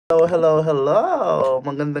Hello.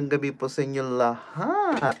 Magandang gabi po sa inyo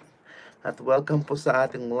lahat. At welcome po sa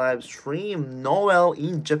ating live stream, Noel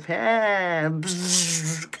in Japan.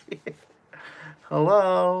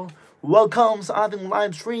 Hello. Welcome sa ating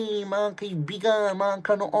live stream, mga kaibigan, mga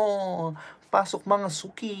kanoo. Pasok mga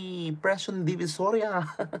suki, Presyon Divisoria.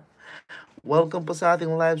 Welcome po sa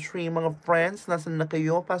ating live stream, mga friends. Nasaan na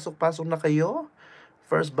kayo? Pasok na kayo?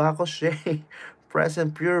 First ba ako, Shay?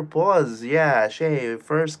 Present Pure Pause. Yeah, Shay,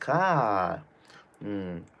 first ka.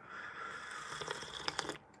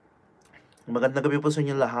 Magandang gabi po sa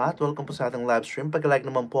inyo lahat. Welcome po sa ating live stream. Pag-like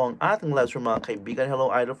naman po ang ating live stream, mga kaibigan.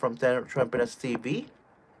 Hello, Idol from Trampinas TV.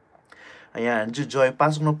 Ayan, Joy,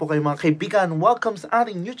 pasok na po kayo mga kaibigan. Welcome sa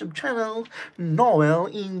ating YouTube channel,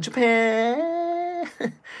 Noel in Japan.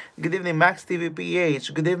 Good evening, Max TV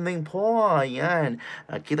PH. Good evening po. Ayan.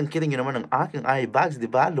 Kitang-kita nyo naman ang aking eye bags, di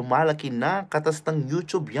ba? Lumalaki na. Katas ng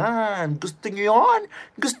YouTube yan. Gusto nyo yan?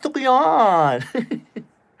 Gusto ko yan.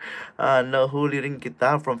 Nahuli rin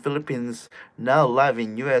kita from Philippines, now live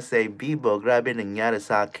in USA. Bibo, grabe nangyari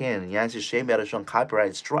sa akin. Yan si Shay, meron siyang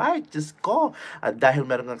copyright strike. Diyos ko. At dahil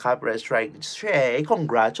meron kang copyright strike, Shay,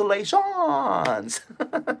 congratulations!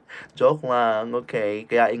 Joke lang, okay?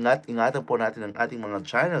 Kaya ingatan po natin ang ating mga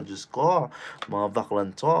channel. Diyos ko, mga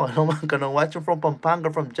baklan to. Ano man ka nang watching from Pampanga,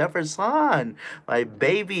 from Jefferson. My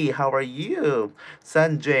baby, how are you?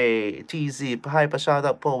 Sanjay, TZ, hi,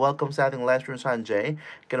 pa-shoutout po. Welcome sa ating live stream, Sanjay.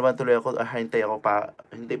 Kaya naman tuloy ako,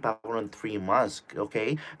 hindi pa ako ng 3 months,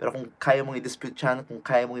 okay? Pero kung kaya mong i-dispute yan, kung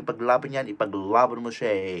kaya mong ipaglaban yan, ipaglaban mo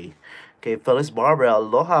siya eh. Kay Phyllis Barbara,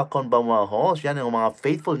 aloha konbanwa host. Yan yung mga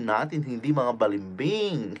faithful natin, hindi mga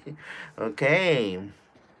balimbing. Okay.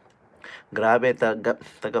 Grabe,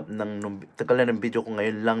 tagal na ng video ko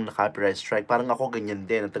ngayon lang na copyright strike. Parang ako ganyan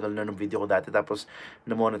din. Ang tagal na ng video ko dati. Tapos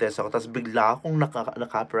na-monetize ako. Tapos bigla akong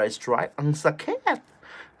na-copyright strike. Ang sakit!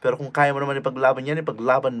 Pero kung kaya mo naman ipaglaban yan,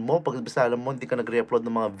 ipaglaban mo. Pag alam mo, hindi ka nag-re-upload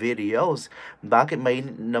ng mga videos. Bakit may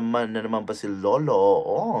naman ba si Lolo?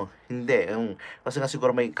 Oo, hindi. Kasi nga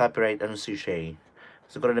siguro may copyright si Shay.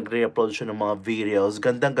 Siguro nagre-upload siya ng mga videos.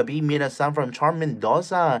 Gandang gabi, Minasan from Charm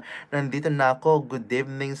Mendoza. Nandito na ako. Good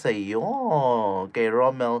evening sa iyo. Kay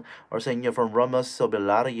Romel or sa inyo from Romel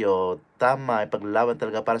Sobelario. Tama, ipaglaban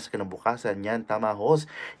talaga para sa kinabukasan yan. Tama, host.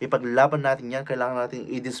 Ipaglaban natin yan. Kailangan natin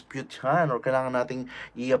i-dispute yan or kailangan natin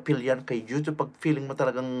i-appeal yan kay YouTube pag feeling mo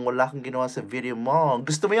talagang wala kang ginawa sa video mo.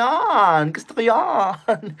 Gusto mo yan! Gusto ko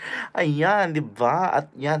yan! Ayan, di ba?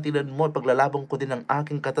 At yan, tingnan mo, ipaglalaban ko din ang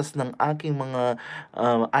aking katas ng aking mga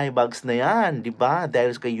eyebags na yan, di ba?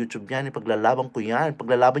 Dahil kay YouTube yan, ipaglalaban ko yan.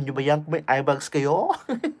 Paglalaban nyo ba yan kung may eyebags kayo?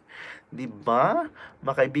 Di ba?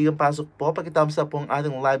 Mga kaibigan, pasok po. Pag-thumbs up po ang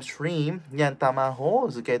ating live stream. Yan, tama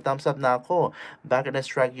ho. Okay, thumbs up na ako. Bakit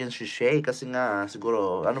na-strike yan si Shay? Kasi nga,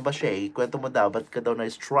 siguro, ano ba Shay? Kwento mo daw, ba't ka daw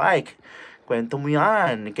na-strike? Kwento mo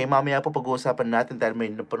yan. Kay mamaya po pag-uusapan natin dahil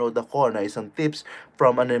may napanood ako na isang tips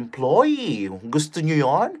from an employee. Gusto nyo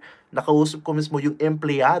yon? Nakausap ko mismo yung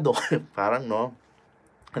empleyado. Parang, no?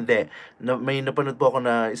 Hindi. May napanood po ako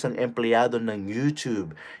na isang empleyado ng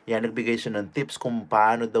YouTube. Yan, nagbigay siya ng tips kung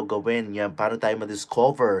paano daw gawin. Yan, paano tayo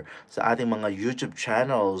ma-discover sa ating mga YouTube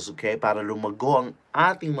channels. Okay? Para lumago ang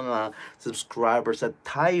ating mga subscribers at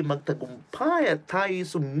tayo magtagumpay at tayo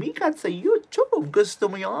sumikat sa YouTube. Gusto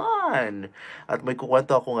mo yan? At may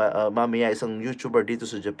kukwento ako mamaya isang YouTuber dito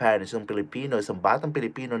sa Japan, isang Pilipino, isang batang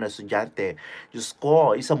Pilipino na estudyante. Diyos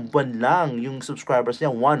ko, isang buwan lang yung subscribers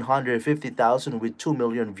niya, 150,000 with 2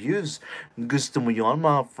 million views. Gusto mo yon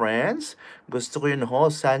mga friends? Gusto ko yun ho,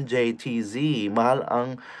 Sanjay TZ. Mahal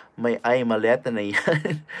ang may ay maleta na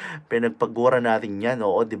yan. Pinagpagura natin yan,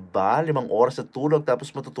 oo, diba? 5 oras sa tulog,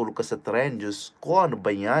 tapos matutulog ka sa tren. Diyos ko, ano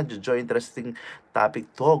ba yan? Jojo, interesting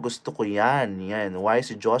topic to. Gusto ko yan. Yan. Why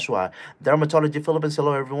si Joshua? Dermatology Philippines,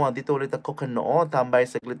 hello everyone. Dito ulit ako kanoon. Tambay,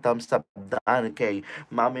 saglit, thumbs up, daan. Okay.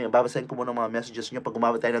 Mami, babasahin ko muna mga messages nyo. Pag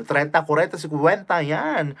umabot tayo ng 30, 40, 50,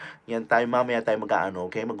 yan. Yan tayo, mamaya tayo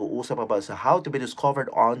mag-ano, okay? Mag-uusap pa ba sa How to Be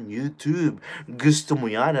Discovered on YouTube. Gusto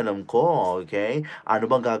mo yan, alam ko, okay?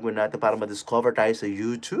 Ano bang gagawin natin para ma-discover tayo sa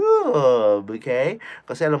YouTube, okay?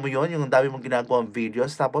 Kasi alam mo yon, yung dami mong ginagawang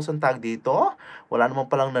videos, tapos ang tag dito, wala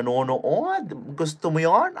naman palang nanonood. Gusto mo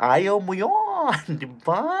yon? Ayaw mo yon, di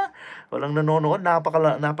ba? Walang nanonood,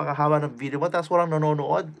 napakahaba ng video mo, tapos walang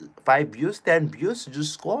nanonood. 5 views, 10 views,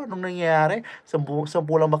 Diyos ko, anong nangyayari? 10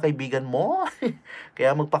 lang ba kaibigan mo?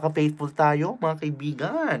 Kaya magpaka-faithful tayo, mga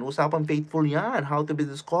kaibigan. Usapang faithful yan. How to be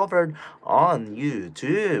discovered on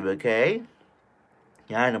YouTube, okay?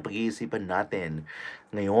 Yan ang pag-iisipan natin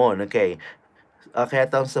ngayon, okay? Kaya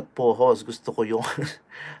tanong sa po-host, gusto ko yung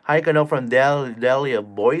hi ka from Delia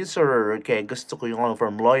Boyser. Okay, gusto ko yung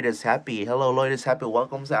from Lloyd is Happy. Hello, Lloyd is Happy.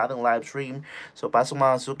 Welcome sa ating live stream. So, pasok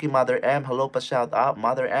mga Suki, Mother M. Hello pa, shout out.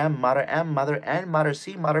 Mother M, Mother M, Mother N, Mother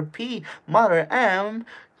C, Mother P, Mother M.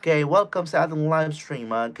 Okay, welcome sa ating live stream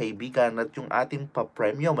mga kaibigan. At yung ating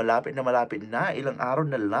pa-premyo, malapit na, ilang araw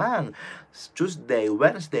na lang. Tuesday,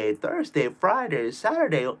 Wednesday, Thursday, Friday,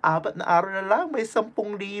 Saturday, yung 4 na araw na lang, may 10,000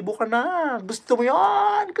 ka na. Gusto mo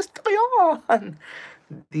yan? Gusto ko yan.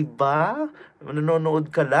 Diba?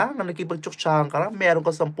 Nanonood ka lang, nakipagtsuktsahan ka lang, meron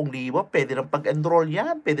ka 10,000, pwede nang pag-enroll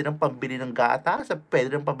yan, pwede nang pambili ng gatas,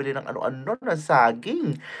 pwede nang pambili ng ano-ano, ng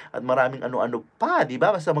saging, at maraming ano-ano pa,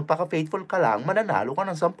 diba? Basta magpaka-faithful ka lang, mananalo ka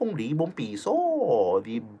ng 10,000 piso,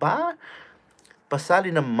 diba?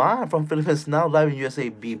 Pasali naman from Philippines Now, live in USA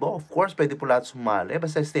Bibo. Of course, pwede po lahat sumali.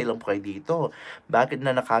 Basta stay lang po kayo dito. Bakit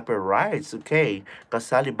na na-copyrights? Okay.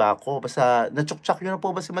 Kasali ba ako? Basta, na-chok-chak nyo na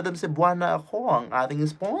po ba si Madam Cebuana ako, ang ating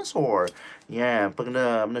sponsor? Yan. Pag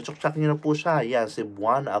na-chok-chak nyo na po siya, yan,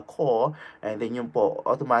 Cebuana ako. And then yun po,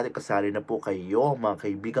 automatic kasali na po kayo, mga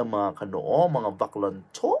kaibigan, mga kanoo, mga baklan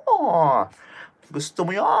to. Gusto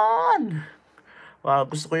mo yan?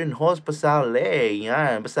 Gusto ko yung host pasali.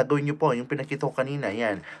 Yan. Basta gawin nyo po yung pinakita ko kanina.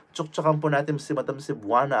 Yan. Tsuktsakan po natin si Madam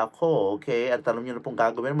Cebuana ako. Okay? At alam nyo na pong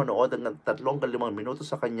gagawin. Manood ng 3 hanggang 5 minuto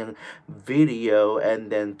sa kanyang video.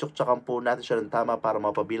 And then, tsuktsakan po natin siya ng tama para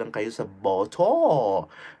mapabilang kayo sa boto.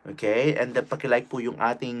 Okay? And then, pakilike po yung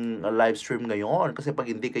ating live stream ngayon. Kasi pag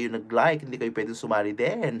hindi kayo nag-like, hindi kayo pwedeng sumali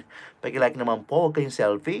din. Pakilike naman po. Huwag kayong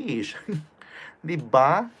selfish.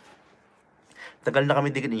 Diba? Tagal na kami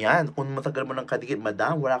dikit niyan. Kung matagal mo ng kadikit,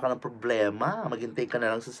 madam, wala ka ng problema. Maghintay ka na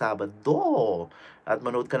lang sa Sabado. At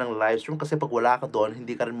manood ka ng live stream kasi pag wala ka doon,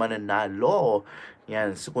 hindi ka rin mananalo.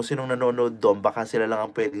 Yan. So, kung sinong nanonood doon, baka sila lang ang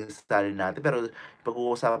pwedeng sali natin. Pero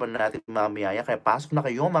pag-uusapan natin mamaya. Kaya pasok na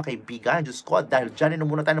kayo, mga kaibigan. Diyos ko, dahil dyan, inom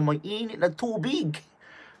muna tayo ng mga init na tubig.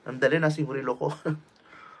 Ang dali na singurilo ko.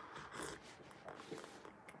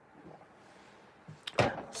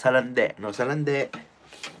 Salande. No, salande.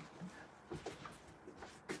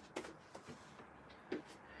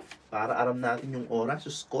 Para alam natin yung oras.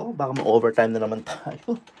 Diyos ko, baka ma-overtime na naman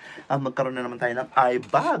tayo. Magkaroon na naman tayo ng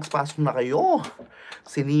eyebags. Pasok na kayo.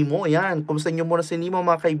 Si Nemo, yan. Kumusta nyo muna si Nemo,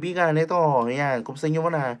 mga kaibigan. Ito, yan. Kumusta nyo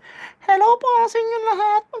muna. Hello po sa inyo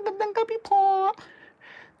lahat. Magandang gabi po.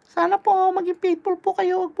 Sana po, maging faithful po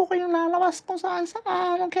kayo. Huwag po kayong lalawas kung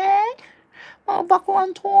saan-saan, okay? Mga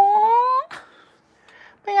bakuan to.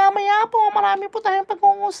 Maya-maya po, marami po tayong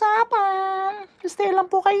pag-uusapan. Stay lang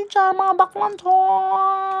po kayo dyan, mga bakwan to.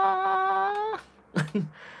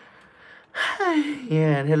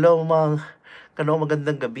 Yan, hello mga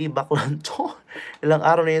magandang gabi, bakwan to. Ilang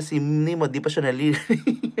araw na yan si Nemo, di pa siya naliligo.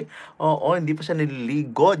 Oo, hindi pa siya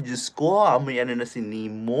naliligo. Diyos ko, amoy ano na si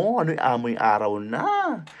Nemo. Ano yung amoy araw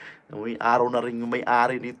na? Amoy araw na rin yung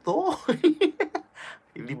may-ari nito.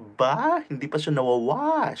 Diba? Hindi pa siya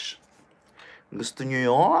nawawash. Gusto nyo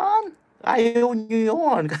yon? Ayaw nyo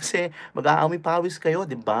yon kasi mag-aamoy pawis kayo,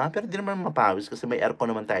 di ba? Pero di naman mapawis kasi may aircon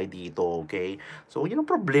naman tayo dito, okay? So, yun ang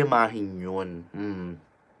problemahin yun.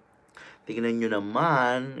 Tingnan nyo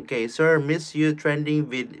naman. Okay, sir, miss you trending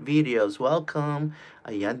videos. Welcome.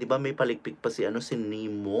 Ayan, di ba may palikpik pa si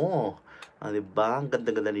Nemo. Di ba? Ang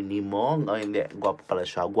ganda-ganda ni Nemo. Hindi, gwapo pala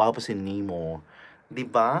siya. Gwapo si Nemo. Di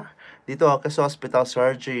ba? Dito ako sa hospital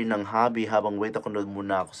surgery ng hobby habang wait ako doon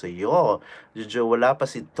muna ako sa iyo. Jojo, wala pa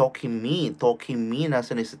si Tokimi. Tokimi,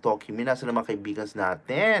 nasa na si Tokimi? Nasa na mga kaibigan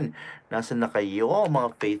natin? Nasa na kayo,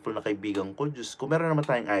 mga faithful na kaibigan ko? Diyos ko, meron naman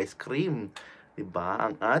tayong ice cream. Diba?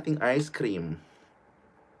 Ang ating ice cream.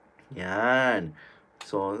 Yan.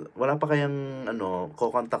 So, wala pa kayang,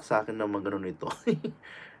 kukontak sa akin na mag-ano nito.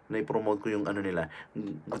 Na-promote ko yung nila.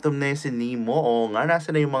 Gutom na yung si Nemo. O nga,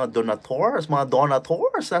 nasa na yung mga donators? Mga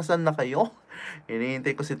donators, nasan na kayo?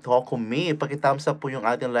 Hinihintay ko si Tokumi. Paki-thumbs up po yung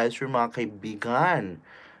ating live stream, mga kaibigan.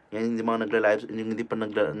 Yan, hindi mga nagla-live, hindi pa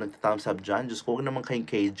nag-thumbs up dyan. Diyos ko, huwag naman kayong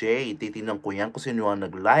KJ. Titignan ko yan kung sino yung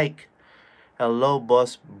nag-like. Hello,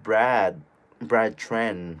 Boss Brad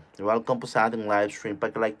Trend. Welcome po sa ating live stream.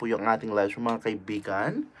 Pag-like po yung ating live stream, mga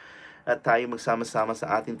kaibigan. At tayo magsama-sama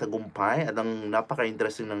sa ating tagumpay. At ang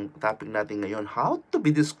napaka-interesting ng topic natin ngayon, how to be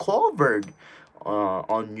discovered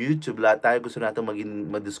on YouTube. Lahat tayo gusto natin maging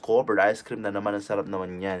ma-discovered. Ice cream na naman, ang sarap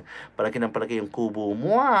naman yan. Palaki ng palaki yung kubo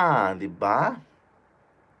mo, diba?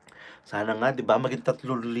 Sana nga, diba, maging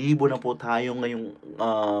 3,000 na po tayo ngayong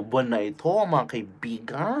buwan na ito, mga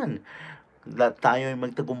kaibigan. Lahat tayo ay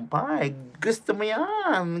magtagumpay. Gusto mo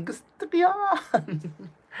yan. Gusto ko yan.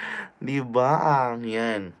 Diba?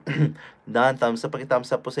 Yan. Dan, thumbs up.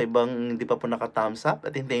 Pag-thumbs up po sa ibang hindi pa po naka-thumbs up.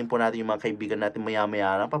 At hintayin po natin yung mga kaibigan natin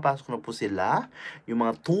maya-maya lang. Papasok na po sila. Yung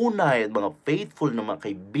mga tunay at mga faithful na mga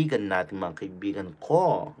kaibigan natin, mga kaibigan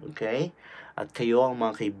ko. Okay? At kayo ang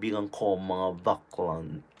mga kaibigan ko, mga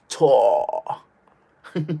baklan. To!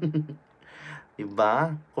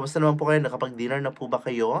 Diba? Kumusta naman po kayo? Nakapag-dinner na po ba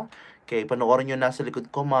kayo? Okay, panoorin nyo nasa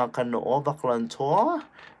likod ko, mga kanoo, baklan to.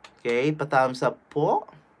 Okay, pa-thumbs up po.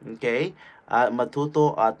 Okay? At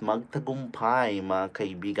matuto at magtagumpay, mga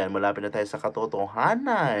kaibigan. Malapit na tayo sa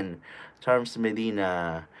katotohanan. Charms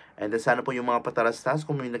Medina. And then sana po yung mga patarastas,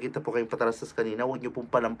 kung may nakita po kayong patarastas kanina, huwag niyo pong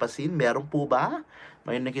palampasin. Meron po ba?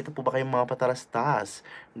 May nakita po ba kayong mga patarastas?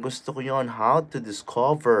 Gusto ko yon, how to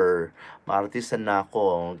discover. Maartista na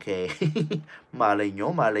ako, okay? Malay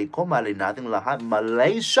nyo, malay ko, malay nating lahat.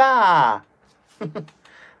 Malaysia!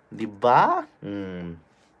 Diba?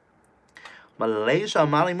 Malaysia,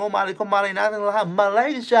 malay mo, malay ko, malay natin lahat.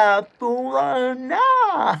 Malaysia, pura na!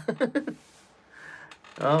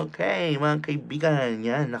 Okay, mga kaibigan,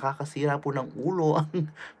 yan, nakakasira po ng ulo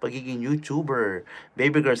ang pagiging YouTuber.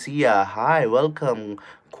 Baby Garcia, hi, welcome.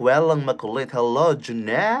 Kwelang Makulit, hello,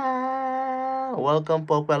 Janelle. Welcome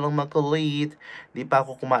po, Kwelang Makulit. Di pa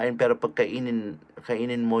ako kumain, pero kainin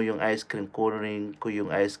mo yung ice cream, kunin ko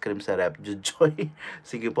yung ice cream sa rep. Joy.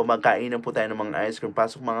 Sige po, magkainan po tayo ng mga ice cream.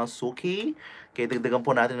 Pasok mga suki. Kaya dagdagan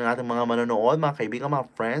po natin ng ating mga manonood, mga kaibigan, mga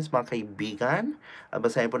friends, mga kaibigan. At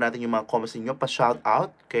basahin po natin yung mga comments ninyo, pa-shout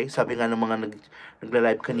out. Okay? Sabi nga ng mga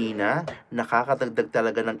nagla-live kanina, nakakadagdag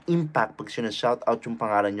talaga ng impact pag sina-shout out yung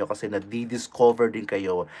pangalan nyo kasi na-discover din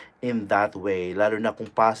kayo in that way. Lalo na kung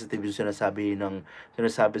positive yung sinasabi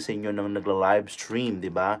sa inyo ng nagla-live stream, di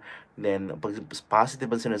ba? Then, pag positive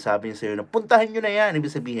ang sinasabi niya sa iyo, na puntahan nyo na yan. Ibig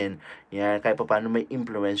sabihin, yan, kahit pa paano may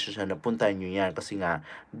influence siya na puntahan nyo yan. Kasi nga,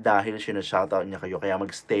 dahil siya na-shoutout niya kayo, kaya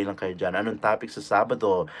mag-stay lang kayo dyan. Anong topic sa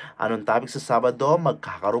Sabado?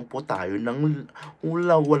 Magkakaroon po tayo ng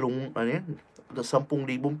 10,000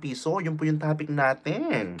 piso. Yun po yung topic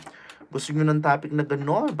natin. Gusto nyo ng topic na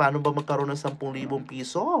gano'n? Paano ba magkaroon ng 10,000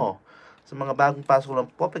 piso? Sa mga bagong pasok lang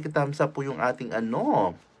po, pagkitthumbs up po yung ating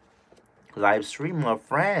live stream, mga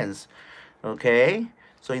friends. Okay?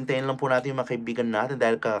 So, hintayin lang po natin yung mga kaibigan natin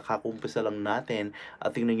dahil kakakumpisa lang natin.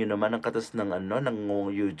 At tingnan nyo naman ang katas ng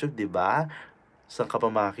YouTube, di ba? Saan ka pa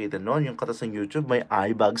makakita nun? Yung katas ng YouTube, may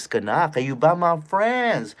eye bags ka na. Kayo ba, mga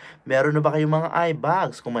friends? Meron na ba kayong mga eye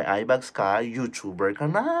bags? Kung may eye bags ka, YouTuber ka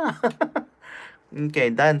na.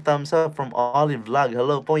 Okay, Dan, thumbs up from Olive Vlog.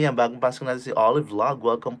 Hello po, yan, bagong pasok natin si Olive Vlog.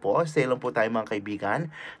 Welcome po. Stay lang po tayo, mga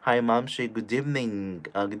kaibigan. Hi, Ma'am Shay. Good evening.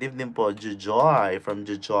 Good evening po, Jojoy from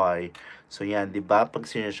Jojoy. So, yan, di ba? Pag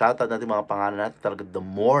sinashoutout natin mga pangalan natin, talaga the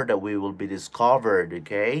more that we will be discovered,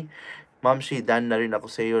 okay? Ma'am Shay, Dan na rin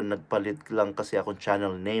ako sa iyo. Nagpalit lang kasi akong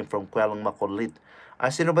channel name from Kwelang Makulit.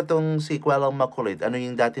 Sino ba tong si Kwelang Makulit? Ano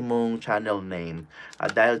yung dati mong channel name?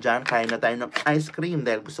 Dahil dyan, kain na tayo ng ice cream.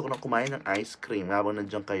 Dahil gusto ko na kumain ng ice cream habang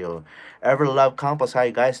nandiyan kayo. Everlove Campus, hi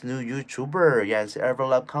guys, new YouTuber. Yan, si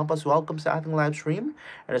Everlove Campus, welcome sa ating live stream.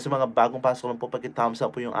 And sa mga bagong pasok lang po, pag-thumbs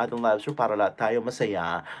up po yung ating live stream para lahat tayo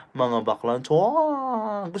masaya. Mga baklan to,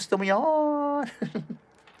 gusto mo yan?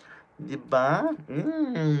 Diba?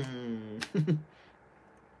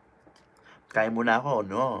 Kain muna ako,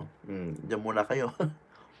 no? Diyan muna kayo.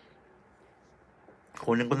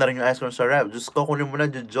 Kunin ko na rin yung ice cream sa rep. Diyos ko, kunin mo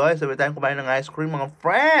na, Joy. Sabi tayong kumain ng ice cream, mga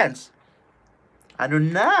friends. Ano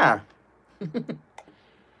na?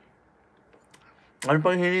 Ano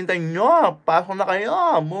pang hinintay nyo? Pasok na kayo.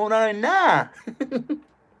 Muna na.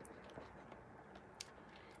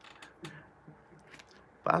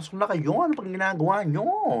 Pasok na kayo. Ano pang ginagawa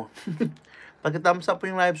nyo? Pag-thumbs up po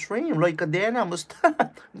yung live stream. Lloyd Cadena, musta?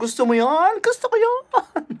 Gusto mo yon? Gusto ko yon.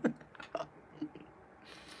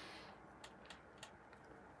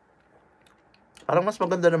 Parang mas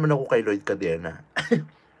maganda naman ako kay Lloyd Cadena.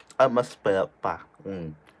 Mas pa.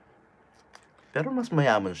 Pero mas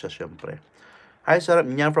mayaman siya, syempre. Hi, sarap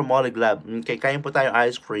niya from Olive Lab. Okay, kain po tayo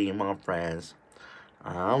ice cream, mga friends.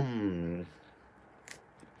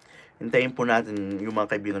 Hintayin po natin yung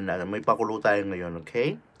mga kaibigan natin. May pakulo tayo ngayon,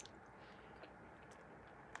 okay?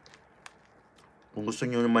 Kung gusto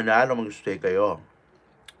nyo naman manalo, mag-stay kayo.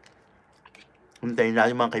 Hintayin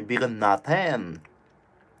natin yung mga kaibigan natin.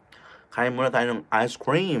 Kain muna tayo ng ice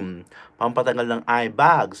cream. Pampatagal ng eye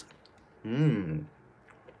bags.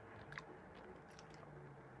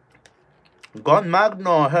 Gon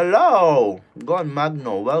Magno, hello! Gon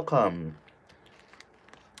Magno, welcome.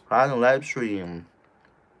 Anong live stream.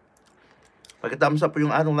 Pagkatapos po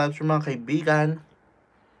yung anong live stream, mga kaibigan.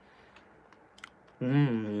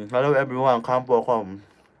 Hello everyone, kampo ako.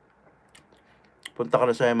 Punta ka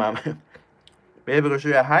na sa'yo, mama. Baby ko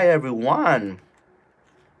siya, hi everyone!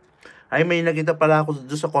 Ay, may nakita pala ako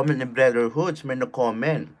doon sa comment ni Brotherhoods. May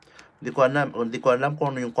nag-comment. Hindi ko alam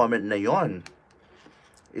kung ano yung comment na yon.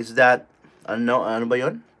 Is that, ano ba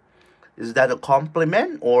yon? Is that a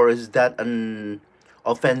compliment or is that an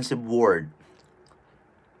offensive word?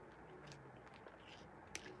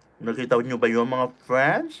 Nakita niyo ba yung mga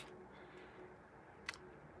friends?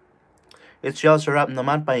 It's just sarap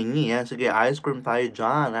naman pahingi. Yan. Sige, ice cream tayo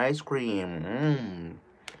dyan. Ice cream.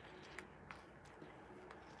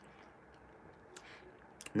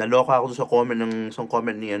 Naloka ako sa comment isang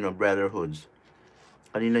comment ni Brotherhoods.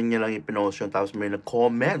 Kanina niya lang ipinost yun. Tapos may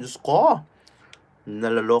nag-comment. Diyos ko!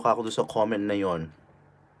 Nalaloka ako doon sa comment na yon.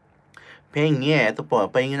 Pahingi. Ito po.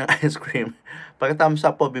 Pahingi ng ice cream. Pagka-thumbs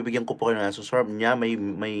up po, bibigyan ko po kayo ng sarap niya.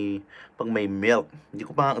 Pag may milk. Hindi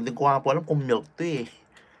ko nga po alam kung milk to eh.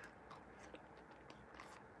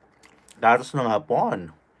 Datos ng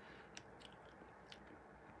hapon.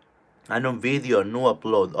 Anong video? No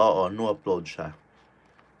upload. Oo, no upload siya.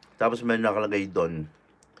 Tapos may nakalagay doon.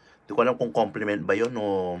 Hindi ko alam kung compliment ba yun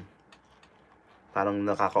o parang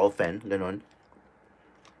nakaka-offend. Ganon.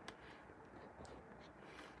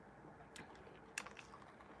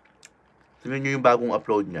 Tingnan nyo yung bagong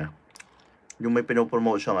upload niya. Yung may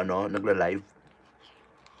pinopromote siyang nagla-live.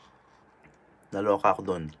 Naloka ako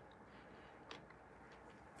doon.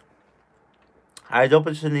 Ay,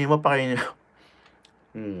 dapat sa Nemo pa kayo.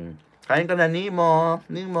 Kain ka na, Nemo.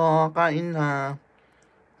 Nemo, kain na.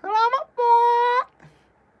 Salamat po.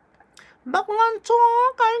 Baklancho,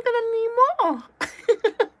 kain ka na, Nemo.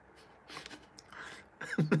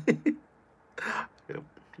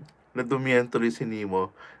 Nadumihan tuloy si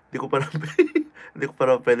Nemo. Hindi ko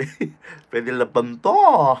parang pwede laban to.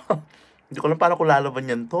 Hindi ko alam paano ko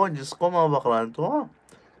lalaban yan to. Diyos ko, mga baklancho.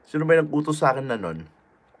 Sino ba yung nag-utos sa akin na nun?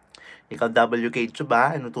 Ikaw WK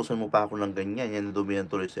ba? Inutusan mo pa ako ng ganyan. Yan,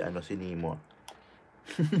 nadumihan tuloy si Nemo.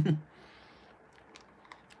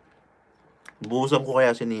 Buhusan ko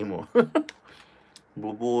kaya si Nemo.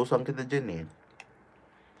 Bubuhusan kita dyan eh.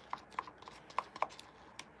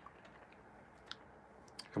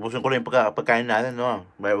 Tapusin ko lang yung pagkain natin, no?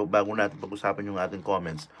 Bago natin pag-usapan yung ating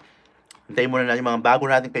comments. Hintayin muna natin yung mga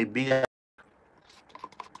bago nating kaibigan.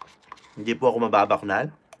 Hindi po ako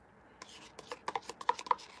mababaknal.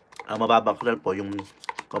 Ang mababaknal po, yung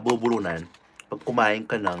mabubulunan pag kumain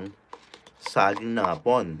ka ng saging na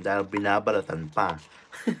hapon dahil binabalatan pa.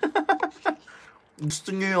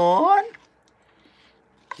 Gusto nyo yun?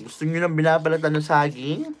 Gusto nyo nang binabalatan ng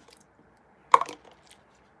saging?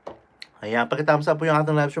 Ayan, pagkatapos na po yung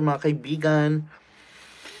ating live show mga kaibigan.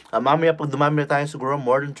 Mamaya pag dumami na tayo siguro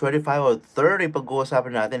more than 25 or 30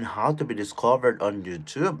 pag-uusapan natin how to be discovered on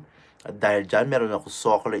YouTube. At dahil dyan, meron ako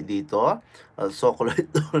chocolate dito. Chocolate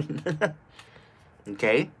doon.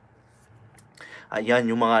 Okay? Ayan,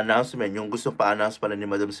 yung mga announcement. Yung gusto pa-announce pala ni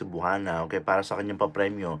Madam Cebuana. Okay, para sa kanyang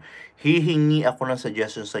pa-premyo. Hihingi ako ng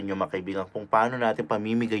suggestion sa inyo, mga kaibigan, kung paano natin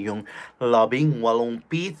pamimigay yung 18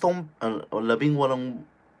 piso.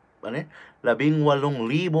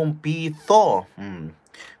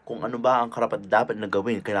 Kung ano ba ang karapat-dapat na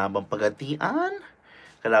gawin. Kailangan bang pagatian?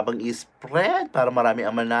 Kailangan bang i-spread para marami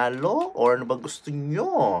ang manalo? Or ano bang gusto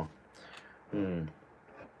nyo?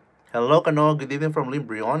 Hello, Kano. Good evening from Lim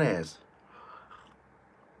Briones.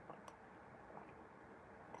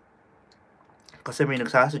 Kasi may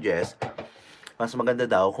nagsasuggest, mas maganda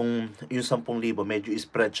daw kung yung 10,000 medyo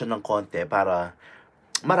i-spread siya ng konti para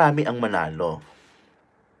marami ang manalo.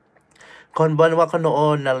 Konbanwa ka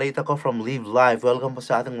noon, na late ako from Live Live. Welcome po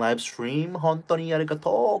sa ating live stream. Honto ni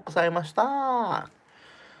arigato, gozaimashita.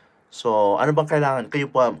 So, ano bang kailangan? Kayo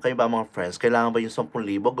ba mga friends? Kailangan ba yung 10,000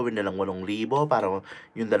 gawin na lang 8,000 para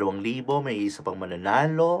yung 2,000 may isa pang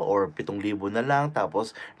mananalo? Or 7,000 na lang,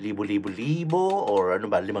 tapos 1,000, or ano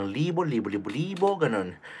ba, 5,000, 1,000,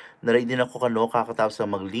 ganun. Naray din ako kakatapos na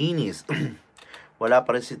maglinis. Wala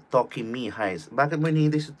pa rin si Toki Me, Highs. Bakit mo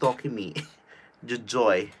hinihintay si Toki Me?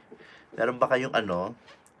 Joy. Meron ba kayong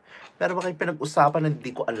meron ba kayong pinag-usapan na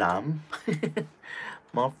hindi ko alam?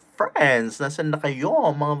 Mga friends, nasan na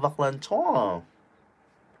kayo? Mga baklancho.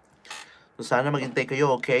 So, sana maghintay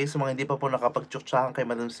kayo, okay? Sa mga hindi pa po nakapag-tsuktsakan kay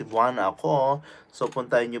Madam Cebuana ako, so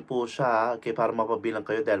puntahan niyo po siya, okay, para mapabilang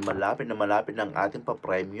kayo dahil malapit ng ating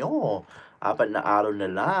papremyo. 4 na araw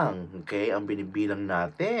na lang, okay, ang binibilang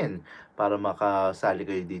natin para makasali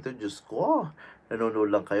kayo dito. Diyos ko,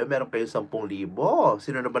 nanonood lang kayo, meron kayo 10,000.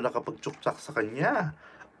 Sino na ba nakapag-tsuksak sa kanya?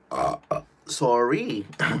 Sorry.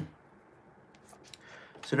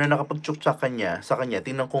 Sino na nakapag-tsuksak sa kanya?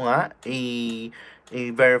 Tingnan ko nga,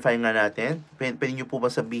 i-verify nga natin. Pwede nyo po ba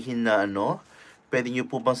sabihin na pwede nyo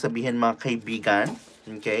po bang sabihin mga kaibigan,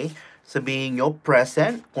 okay? Sabihin nyo,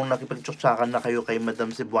 present, kung nakipagtsuktsakan na kayo kay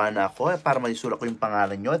Madam Cebuana ako, para maisulat ko yung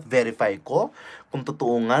pangalan nyo at verify ko kung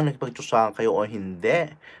totoo nga nakipagtsuktsakan kayo o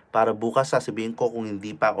hindi. Para bukas sasabihin ko kung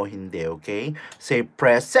hindi pa o hindi, okay? Say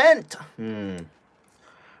present!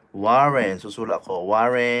 Warren, susulat ko,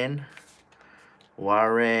 Warren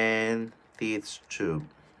Teeth Tube.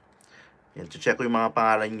 Yan, check ko yung mga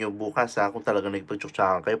pangalan nyo bukas kung talagang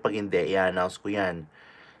nagpagtsuktsakan kayo. Pag hindi, i-announce ko yan.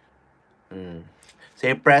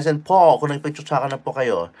 Say present po kung nagpagtsuktsakan na po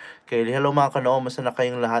kayo. Okay, hello mga kanoo, masa na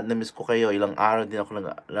kayong lahat, na-miss ko kayo. Ilang araw din ako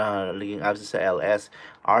naging absent sa LS.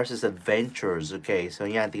 Ours is Adventures. Okay, so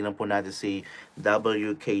yan, tingnan po natin si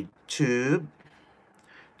WK Tube.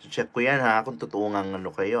 Check ko yan kung totoo nga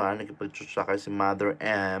kayo nagpagtsuktsakan kayo si Mother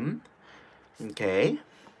M. Okay.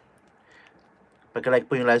 Pagka-like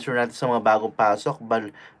po yung live stream natin sa mga bagong pasok,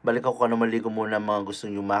 balik ako na maligo muna mga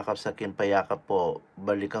gustong yumakap sa akin, payakap po.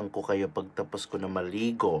 Balikan ko kayo pagtapos ko na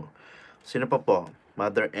maligo. Sino pa po?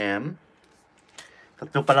 Mother M.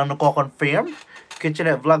 Tatlo pa lang nako-confirm.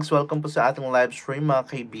 Kitchenette Vlogs, welcome po sa ating live stream mga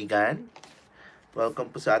kaibigan.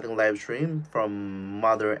 Welcome po sa ating live stream from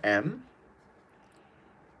Mother M.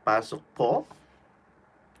 Pasok po.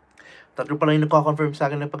 Tatlo pa lang yung nako-confirm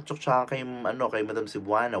sa akin na pagtsuktsakan kay, kay Madam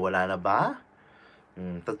Cebuana. Wala na ba?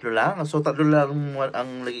 Tatlo lang. So, tatlo lang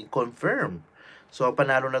ang naging confirm. So,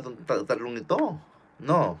 panalo na itong tatlong ito.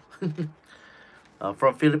 No.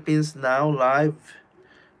 From Philippines now live.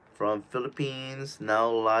 From Philippines now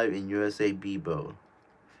live in USA Bibo.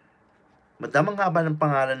 Madamang haba ng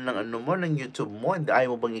pangalan ng ng YouTube mo. Hindi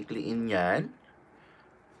ayaw mo bang ikliin yan?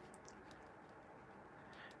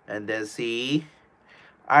 And then si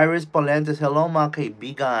Iris Polentes. Hello mga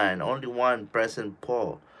kaibigan. Only one present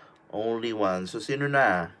po. Only one. So, sino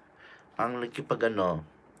na ang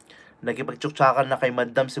nakipagtsuktsakan na kay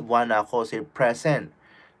Madam Cebuana ako? Si present.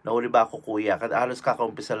 Nauli ba ako, kuya? Halos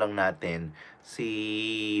kakaumpisa lang natin. Si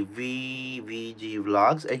VVG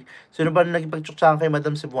Vlogs. Ay, sino ba nakipagtsuktsakan kay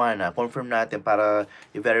Madam Cebuana? Confirm natin para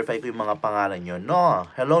i-verify ko yung mga pangalan nyo. No.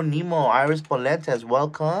 Hello, Nemo. Iris Polentes.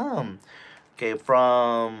 Welcome. Okay,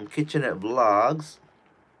 from Kitchenette Vlogs.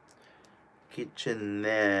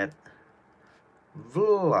 Kitchenette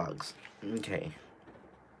Vlogs. Okay.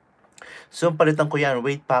 So, palitan ko yan.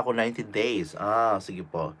 Wait pa ako 90 days. Sige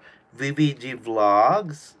po. VVG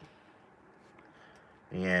Vlogs.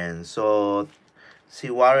 Ayan. So,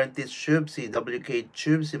 si Warranty Tube, si WK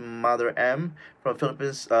Tube, si Mother M from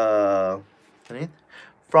Philippines.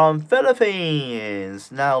 From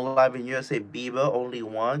Philippines. Now, live in USA, Biba. Only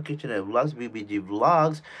one. Kitchenette Vlogs, VVG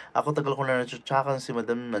Vlogs. Ako tagal ko na natsutsakan si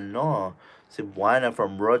Madam si Buana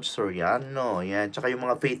from Rog Soriano. Yan. Tsaka yung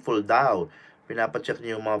mga faithful daw. Pinapacheck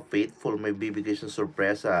niyo yung mga faithful. May bibigay siyang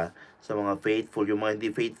sorpresa sa mga faithful. Yung mga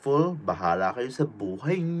hindi faithful, bahala kayo sa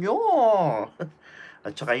buhay nyo.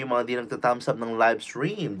 At tsaka yung mga di nagtathumbs up ng live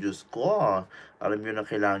stream. Diyos ko. Alam nyo na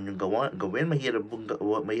kailangan nyo gawin. Mahirap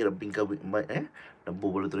bang gawin.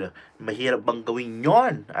 Nabubulot rin. Mahirap bang gawin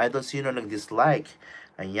yon? I don't see no nag-dislike.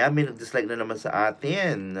 Ayan, may nag-dislike na naman sa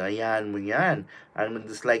atin. Ayan mo yan. Ang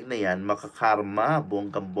nag-dislike na yan, makakarma,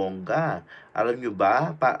 bonggang-bongga. Alam nyo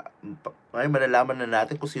ba? Ay, malalaman na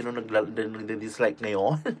natin kung sino nag-dislike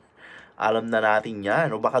ngayon. Alam na natin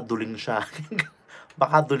yan. O baka duling siya.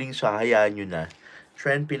 Baka duling siya. Hayaan nyo na.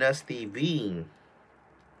 Trend Pinas TV.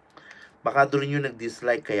 Baka duling yung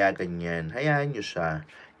nag-dislike kaya ganyan. Hayaan nyo siya.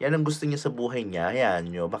 Yan ang gusto niya sa buhay niya.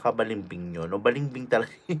 Hayaan nyo. Baka balimbing nyo. No, balimbing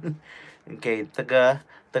talaga. Okay,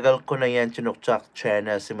 tagal ko na yan chinukchak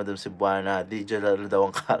channel si Madam Cebuana. Digital daw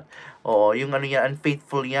ang Oo, yung yan,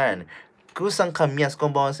 unfaithful yan. Kusang kamyas,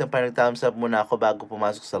 kung bawang siyempre nag-thumbs up muna ako bago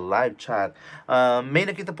pumasok sa live chat. May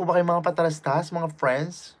nakita po ba kayong mga patalastas, mga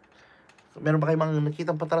friends? Meron ba kayong mga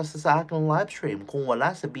nakitang patalastas sa aking live stream? Kung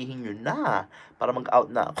wala, sabihin nyo na para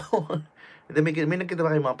mag-out na ako. may nakita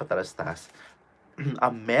ba kayong mga patalastas?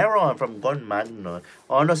 Meron from Gon Magno.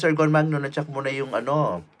 No, Sir Gon Magno, na-check mo na yung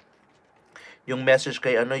yung message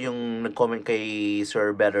kay yung nag-comment kay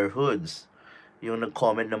Sir Betterhoods. Yung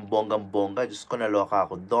nag-comment ng bonggang-bongga. Diyos ko, naloka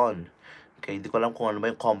ako doon. Okay, hindi ko alam kung ano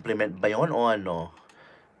ba yung compliment ba yun o ano.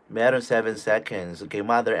 Meron 7 seconds. Okay,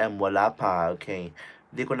 Mother M, wala pa. Okay,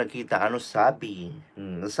 hindi ko nakita. Ano sabi?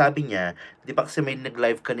 Sabi niya, di pa kasi may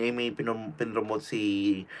nag-live kanina, may pinromote si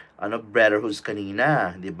Brotherhoods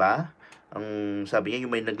kanina, di ba? Ang sabi niya,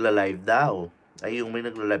 yung may nagla-live daw. Ay, yung may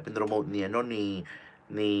nagla-live, pinromote niya,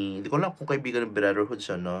 hindi ko lang kung kaibigan ng Brotherhood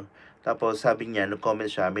siya, no? Tapos sabi niya,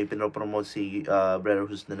 nag-comment siya, may pinopromote si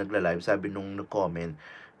Brotherhood na nagla-live. Sabi nung nag-comment,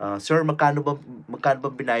 Sir, magkano ba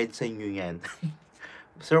binayad sa inyo yan?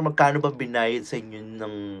 Sir, magkano ba binayad sa inyo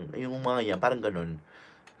ng yung mga yan? Parang ganun.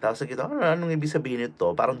 Tapos nakita ko, anong ibig sabihin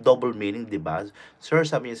nito? Parang double meaning, di ba? Sir,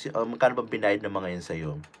 sabi niya, magkano ba binayad ng mga yan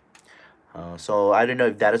sa'yo? So, I don't know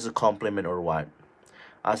if that is a compliment or what.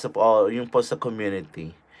 As of all, yung po sa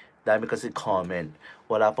community, dami kasi comment.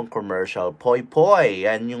 Wala pong commercial. Poy Poy!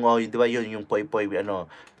 Yan yung, di ba yun, yung Poy Poy,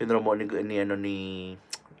 pinromo ni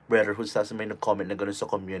Brotherhood, tapos may nag-comment na gano'n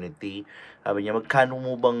sa community. Sabi niya, magkano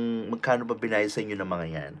ba binayad sa inyo ng mga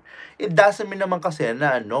yan? It doesn't mean naman kasi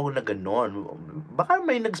na na gano'n. Baka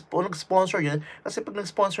may nag-sponsor yun. Kasi pag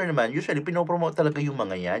nag-sponsor naman, usually pinopromote talaga yung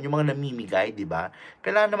mga yan, yung mga namimigay, di ba?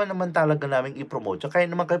 Kailangan naman talaga namin i-promote. Kaya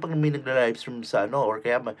naman kayo pag may nag-livestream sa or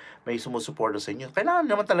kaya may sumusuporta sa inyo,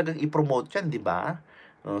 kailangan naman talagang i-promote yan, di ba?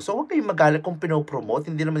 So, huwag kayong magalit kung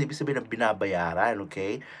pinopromote. Hindi naman ibig sabihin na binabayaran,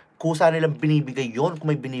 okay? Kusa nilang binibigay yon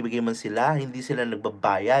kung may binibigay man sila, hindi sila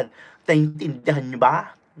nagbabayad. Naintindihan nyo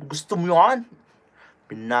ba? Gusto mo yun?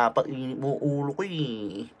 Pinapainit mo ulo ko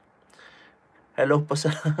eh. Hello pa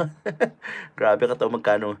sa... Grabe ka to,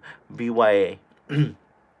 magkano? BY.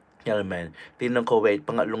 Yan man. Tingnan ko, wait,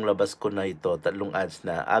 pangatlong labas ko na ito, 3 ads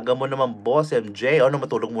na. Aga mo naman, boss, MJ.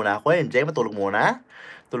 Matulog muna ako, MJ. Matulog muna.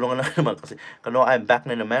 Tulungan na naman kasi. I'm back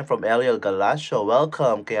na naman from Eliel Galasio.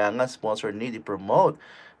 Welcome. Kaya nga, sponsor need i-promote.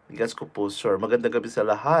 Bigas ko po, sir. Magandang gabi sa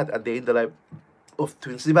lahat. A day in the life of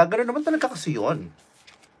twins. Diba? Ganun naman talaga kasi yun.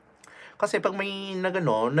 Kasi pag may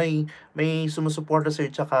may sumusuporta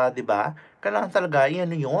sa'yo, tsaka, diba, kailangan talaga, yun,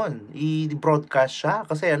 i-broadcast siya.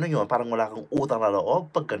 Kasi yun, parang wala kang utang na loob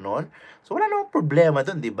pag ganon. So, wala namang problema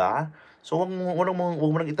dun, diba? So, huwag mo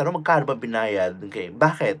nang itanong, magkano ba binayad? Okay,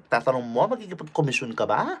 bakit? Tatanong mo, magkikipag-commission ka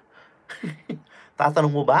ba?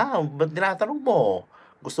 Tatanong mo ba? Ba't tinatanong mo?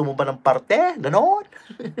 Gusto mo ba ng parte? Ganon?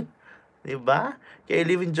 Diba? Kaya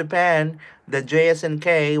live in Japan, the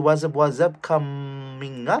JSNK, what's up,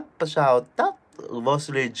 coming up, pa-shout out,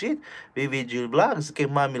 was legit, VVG Vlogs, kay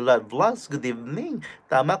Mami Love Vlogs, good evening.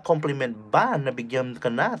 Tama, compliment ba? Nabigyan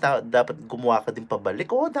ka na, dapat gumawa ka din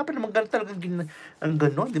pabalik. Oo, dapat naman talagang ang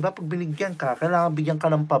ganon, diba? Pag binigyan ka, kailangan bigyan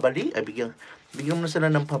ka ng pabalik, bigyan mo na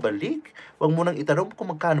sila ng pabalik. Huwag mo nang itanong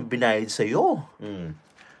kung magkano binayad sa'yo.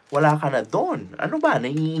 Wala ka na doon. Ano ba?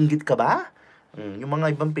 Naiingit ka ba? Yung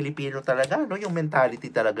mga ibang Pilipino talaga, yung mentality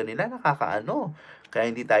talaga nila, nakakaano. Kaya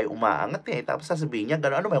hindi tayo umaangat eh. Tapos sasabihin niya,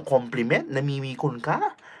 gano'n, compliment? Namimikon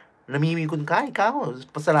ka? Namimikon ka, ikaw.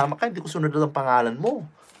 Pasalamat ka, hindi ko sunod ang pangalan mo.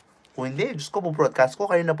 Kung hindi, Diyos ko, broadcast ko,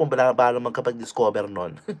 kayo na pong balang magkapag-discover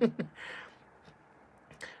nun.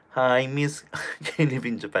 Hi, Miss Kay live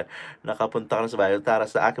in Japan. Nakapunta ka na sa bayo. Tara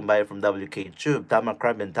sa aking bayo from WK Tube. Tama,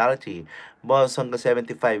 crab mentality. Boss, hanggang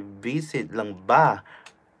 75 visit lang ba?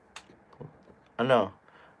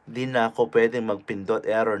 Di na ako pwedeng magpindot,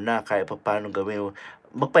 error na, kaya pa paano gawin.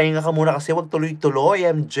 Magpahinga ka muna kasi wag tuloy-tuloy,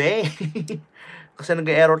 MJ. Kasi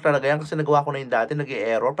nag-error talaga yan, kasi nagawa ko na yung dati,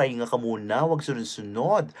 nag-error, pahinga ka muna, wag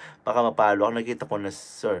sunod-sunod. Baka mapalo ako, nakita ko na,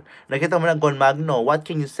 sir. Nakita mo na, Gon Magno, what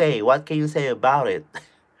can you say? What can you say about it?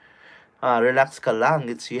 Relax ka lang,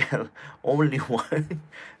 it's yell. Only one.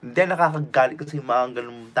 Hindi, nakakagalit kasi yung mga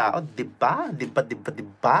ganun tao. Diba?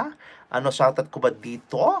 Shoutout ko ba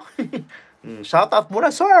dito? Shoutout muna,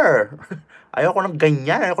 sir! Ayoko ng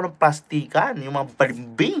ganyan, ayoko ng plastikan, yung mga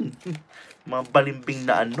balimbing. Mga balimbing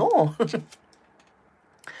na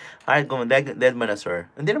Alright, dead man na, sir.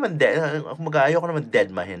 Hindi naman dead. Kumaga, ayoko naman dead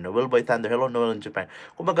man. Will Boy Thunder, hello, Noel in Japan.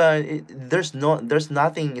 Kumaga, there's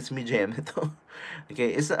nothing, it's me, Jam. Ito.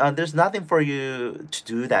 Okay, there's nothing for you to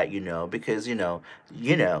do that, because, ayoko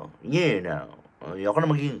na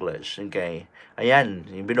mag-English, okay? Ayan,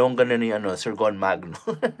 yung binongga na ni, Sir Gon Magno.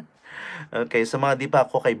 Okay, sa mga di pa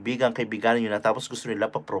ako kaibigan nyo na, tapos gusto nila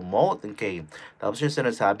pa-promote, okay? Tapos yung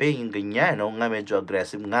sinasabi, yung ganyan, nga medyo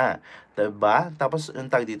aggressive nga. Diba? Tapos yung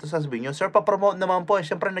tag dito, sasabihin nyo, sir, pa-promote naman po.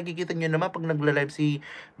 Siyempre, nakikita nyo naman pag nagla-live si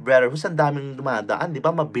Brother Who's ang daming dumadaan,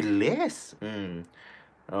 diba? Mabilis.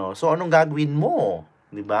 So, anong gagawin mo?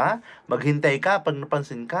 Diba? Maghintay ka pag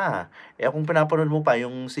napansin ka. Kung pinapanood mo pa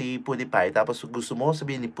yung si PewDiePie, tapos gusto mo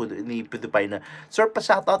sabihin ni PewDiePie na, sir,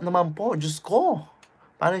 pa-shoutout naman po, Diyos ko.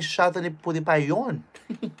 Paano yung shoutout ni PewDiePie yun?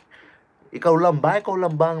 Ikaw lang ba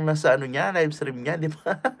ang nasa niya, live stream niya, di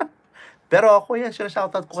ba? Pero ako yan,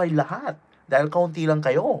 shoutout ko kay lahat. Dahil kaunti lang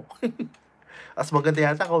kayo. As maganda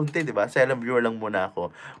yata kaunti, di ba? Silent viewer lang muna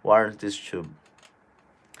ako. Warren this tube.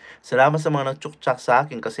 Salamat sa mga nagtsuktsak sa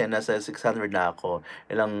akin kasi nasa 600 na ako.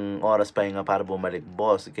 Ilang oras pa nga para bumalik,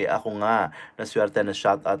 boss. Kaya ako nga, naswerte na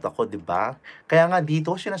shoutout ako, di ba? Kaya nga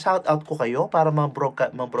dito, sinashoutout ko kayo para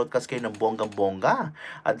ma-broadcast kayo ng bonggang-bongga.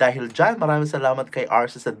 At dahil dyan, maraming salamat kay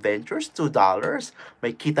Arce's Adventures, $2.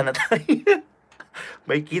 May kita na tayo.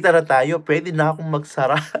 May kita na tayo. Pwede na akong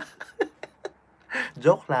magsara.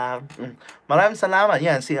 Joke lang. Maraming salamat.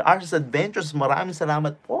 Yan, si Artist Adventures, maraming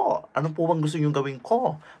salamat po. Ano po bang gusto nyo gawin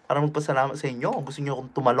ko para magpasalamat sa inyo? Gusto nyo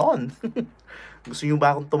akong tumalon? Gusto nyo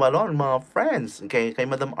ba akong tumalon, mga friends? Kay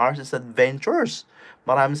Madam Artist Adventures.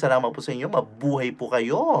 Maraming salamat po sa inyo. Mabuhay po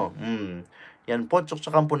kayo. Yan po,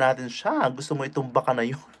 tsuktsakan po natin siya. Gusto mo itumba ka na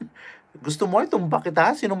yun? Gusto mo itumba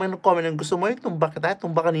kita? Sino may nag-comment ng gusto mo itumba kita?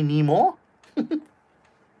 Itumba ka ni Nemo?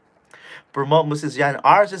 Promote mo si Jan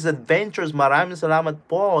Artist Adventures. Maraming salamat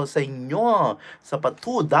po sa inyo. Sa pa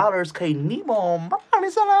 $2 kay Nemo.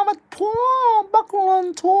 Maraming salamat po.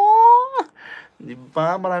 Baklan to.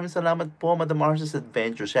 Diba? Maraming salamat po, Madam Artist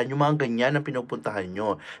Adventures. Yan, yung mga ganyan ang pinupuntahan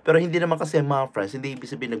nyo. Pero hindi naman kasi mga friends, hindi ibig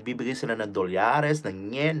sabihin nagbibigay sila ng dolyares, ng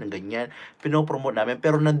yen, ng ganyan. Pinopromote namin.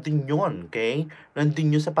 Pero nandun yun, okay? Nandun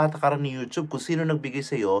yun sa patakaran ni YouTube. Kung sino nagbigay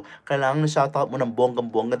sa'yo, kailangan na shoutout mo ng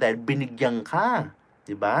bonggang-bongga dahil binigyan ka.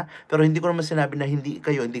 Diba? Pero hindi ko naman sinabi na hindi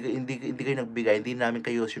kayo nagbigay, hindi namin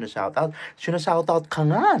kayo sinashoutout. Sinashoutout ka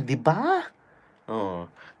nga, diba? Oh,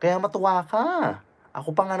 kaya matuwa ka.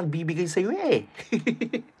 Ako pa nga nagbibigay sa'yo eh.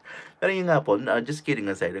 Pero yun nga po, just kidding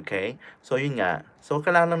aside, okay? So yun nga, so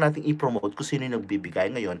kailangan lang natin i-promote kung sino yung nagbibigay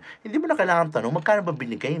ngayon. Hindi mo na kailangan tanong, magkano ba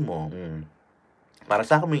binigay mo? Para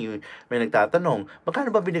sa akin, may nagtatanong,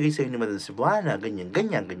 magkano ba binigay sa'yo ni Madam Cebuana? Ganyan,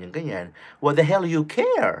 ganyan, ganyan, ganyan. What the hell you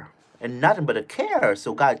care? And nothing but a care.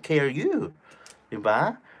 So God care you.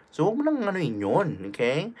 Diba? So huwag mo nang ano yun,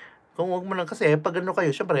 okay? Kung huwag mo lang kasi, pag ano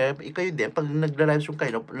kayo, syempre, kayo din, pag nagla-livestream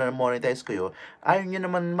kayo, na-monetize kayo, ayaw nyo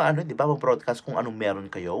naman maano, di ba, mag-broadcast kung anong meron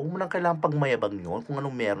kayo. Huwag mo lang kailangan pagmayabang yun, kung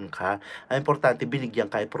anong meron ka. Ang importante, binigyan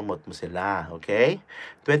ka, promote mo sila, okay?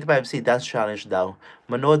 25C Dance Challenge daw.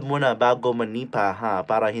 Manood muna bago manipa, ha,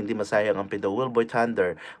 para hindi masayang ang pinto. Willboy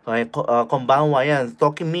Thunder. Okay, kumbawa yan,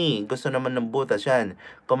 talking me, gusto naman ng butas, yan.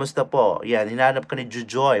 Kumusta po? Yan, hinanap ka ni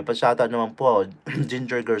Jujoy, pa-shoutout naman po,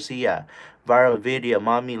 Ginger Garcia. Viral video,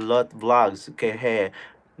 Mommy Lot Vlogs, kaya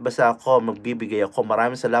basta ako, magbibigay ako.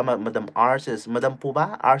 Maraming salamat, Madam Arces. Madam po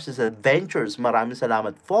ba? Arces Adventures. Maraming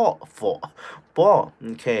salamat po.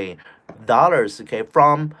 Okay. Dollars, okay.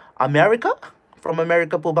 From America? From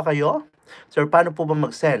America po ba kayo? Sir, paano po ba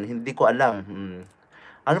mag-send? Hindi ko alam.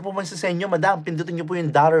 Ano po ba sa inyo, Madam? Pindutin niyo po yung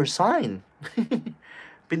dollar sign.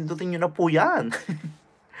 Pindutin niyo na po yan.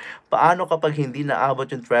 Paano kapag hindi naabot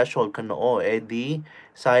yung threshold ka noo? Di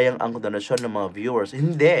sayang ang donasyon ng mga viewers.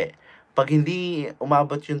 Hindi. Pag hindi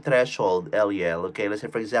umabot yung threshold, LL, okay? Let's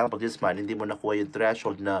say, for example, this month, hindi mo nakuha yung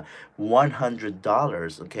threshold na $100,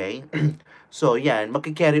 okay? So, yan,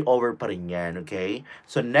 maki-carry over pa rin yan, okay?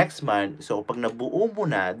 So, next month, so, pag nabuo mo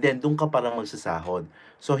na, then, doon ka parang magsasahod.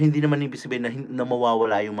 So, hindi naman ibig sabihin na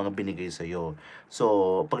mawawala yung mga binigay sa'yo.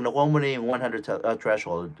 So, pag nakuha mo na yung 100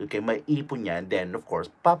 threshold, okay, may ipon yan, then, of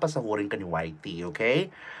course, papasahurin ka ni YT,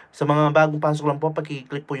 okay? Sa mga bagong pasok lang po,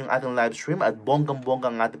 pag-click po yung ating live stream at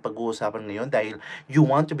bonggang-bonggang ating pag-uusapan ngayon dahil you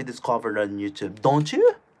want to be discovered on YouTube. Don't you?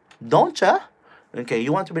 Don't ya? Okay,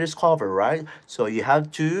 you want to be discovered, right? So you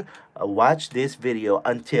have to watch this video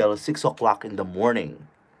until 6 o'clock in the morning.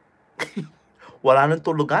 Wala nang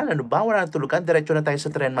tulugan. Ano ba? Wala nang tulugan. Diretso na tayo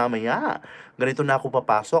sa tren mamaya. Ganito na ako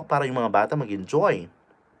papasok para yung mga bata mag-enjoy.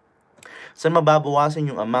 Saan mababawasan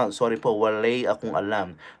yung amount? Sorry po, walay akong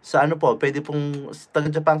alam. Sa ano po, pwede pong,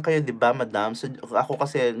 taga-Japan kayo, di ba, madam? So, ako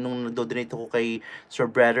kasi, nung nado-donate ako kay Sir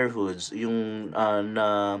Brotherhoods, yung,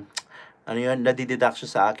 ano yun, nadideduct siya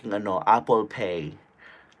sa aking, Apple Pay.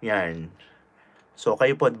 Yan. So,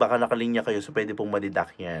 kayo po, baka nakalinya kayo, so pwede pong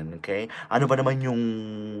madidak yan, okay? Ano ba naman yung,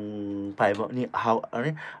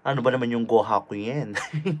 ano ba naman yung Gohaku yan?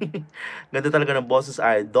 Ganda talaga ng boses,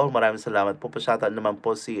 idol. Maraming salamat po. Pasyata naman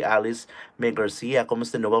po si Alice May Garcia.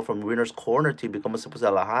 Kumusta Noel from Winner's Corner TV? Kumusta po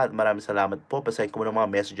sa lahat? Maraming salamat po. Basahin ko muna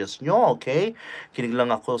mga messages nyo, okay? Kinig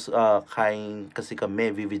lang ako kasi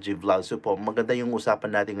kami, VVG Vlogs. So po, maganda yung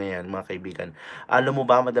usapan natin ngayon, mga kaibigan. Alam mo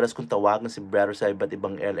ba, madalas kong tawagan si brother sa iba't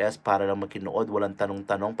ibang LS para lang makinood. Walang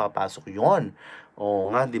tanong-tanong, papasok yon.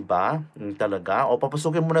 Oo nga, di ba? Talaga. O,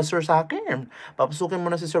 papasukin mo na, sir, sa akin. Papasukin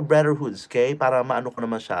mo na si Sir Brotherhoods, okay? Para maano ko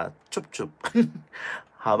naman siya. Chup-chup.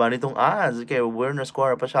 Haba nitong ads. Okay, Werner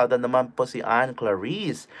Score. Pasyada naman po si Anne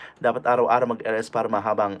Clarice. Dapat araw-araw mag-LS para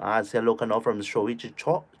mahabang ads. Hello ka no from Shoichi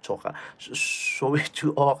Choka.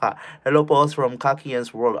 Shoichi Oka. Hello po from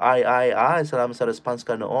Kakian's World. Ay. Salamat sa response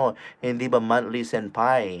ka noo. Hindi ba monthly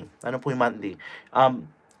senpai? Ano po yung monthly?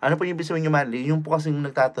 Ano po yung ibig sabihin yung monthly? Yung po kasing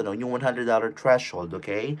nagtatanong, yung $100 threshold,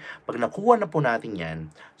 okay? Pag nakuha na po natin yan,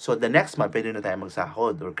 so the next month, pwede na tayo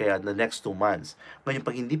magsahod or kaya the next 2 months. Ngayon,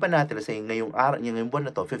 pag hindi pa natin, let's say, ngayong buwan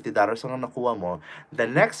na to, $50 ang nakuha mo, the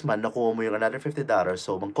next month, nakuha mo yung another $50,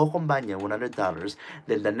 so magko-combine yan, $100,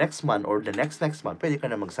 then the next month or the next month, pwede ka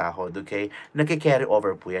na magsahod, okay? Nagki-carry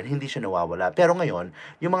over po yan, hindi siya nawawala. Pero ngayon,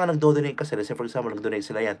 yung mga nagdo-donate kasi, let's say for example, nag-donate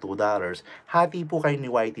sila yan, $2, hati po kayo ni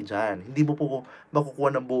Whitey dyan. Hindi mo po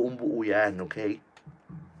makukuha ng buong buo yan, okay?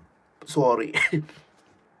 Sorry.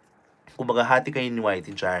 Kumbaga, hati kayo ni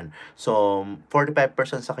Whitey dyan. So,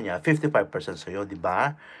 45% sa kanya, 55% sa'yo, di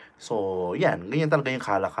ba? So, yan. Ganyan talaga yung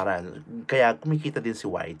kalakaran. Kaya, kumikita din si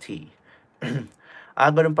Whitey.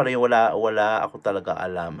 Ganun pala yung wala ako talaga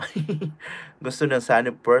alam. Gusto ng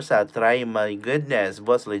Sunny Persa, try, my goodness,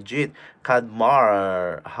 boss, legit.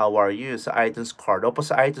 Kadmar, how are you? Sa iTunes card. Opo,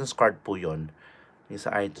 sa iTunes card po yun. Yung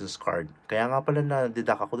sa iTunes card. Kaya nga pala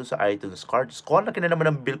na-deduct ako dun sa iTunes card. Ko, laki na naman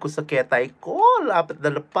ang bill ko sa ketay ko. Apat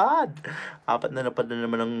na lapad. Apat na lapad na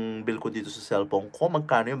naman ang bill ko dito sa cellphone ko.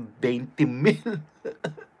 Magkano yung 20,000?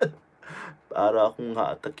 Para akong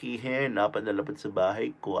hatakihin. Apat na lapad sa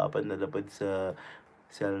bahay ko. Apat na lapad sa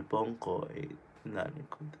cellphone ko. Nanay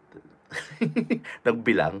ko.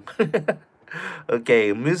 Nagbilang.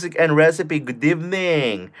 Okay, music and recipe. Good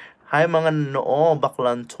evening. Hi mga noo,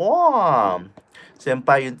 baklan Tom.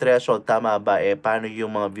 Senpai, yung threshold, tama ba? Paano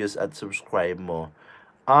yung mga views at subscribe mo?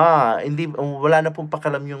 Hindi, wala na pong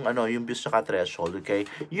pakalam yung, yung views tsaka threshold, okay?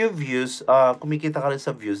 Yung views, kumikita ka rin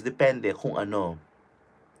sa views, depende kung ano.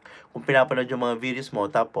 Kung pinapanood yung mga videos mo,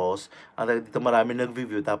 tapos, dito marami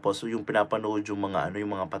nag-review, tapos yung pinapanood yung mga,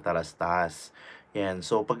 yung mga patalastas. Yan.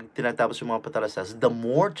 So, pag tinatapos yung mga patalastas, the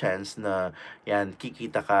more chance na, yan,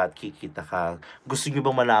 kikita ka at kikita ka. Gusto nyo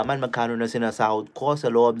bang malaman magkano na sinasahod ko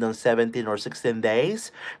sa loob ng 17 or 16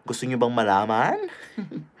 days? Gusto nyo bang malaman?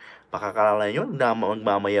 Pakakala nyo,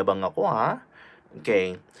 magmamayabang ako, ha?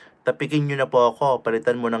 Okay. Tapikin nyo na po ako.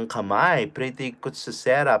 Palitan mo ng kamay. Pretty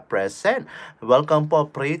Kuskusera present. Welcome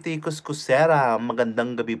po, Pretty Kuskusera.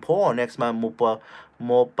 Magandang gabi po. Next month mo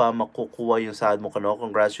pa makukuha yung sahod mo.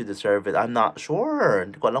 Congrats, you deserve it. I'm not sure.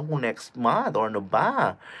 Hindi ko alam kung next month or ano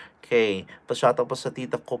ba. Okay. Pa-shoutout po sa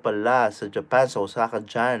tita ko pala sa Japan, sa Osaka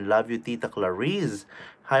dyan. Love you, Tita Clarice.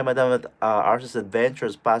 Hi, Madam Arce's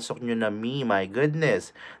Adventures. Pasok nyo na me. My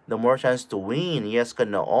goodness. The more chance to win. Yes ka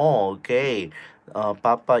na all. Okay.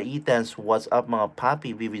 Papa Ethan's, what's up mga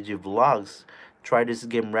papi? BBG Vlogs. Try this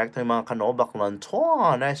game recto yung mga kanobak lang.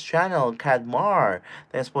 Nice channel, Kadmar.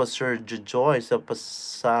 Thanks po, Sir Jojoy, sa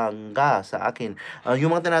pasangga sa akin.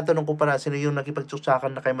 Yung mga tinatanong ko para, sino yung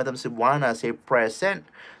nakipagtsuksakan na kay Madam Cebuana, say present.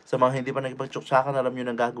 Sa mga hindi pa nakipagtsuksakan, alam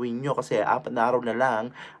nyo na gagawin nyo kasi 4 na araw na lang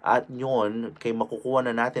at yun, kay makukuha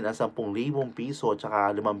na natin ang 10,000 piso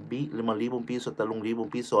tsaka 5,000 piso,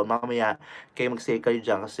 3,000 piso. Mamaya, kayo mag-stay kayo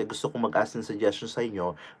dyan kasi gusto kong mag-ask ng suggestion sa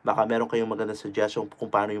inyo. Baka meron kayong magandang suggestion kung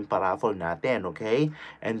paano yung paraffle natin, okay?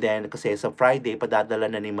 And then, kasi sa Friday, padadala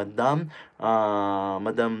na ni Madam,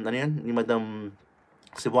 ni Madam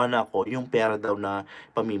Cebuana ako, yung pera daw na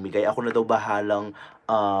pamimigay. Ako na daw bahalang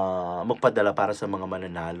magpadala para sa mga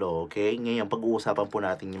mananalo, okay? Ngayon, pag-uusapan po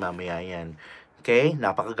natin ni mamaya yan. Okay?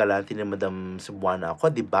 Napakagalante ni Madam Cebuana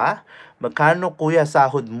ako, di ba? Magkano kuya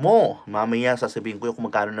sahod mo? Mamaya sasabihin ko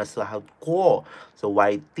kung magkano na sahod ko sa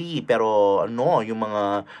YT. Pero yung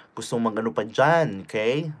mga gustong mag-ano pa dyan,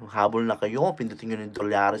 okay? Habol na kayo, pindutin nyo ng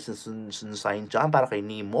 $, na sign dyan para kay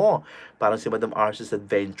Nemo. Parang si Madam Arce's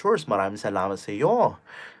Adventures. Maraming salamat sa iyo.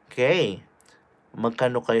 Okay.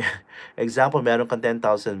 Magkano kayo? Example, meron kang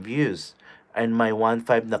 10,000 views and may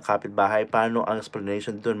 1.5 na kapitbahay. Paano ang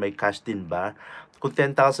explanation doon? May cash din ba? Kung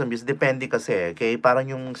 10,000 views, depende kasi. Okay? Parang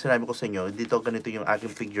yung sinabi ko sa inyo, dito ganito yung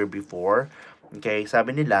aking figure before. Okay?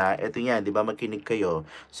 Sabi nila, eto yan, di ba? Magkinig kayo.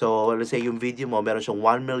 So, let's say yung video mo, meron siyang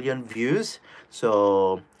 1 million views.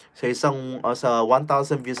 So, sa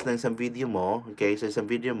 1,000 views na isang video mo, okay? Sa isang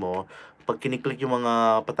video mo, pag kiniklik yung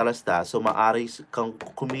mga patalasta, so maaari kang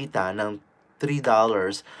kumita ng $3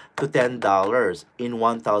 to $10 in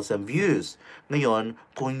 1,000 views. Ngayon,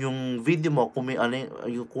 kung yung video mo,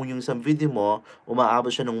 kung yung isang video mo,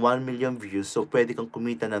 umaabot siya ng 1 million views, so pwede kang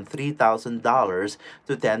kumita ng $3,000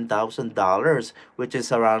 to $10,000, which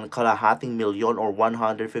is around kalahating milyon or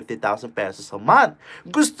 150,000 pesos a month.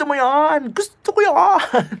 Gusto mo yan? Gusto ko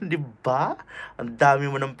yan! Di ba? Ang dami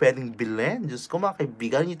mo nang pwedeng bilhin. Diyos ko, mga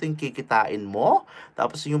kaibigan, ito yung kikitain mo.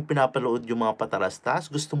 Tapos yung pinapalood yung mga patalastas.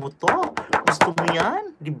 Gusto mo to? Gusto mo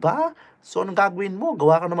yan? Di ba? So, anong gagawin mo?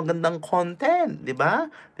 Gawa ka ng magandang content, di ba?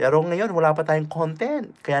 Pero ngayon, wala pa tayong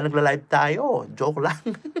content. Kaya nagla-live tayo. Joke lang.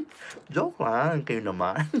 Joke lang. Kayo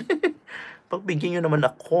naman. Pagbigyan niyo naman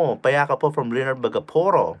ako. Payaka po from Leonard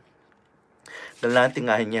Bagaporo. Galante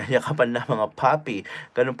nga niya, yakapan na mga papi.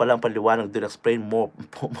 Ganun palang paliwanag, do explain more,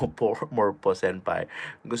 more po, senpai.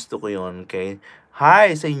 Gusto ko yun, okay?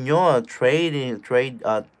 Hi sa inyo,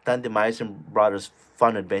 Tandemizing Brothers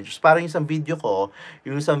Fun Adventures. Parang yung isang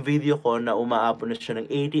video ko na umaabot na siya ng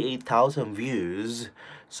 88,000 views.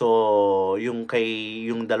 So, yung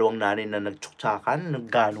dalawang nanay na nagtsuktsakan,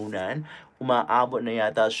 nagganunan, umaabot na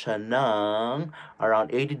yata siya ng around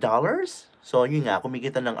 $80. So, yun nga,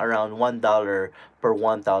 kumikita ng around $1 per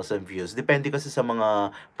 1,000 views. Depende kasi sa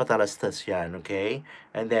mga patalastas yan, okay?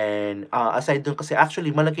 And then, aside dun, kasi actually,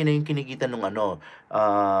 malaki na yung kinikita nung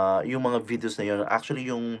yung mga videos na yun. Actually,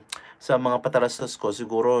 yung sa mga patalastas ko,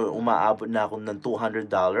 siguro umaabot na ako ng $200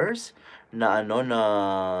 na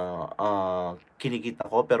kinikita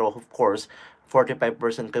ko. Pero of course,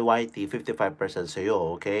 45% kay YT, 55%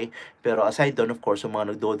 sa'yo, okay? Pero aside doon, of course, yung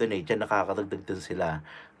mga nagdo-donate, yan nakakadagdag din sila.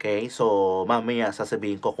 Okay? So, mamaya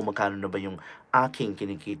sasabihin ko kung magkano na ba yung aking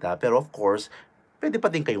kinikita. Pero of course, pwede pa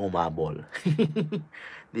din kayong umabol.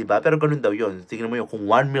 Diba? Pero ganun daw yun. Tingnan mo yung kung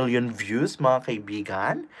 1 million views, mga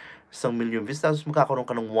kaibigan, 1 million views, tapos magkakaroon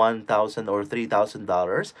ka ng 1,000 or $3,000,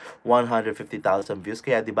 150,000 views.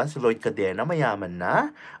 Kaya diba si Lloyd Cadena mayaman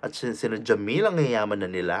na, at sila Jamil ang yayaman na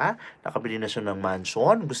nila, nakabili na siya ng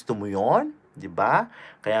mansion. Gusto mo yon? Diba?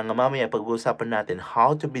 Kaya nga mamaya pag-uusapan natin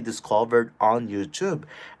how to be discovered on YouTube.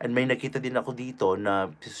 And may nakita din ako dito na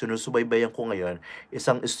sinusubaybayan ko ngayon,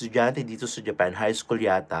 isang estudyante dito sa Japan, high school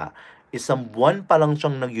yata, isang buwan pa lang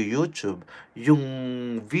siyang nag-YouTube, yung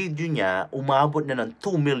video niya, umabot na ng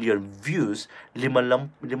 2 million views, lima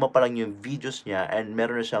pa lang yung videos niya, and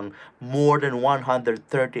meron na siyang more than 138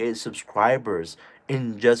 subscribers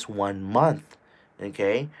in just 1 month.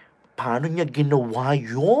 Okay? Paano niya ginawa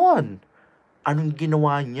yon? Anong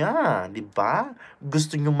ginawa niya? Diba?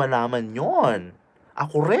 Gusto niyo malaman yon?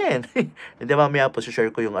 Ako rin. Hindi, mamaya po,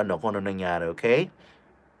 share ko yung kung ano nangyari, okay?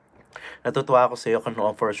 Natutuwa ako sa iyo,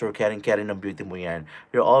 Kanoon, for sure. Caring ng beauty mo yan.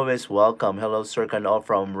 You're always welcome. Hello, Sir Kanoon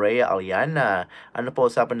from Rhea Aliana. Ano po,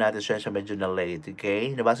 usapan natin siya medyo na late,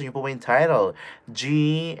 okay? Nabasa niyo po ba yung title?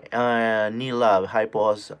 Nila. Hi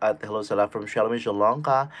po, at hello sa lahat from Shalom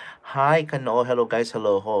Shalonka. Hi, Kanoon. Hello, guys.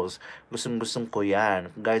 Hello, host. Gustong ko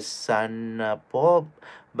yan. Guys, sana po,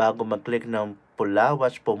 bago mag-click ng pula,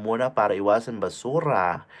 watch po muna para iwasan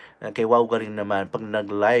basura. Kay wow, galing naman. Pag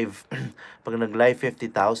nag-live, pag nag-live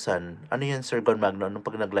 50,000. Ano yan, Sir Gon Magno? Anong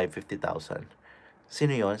pag nag-live 50,000?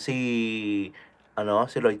 Sino yon? Si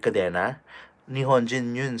Lloyd Cadena? Ni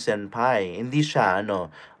Honjin yun, senpai. Hindi siya,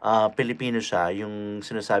 Pilipino siya. Yung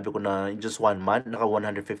sinasabi ko na in just 1 month, naka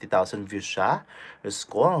 150,000 views siya. Diyos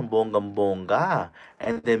ko, ang bonggang-bongga.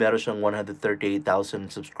 And then, meron siyang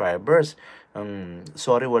 138,000 subscribers.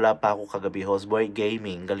 Sorry, wala pa ako kagabi, host boy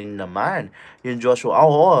gaming. Galing naman. Yung Joshua,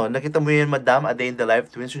 oo, nakita mo yun, madam, a day in the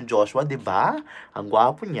life twins, yung Joshua, di ba? Ang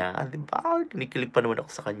gwapo niya, di ba? Kinikilig pa naman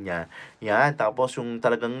ako sa kanya. Yan, tapos yung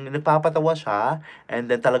talagang nagpapatawa siya,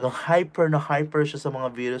 and then talagang hyper siya sa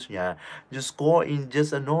mga videos niya. Diyos ko, in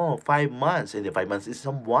just 5 months, hindi 5 months,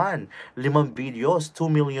 isang buwan, 5 videos,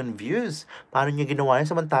 2 million views. Paano niya ginawa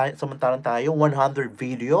yan? Samantalang tayo, 100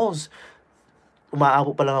 videos.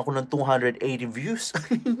 Umaabot pa lang ako ng 280 views.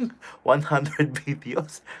 100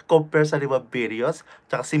 videos. Compare sa 5 videos.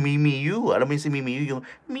 Tsaka si Mimi Yu. Alam mo yung si Mimi Yu? Yung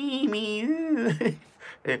Mimi Yu.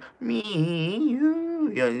 Mimi Yu.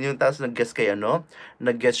 Yung tapos nag-guess kay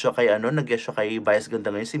Nag-guess siya kay Vice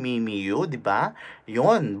Ganda ngayon, si Mimi Yu, di ba?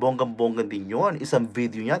 Yun, bonggang-bongga din yun. Isang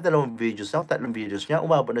video niya, 2 videos niya, 3 videos niya,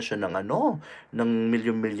 umabot na siya ng ng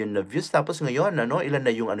million na views. Tapos ngayon, ilan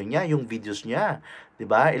na yung niya, yung videos niya. 'Di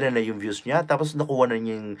ba? Ilan na yung views niya, tapos nakuha na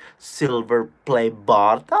niya yung silver play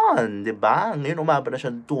button, 'di ba? Ngayon umabot na siya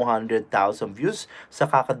ng 200,000 views sa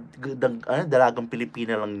dalagang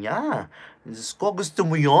Pilipina lang niya. Diyos ko, gusto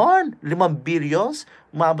mo yon? 5 videos,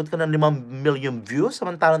 umabot ka ng 5 million views,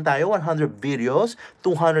 samantalang tayo 100 videos,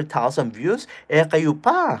 200,000 views, kayo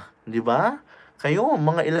pa, 'di ba? Kayo,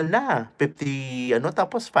 mga ilan na? 50,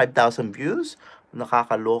 tapos 5,000 views?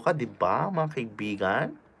 Nakakaloka, 'di ba, mga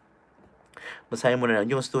kaibigan? Basahin mo na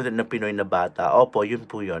yung student na Pinoy na bata. Opo, yun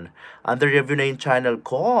po yun. Under review na yung channel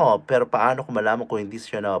ko. Pero paano ko malaman kung hindi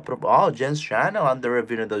siya na-approve? Oh, Jen's channel. Under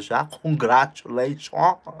review na daw siya.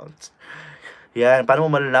 Congratulations! Yan, paano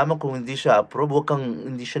mo malalaman kung hindi siya approve? Huwag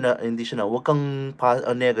kang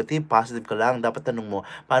negative, positive ka lang. Dapat tanong mo,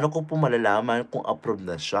 paano ko po malalaman kung approve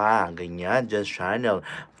na siya? Ganyan, Jen's channel.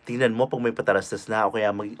 tingnan mo 'pag may patalastas na o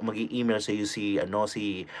kaya mag-e-email sa'yo si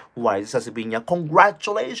White, sasabihin niya,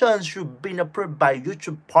 "Congratulations! You've been approved by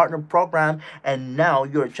YouTube Partner Program and now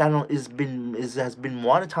your channel has been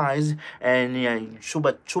monetized." And yan,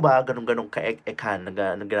 chuba-chuba, ganun-ganun ka-ek-ekan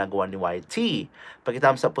na ginagawa ni YT.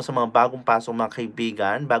 Pagkatapos po sa mga bagong pasok mga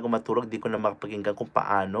kaibigan, bago matulog, di ko na makapakinggan kung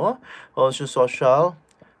paano. O yung social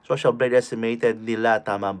blade estimated nila,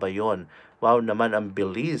 tama ba yun? Wow naman, ang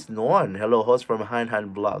bilis noon. Hello, host from Han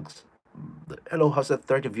Vlogs. Hello, host at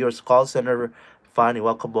 30 viewers, call center. Funny,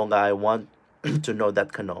 welcome bonga. I want to know that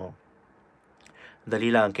kano. Dali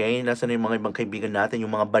lang, okay? Nasaan na yung mga ibang kaibigan natin,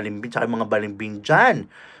 yung mga balimbing, tsaka yung mga balimbing dyan.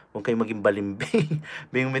 Huwag kayong maging balimbing.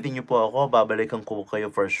 Bingumitin niyo po ako, babalikan ko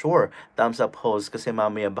kayo for sure. Thumbs up host, kasi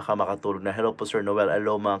mamaya baka makatulog na. Hello po Sir Noel,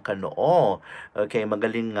 hello mga kanoo. Okay,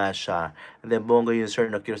 magaling nga siya. And then bongga yun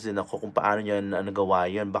sir, na-curious din ako kung paano niya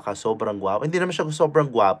nagawa yun. Baka sobrang gwapo. Hindi naman siya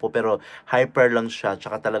sobrang gwapo, pero hyper lang siya.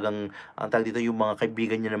 Tsaka talagang, ang tawag dito, yung mga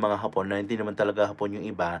kaibigan niya ng mga Hapon, na hindi naman talaga Hapon yung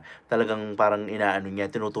iba, talagang parang inaano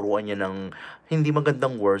niya, tinuturuan niya ng hindi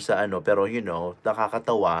magandang words sa pero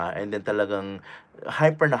nakakatawa, and then talagang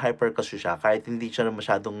hyper kasi siya, kahit hindi siya na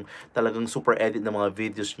masyadong talagang super edit ng mga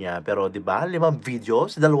videos niya, pero 'di ba, 5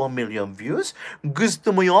 videos, 2 million views,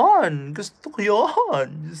 gusto mo yon, gusto ko yon,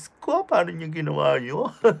 Diyos ko, paano niya ginawa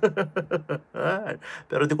yun?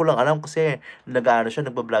 Pero di ko lang alam kasi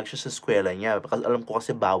nagba-vlog siya sa eskwela niya, kasi alam ko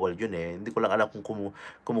kasi bawal yun hindi ko lang alam kung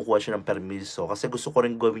kumukuha siya ng permiso, kasi gusto ko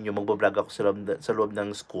rin gawin yung magba-vlog ako sa loob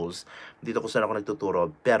ng schools dito kung saan ako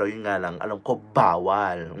nagtuturo, pero yun nga lang, alam ko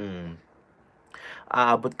bawal.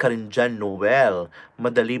 Aabot ka rin dyan, Noel.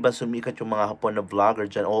 Madali ba sumikat yung mga Hapon na vlogger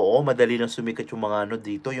dyan? Oo, madali lang sumikat yung mga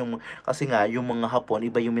dito. Kasi nga, yung mga Hapon,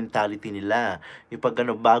 iba yung mentality nila. Yung pag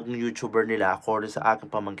bagong YouTuber nila, according sa aking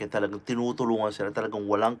pamangkin, talagang tinutulungan sila. Talagang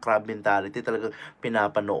walang crab mentality. Talagang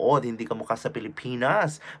pinapanood. Hindi ka mukha sa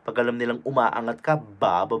Pilipinas. Pag alam nilang umaangat ka,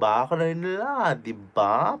 bababa ka na rin nila.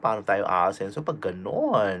 Diba? Paano tayo aasenso pag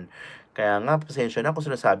ganon? Kaya nga, pasensya na kung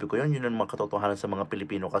sinasabi ko yun ang mga katotohanan sa mga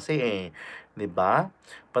Pilipino kasi 'di ba?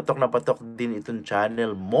 Patok na patok din itong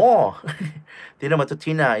channel mo. Tina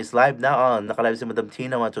Matutina is live na on. Naka-live si Madam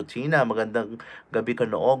Tina Matutina. Magandang gabi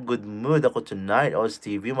kanoo. Good mood ako tonight. Oz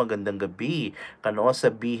TV, magandang gabi. Kanoo,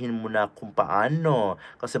 sabihin mo na kung paano.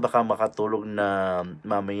 Kasi baka makatulog na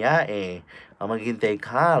mamaya maghintay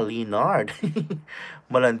ka, Leonard.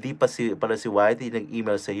 Malandi pala si Whitey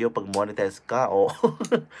nag-email sa iyo pag monetize ka. Oh.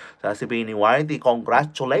 Sasabihin ni Whitey,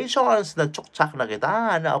 congratulations! Na-chok-chak na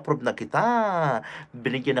kita, na-approve na kita.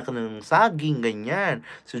 Binigyan na ka ng saging, ganyan.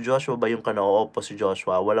 Si Joshua ba yung kanoo po si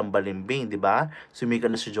Joshua? Walang balimbing, di ba?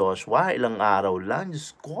 Sumikat na si Joshua, ilang araw lang.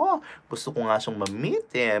 Diyos ko, gusto ko nga siyang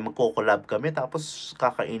ma-meet Magko-collab kami, tapos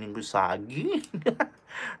kakainin ko saging.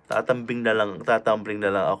 Tatambling na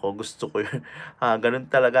lang ako. Gusto ko yun.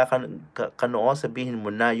 Ganun talaga kanoo, sabihin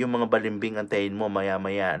mo na yung mga balimbing, antayin mo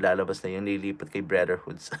maya-maya lalabas na yung lilipat kay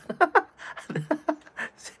Brotherhoods.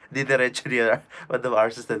 Didiretso niya, Madam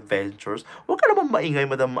Arce's Adventures. Huwag ka naman maingay,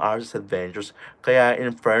 Madam Arce's Adventures. Kaya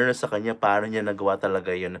in fairness sa kanya, paano niya nagawa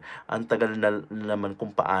talaga yun. Ang tagal na naman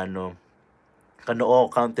kung paano.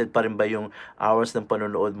 Kanoo, counted pa rin ba yung hours ng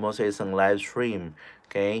panonood mo sa isang live stream?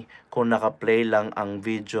 Okay? Kung naka-play lang ang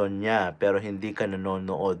video niya, pero hindi ka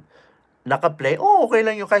nanonood. Naka-play? Oo, okay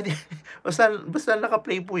lang yun. Kahit, basta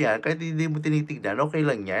naka-play po yan, kahit hindi mo tinitignan, okay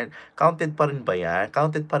lang yan. Counted pa rin ba yan?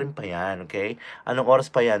 Counted pa rin pa yan, okay? Anong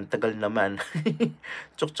oras pa yan? Tagal naman.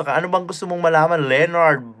 Tsaka, ano bang gusto mong malaman?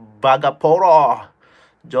 Leonard Bagaporo.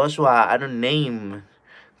 Joshua, anong name?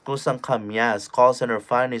 Kusang Kamyas, call center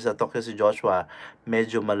funny sa Tokyo si Joshua.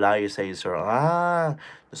 Medyo malayo sa sir.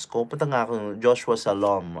 Diyos ko, punta nga akong Joshua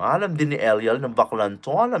Salom. Alam din ni Eliel ng baklan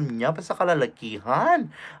to. Alam niya, pa sa kalalakihan.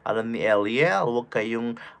 Alam ni Eliel, huwag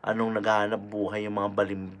kayong naghahanap buhay yung mga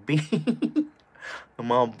balimbing. Yung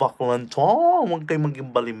mga baklan to, huwag kayong maging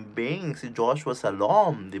balimbing. Si Joshua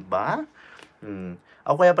Salom, di ba?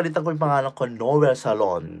 Ako kaya palitan ko yung pangalan ko, Noel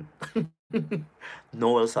Salon.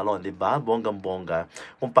 Noel Salon, di ba? Bonggang-bongga.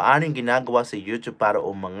 Kung paano yung ginagawa sa YouTube para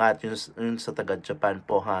umangat, yun sa taga-Japan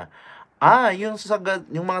po, ha? Yung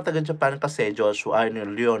mga taga-Japan kasi, Joshua,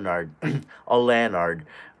 Leonard, o Leonard,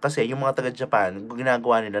 kasi yung mga taga-Japan,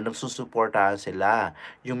 ginagawa nila, nagsusuportahan sila.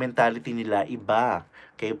 Yung mentality nila, iba.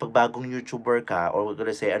 Kaya pag bagong YouTuber ka, or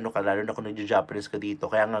kasi lalo na kung nag-Japanese ka dito,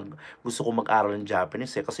 kaya nga gusto ko mag-aral ng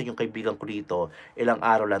Japanese kasi yung kaibigan ko dito, ilang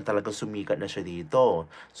araw lang talagang sumikat na siya dito.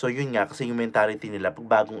 So yun nga, kasi yung mentality nila, pag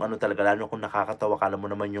bagong talaga, lalo kung nakakatawa, kala mo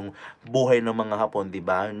naman yung buhay ng mga Hapon, di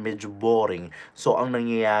ba? Medyo boring. So ang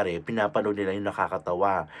nangyayari, pinapanood nila yung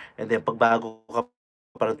nakakatawa. And then pag bago ka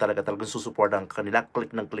pa rin talagang susuportahan ka nila,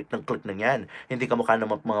 click ng yan. Hindi kamukha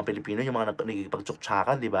ng mga Pilipino, yung mga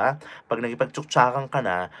nagkikipagtsuktsakan, di ba? Pag nagkipagtsuktsakan ka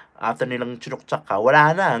na, after nilang tsuktsak ka,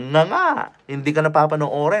 wala na, nga. Hindi ka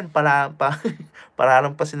napapanoorin,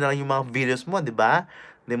 paralampasin na lang yung mga videos mo, di ba?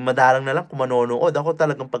 Di madalang na lang kung manonood. Ako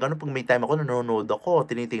talagang pag may time ako, nanonood ako,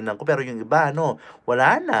 tinitingnan ko, pero yung iba,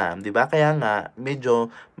 wala na, di ba? Kaya nga,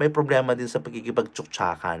 medyo may problema din sa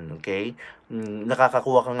pagkikipagtsuktsakan, okay?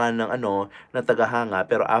 Nakakakuha ka nga ng na tagahanga,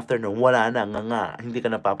 pero after nun, wala na, nga, hindi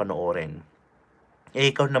ka napapanoorin.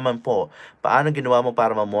 Eh, ikaw naman po, paano ginawa mo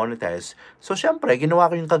para ma-monetize? So, siyempre, ginawa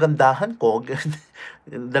ko yung kagandahan ko.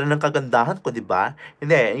 Dala ng kagandahan ko, di ba?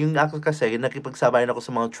 Hindi, yung ako kasi, nakipagsabayan ako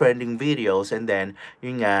sa mga trending videos, and then,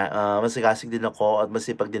 yun nga, masigasig din ako at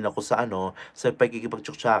masipag din ako sa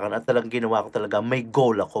pagkikipagtsuktsakan, at talagang ginawa ko talaga, may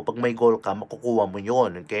goal ako. Pag may goal ka, makukuha mo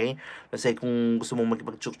yun, okay? Kasi kung gusto mong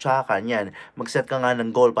magkipagtsuktsakan, yan, mag-set ka nga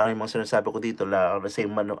ng goal, parang yung mga sinasabi ko dito, kasi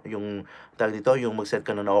yung tawag dito, yung mag-set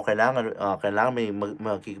ka na kailangan may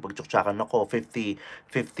makikipagtsuktsakan ako, 50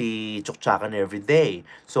 tsuktsakan every day.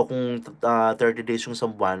 So, kung 30 days yung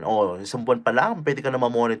isang buwan, isang buwan pa lang, pwede ka na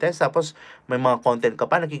ma-monetize. Tapos, may mga content ka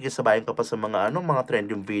pa, nakikisabayan ka pa sa mga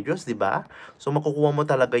trending videos, di ba? So, makukuha mo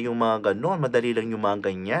talaga yung mga ganon. Madali lang yung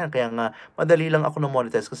mga ganyan. Kaya nga, madali lang ako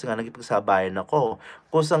na-monetize kasi nga nakipagsabayan ako.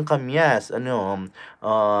 Kusang kamyas,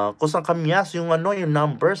 kusang kamyas yung yung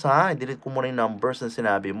numbers, ha? I-delete ko muna yung numbers na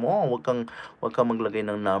sinabi mo. Huwag kang maglagay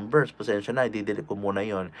ng numbers. Pasensya na, i-delete ko muna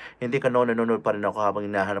yon. Hindi ka nanonood pa rin ako habang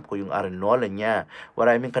hinahanap ko yung arenola niya.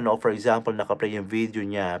 What I mean for example, nakaplay yung video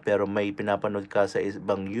niya, pero may pinapanood ka sa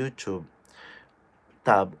ibang YouTube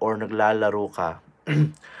tab or naglalaro ka.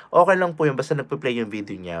 Okay lang po yun, basta nagpe-play yung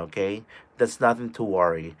video niya, okay? That's nothing to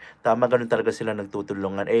worry. Tama, ganun talaga sila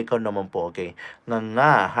nagtutulungan. Eh, ikaw naman po, okay?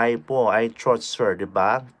 Nga, hi po, I trust sir, di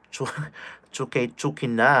ba?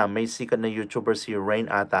 Chuki na. May sikat na YouTuber si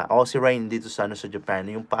Rain ata. Si Rain dito sa Japan.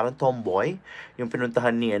 Yung parang tomboy. Yung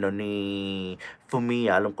pinuntahan ni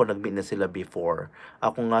Fumiya. Alam ko nag-meet na sila before.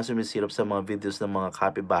 Ako nga sumisilap sa mga videos ng mga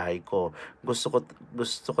kapitbahay ko. Gusto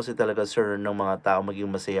kasi talaga sir ng mga tao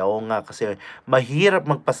maging masaya. Oo nga, kasi mahirap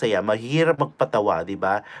magpasaya, mahirap magpatawa, di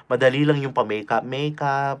ba? Madali lang yung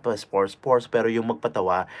makeup, sports, pero yung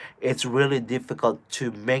magpatawa, it's really difficult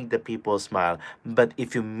to make the people smile. But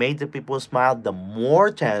if you make the people smile, the more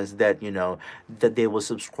chance that that they will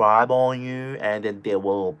subscribe on you, and then they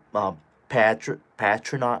will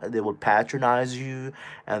patronize you,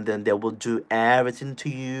 and then they will do everything to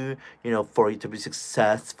you, for you to be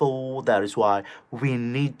successful. That is why we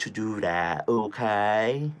need to do that,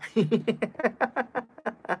 okay?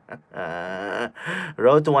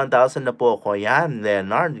 Road to 1,000 na po ako. Yan,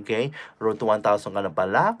 Leonard, okay? Road to 1,000 ka na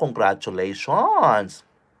pala. Congratulations!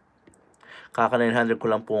 Kaka 900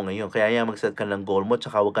 ko lang po ngayon. Kaya yan, mag-set ka ng goal mo,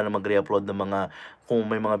 tsaka huwag ka na mag-re-upload ng kung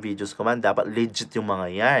may mga videos ka man, dapat legit yung mga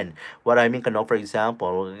yan. What I mean, for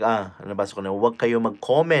example, nabasa ko na, huwag kayo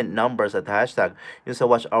mag-comment numbers at hashtag. Yung sa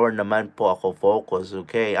watch hour naman po ako focus,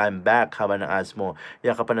 okay? I'm back, haba ng ads mo.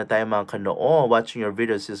 Yakapan na tayo mga kanoo, watching your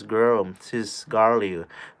videos, sis Garly,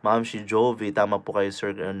 ma'am si Jovi, tama po kayo,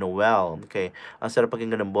 sir Noel, okay? Ang sarap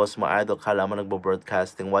pakinggan ng boss mo, idol, kala mo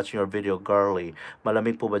nagbo-broadcasting, watching your video, Garly.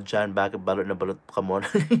 Malamig po ba dyan? Bakit balot na balot ka mo?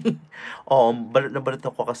 Oo, balot na balot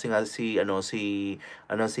ako kasi nga si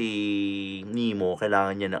Nemo,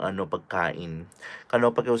 kailangan niya ng pagkain.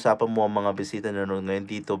 Pakiusapan mo ang mga bisita na nanonood ngayon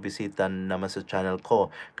dito, bisita naman sa channel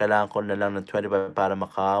ko. Kailangan ko na lang ng 25 para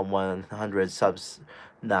maka 100 subs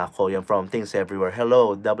na ako. Yan from Things Everywhere.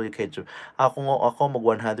 Hello, WK. Ako mag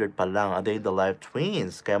 100 pa lang. A Day in the Life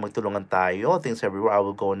Twins. Kaya magtulungan tayo. Things Everywhere, I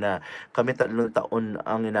will go na. Kami 3 taon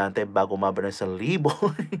ang inaantay bago umabot ng 1,000.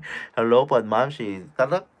 Hello po, ma'am. 3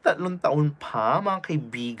 taon pa, mga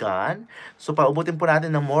kaibigan. So, paubutin po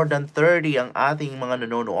natin ng more than 30 ang ating mga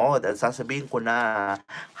nanonood. At sasabihin ko na,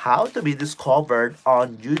 how to be discovered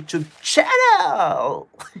on YouTube channel!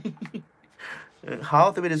 How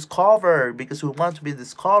to be discovered, because we want to be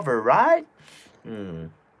discovered, right?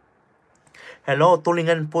 Hello,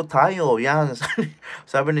 tulingan po tayo. Yan.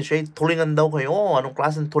 Sabi ni Shay, tulingan daw kayo. Anong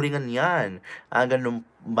klaseng tulingan yan? Ganun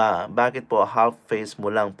ba? Bakit po half face mo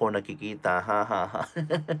lang po nakikita? Ha, ha, ha.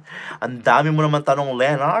 Ang dami mo naman tanong,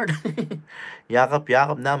 Leonard.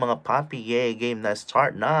 Yakap-yakap na mga papi. Yay, game na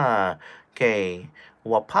start na. Okay.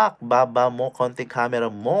 Wapak, baba mo konti camera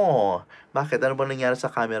mo. Bakit? Ano ba nangyari sa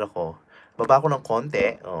camera ko? Baba ko ng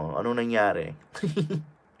konti. Anong nangyari?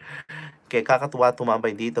 Kaya kakatuwa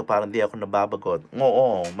tumambay dito para hindi ako nababagot.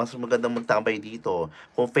 Oo, mas magandang magtambay dito.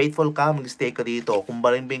 Kung faithful ka, mag-stay ka dito. Kung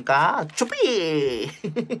balimbing ka, chupi!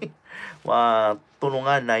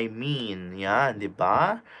 Tulungan, I mean. Yan, di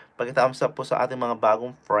ba? Pagkatapos po sa ating mga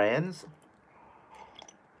bagong friends.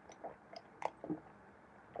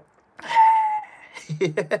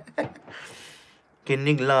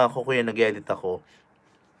 Kinig lang ako kuya, nag-edit ako.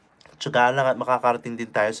 Tsaga lang at makakarating din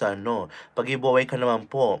tayo sa pag-giveaway ka naman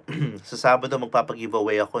po. Sa Sabado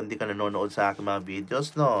magpapag-giveaway ako, hindi ka nanonood sa aking mga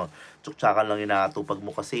videos, no? Tsuktsakan lang inaatupag mo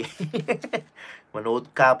kasi. Manood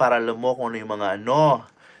ka para alam mo kung ano yung mga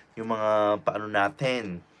yung mga paano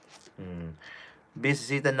natin. Hmm.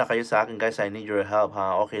 Bisita na kayo sa akin guys, I need your help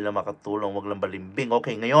ha. Okay lang makatulong, wag lang balimbing.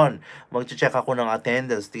 Okay, ngayon, mag-check ako ng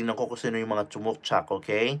attendance. Tingnan ko kung sino yung mga tsumukchak,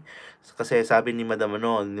 okay? Kasi sabi ni Madam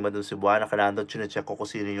ni Madam Cebuana, kailangan check ko kung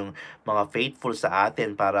sino yung mga faithful sa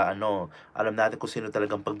atin para alam natin kung sino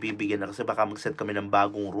talagang pagbibigyan na kasi baka mag-set kami ng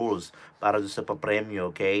bagong rules para doon sa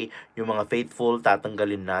papremyo, okay? Yung mga faithful,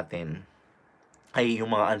 tatanggalin natin. Ay,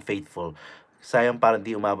 yung mga unfaithful. Sayang para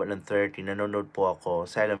di umabot ng 30. Nanonood po ako.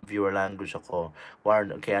 Silent viewer language ako.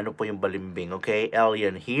 Warn, okay, ano po yung balimbing? Okay,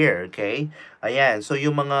 alien here, okay? Ayan, so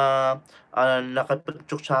yung mga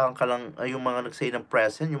nakipagtsuktsakan ka lang, yung mga nagsay ng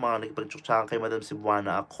present, yung mga nakipagtsuktsakan kay Madam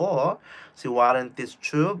Cebuana, ako, si Warranties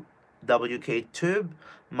Tube, WK Tube,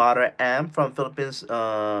 Mother M from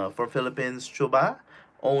Philippines, Chuba,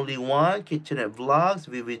 Only One, Kitchenette Vlogs,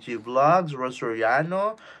 VVG Vlogs,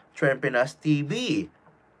 Rosoriano, Trend Pinas TV.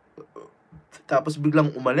 Tapos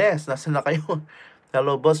biglang umalis. Nasaan na kayo?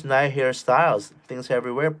 Hello, boss. Nice hairstyles. Things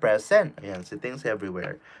everywhere. Present. Ayan, si Things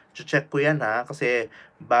everywhere. Check ko yan ha. Kasi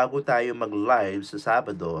bago tayo mag-live sa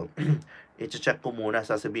Sabado, i-check ko muna.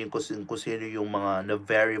 Sasabihin ko kung sino yung mga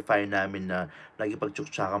na-verify namin na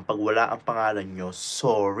nagipagtsuktsakan. Pag wala ang pangalan nyo,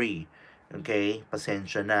 sorry. Okay?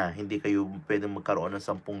 Pasensya na. Hindi kayo pwedeng magkaroon ng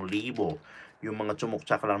 10,000. Yung mga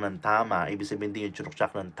tsumuktsak lang ng tama. Ibig sabihin din yung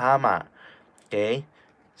tsumuktsak ng tama. Okay?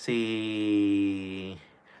 Si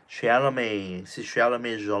Shalome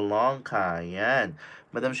Jolonka, yan.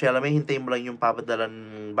 Madam Shalome, hintayin mo lang yung papadalan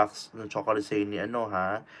box ng chocolate sa ni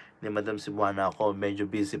ni Madam Cebuana ako. Medyo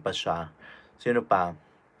busy pa siya. Sino pa?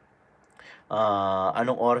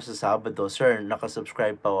 Anong oras sa Sabado? Sir,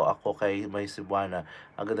 nakasubscribe pa ako kay May Cebuana.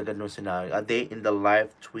 Agad-agad nung sinabi. A Day in the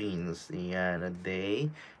Life Twins. Yan, A Day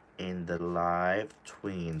in the Life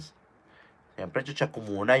Twins. Siyempre, check ko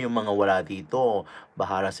muna yung mga wala dito.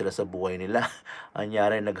 Bahala sila sa buhay nila.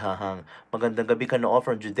 Anyari, naghahang. Magandang gabi ka no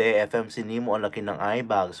from Judea FM. Sinimo ang laki ng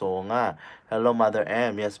eyebag. So nga. Hello, Mother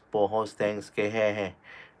M. Yes po, host. Thanks kay Hehe.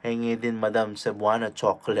 Hingi din, Madam Cebuana,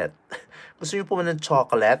 chocolate. Gusto niyo po ba ng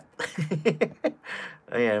chocolate?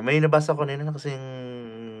 Ayan, may nabasa ko nila kasing...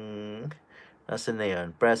 Nasaan na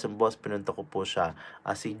yun? Present boss, pinunta ko po siya.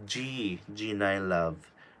 Si G9 Love.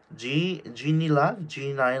 Genie Love?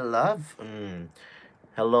 G9 Love?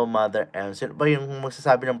 Hello, Mother M. Sino ba yung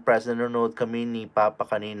magsasabi ng press? Nanonood kami ni Papa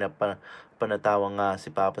kanina. Panatawa nga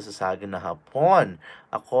si Papa sa saging na hapon.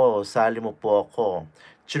 Ako, sali mo po ako.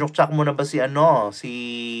 Chinukchak mo na ba si Si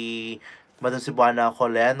Madam Cebuana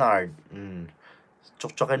ako, Leonard.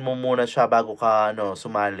 Tsukchakin mo muna siya bago ka,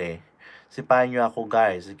 sumali. Sipahan niyo ako,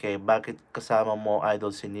 guys. Okay, bakit kasama mo,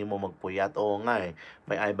 idol, si Nemo magpuyat? Oo nga eh.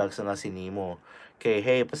 May eyebags na nga si Nemo. Okay,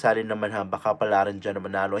 hey, pasalin naman ha. Baka pala rin dyan na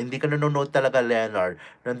manalo. Hindi ka nanonood talaga, Leonard.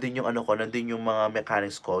 Nandun yung nandun yung mga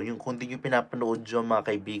mechanics ko. Yung kung di yung pinapanood yung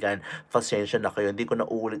mga kaibigan, pasensya na kayo. Hindi ko na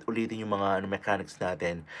ulitin yung mga mechanics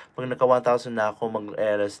natin. Pag naka 1,000 na ako,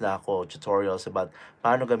 mag-LS na ako, tutorials about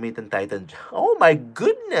paano gamitin Titan Gel. Oh my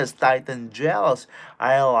goodness, Titan Gels.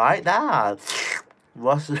 I like that.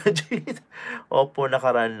 Was legit. Opo,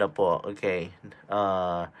 nakaraan na po. Okay.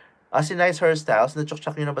 Si Nice Hairstyles,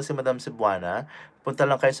 na-chok-chok nyo na ba si Madam Cebuana? Punta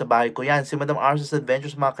lang kayo sa bahay ko. Yan, si Madam Arce's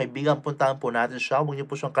Adventures, mga kaibigan, puntahan po natin siya. Huwag niyo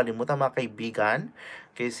po siyang kalimutan, mga kaibigan.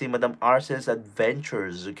 Okay, si Madam Arce's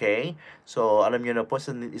Adventures, okay? So, alam niyo na po,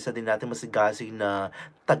 isa din natin masigasig na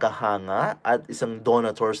tagahanga at isang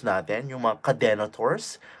donators natin, yung mga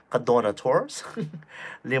kadonators. 500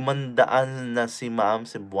 na si Ma'am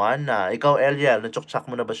Cebuana. Ikaw, Eliel, na-chok-chok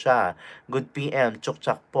mo na ba siya? Good PM,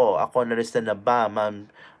 chok-chok po. Ako, nalista na ba, Ma'am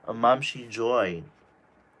She Joy.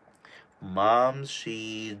 Ma'am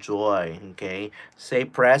She Joy. Okay? Say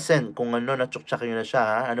present kung na-chukchak nyo na siya,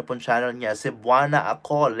 ha? Ano pong channel niya? Cebuana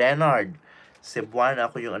ako, Leonard. Cebuana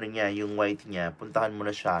ako yung niya, yung white niya. Puntahan mo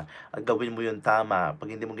na siya at gawin mo yung tama.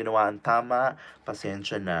 Pag hindi mo ginawa ang tama,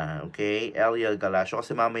 pasensya na. Okay? Eliel Galasio.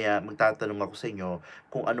 Kasi mamaya magtatanong ako sa inyo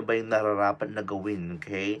kung ano ba yung nararapat na gawin.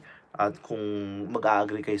 Okay? At kung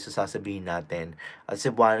mag-a-agree kayo sa sasabihin natin. At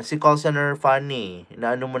Cebuana, si call center Fanny,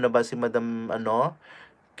 naano mo na ba si Madam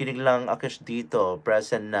kinig lang Akish dito,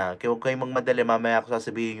 present na. Kaya huwag kayong magmadali, mamaya ako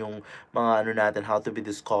sasabihin yung mga natin, how to be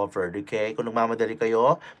discovered, okay? Kung nagmamadali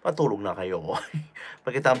kayo, matulog na kayo.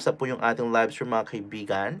 Pagkitthumbs up po yung ating live stream, mga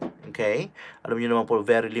kaibigan, okay? Alam niyo naman po,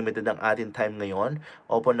 very limited ang ating time ngayon.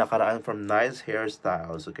 Opo, nakaraan from Nice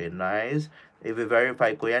Hairstyles, okay? Nice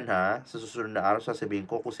I-verify ko yan ha. Sa susunod na araw sasabihin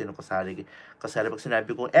ko kung sino kasali. Kasali pag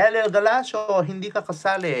sinabi ko, LL Galacio, hindi ka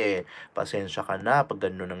kasali. Pasensya ka na pag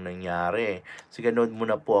gano'n ang nangyari. Sige, nood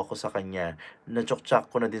muna po ako sa kanya.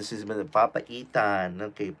 Na-chok-chak ko na din si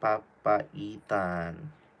Papaitan. Okay, Papaitan.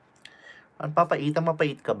 Ang Papaitan,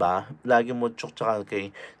 mapait ka ba? Lagi mo chok-chakan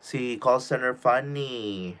kay si call center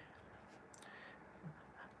funny.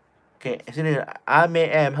 Okay, sino yun? Ame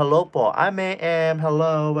M, hello po. Ame M,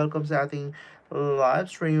 hello. Welcome sa ating live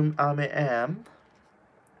stream, Ame M.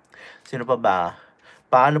 Sino pa ba?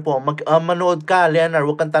 Paano po? Manood ka, Leonard.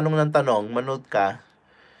 Huwag kang tanong ng tanong. Manood ka.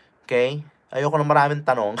 Okay? Ayoko ng maraming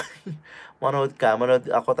tanong. Manood ka. Manood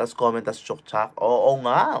ako, tas comment, tas chok-chak. Oo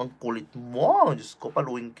nga, ang kulit mo. Diyos ko,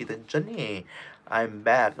 paluin kita dyan eh. I'm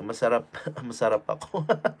back. Masarap, masarap ako.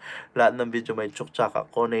 Lahat ng video may chok-chak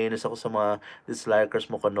ako. Naiinis ako sa mga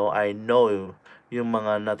dislikers mo kano. I know yung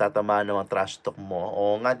mga natatamaan ng mga trash talk mo.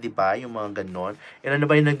 Oo nga, di ba? Yung mga ganon. Ilan na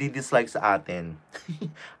ba yung nagdi-dislike sa atin?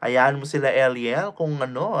 Hayaan mo sila, Eliel. Kung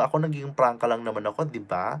ano, ako naging prank ka lang naman ako, di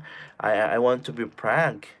ba? I want to be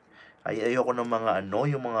prank. Ayoko ng mga ano,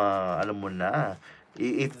 yung mga, alam mo na.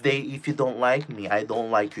 If you don't like me, I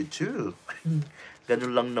don't like you too.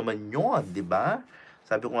 Ganun lang naman yon, di ba?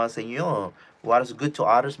 Sabi ko nga sa inyo, what is good to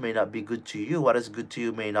others may not be good to you. What is good to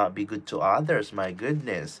you may not be good to others. My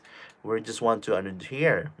goodness. We just want to ano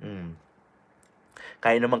here.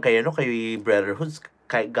 Kaya naman kayo, no, kay Brotherhood,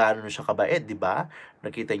 kahit gaano siya kabait, di ba?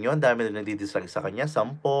 Nakita nyo, ang dami na nagdidislike sa kanya,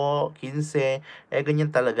 10, 15, ganyan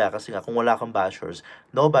talaga. Kasi nga, kung wala kang bashers,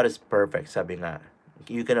 nobody's perfect, sabi nga.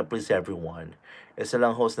 You cannot please everyone. Isa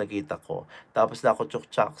lang host nakita ko. Tapos na ako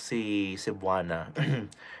chok-chak si Buana.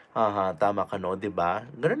 Haha, tama ka no, di ba?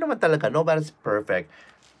 Ganun naman talaga, nobody's perfect.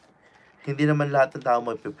 Hindi naman lahat ng tao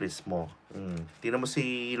mo ipiplease mo. Tingnan mo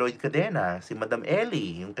si Lloyd Cadena, si Madam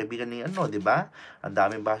Ellie, yung kaibigan ni ano, di ba? Ang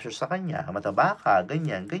daming bashers sa kanya, mataba ka,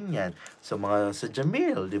 ganyan, ganyan. Sa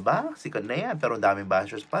Jamil, di ba? Sikat na yan, pero ang daming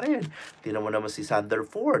bashers pa rin. Tingnan mo naman si Sander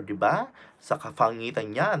Ford, di ba? Sa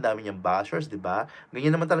kafangitan niya, ang dami niyang bashers, di ba?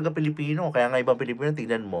 Ganyan naman talaga Pilipino, kaya nga ibang Pilipino,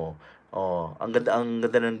 tingnan mo. Oh, ang ganda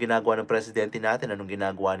ng ginagawa ng presidente natin. Anong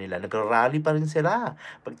ginagawa nila? Nagra-rally pa rin sila.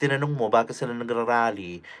 Pag tinanong mo bakit sila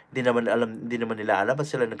nagra-rally, hindi naman nila alam ba't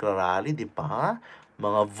sila nagra-rally, di ba?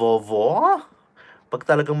 Mga vovo. Pag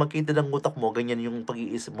talagang makita ng utak mo, ganyan yung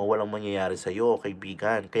pag-iisip mo, walang mangyayari sa'yo,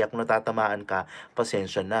 kaibigan. Kaya kung natatamaan ka,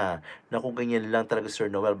 pasensya na. Na kung ganyan lang talaga,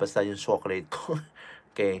 Sir Noel, basta yung chocolate ko.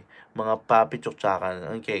 Okay, mga papi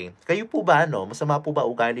tsuksakan. Okay, kayo po ba, no? Masama po ba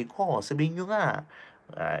ugali ko? Sabihin nyo nga.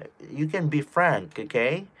 You can be frank,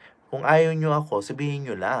 okay? Kung ayaw nyo ako, sabihin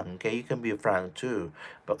nyo lang, okay? You can be frank too.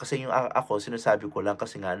 Kasi yung ako, sinasabi ko lang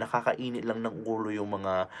kasi nga, nakakainit lang ng ulo yung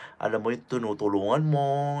mga, alam mo, yung tinutulungan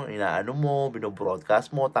mo, inaano mo,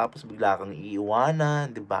 binobroadcast mo, tapos bigla kang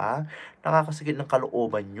iiwanan, di ba? Nakakasakit ng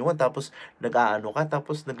kalooban yun, tapos nag-aano ka,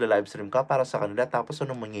 tapos nagla-livestream ka para sa kanila, tapos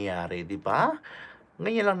anong mangyayari, di ba?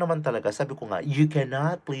 Ganyan lang naman talaga. Sabi ko nga, you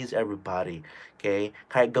cannot please everybody. Okay?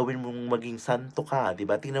 Kahit gawin mong maging santo ka, 'di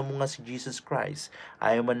ba? Tingnan mo nga si Jesus Christ.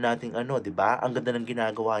 Ayaw man nating ano, 'di ba? Ang ganda ng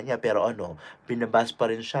ginagawa niya, pero ano, binabas pa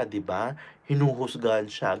rin siya, 'di ba? Hinuhusgahan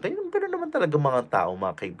siya. Ganyan naman talaga mga tao,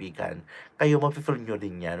 mga kaibigan. Kayo mafe-feel nyo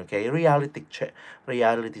din 'yan, okay? Reality check.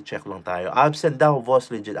 Reality check lang tayo. Absent daw, boss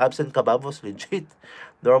legit. Absent ka ba, boss legit?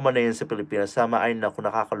 Normal na yun sa Pilipinas. Sama ay naku,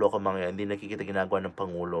 nakakaloka mga yan. Hindi nakikita ginagawa ng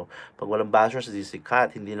Pangulo. Pag walang bashers, di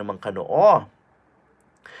sikat, hindi naman kanoo.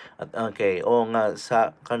 At okay, oo nga,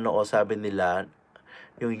 sa kanoo, sabi nila,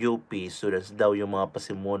 yung UP students daw yung mga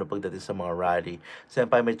pasimuno pagdating sa mga rally.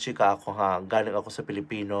 Senpai, may chika ako ha, galing ako sa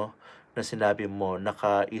Pilipino na sinabi mo,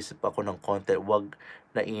 nakaisip ako ng content, wag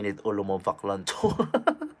na init ulo mo, baklan to.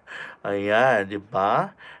 Ayan, di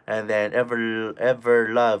ba? And then,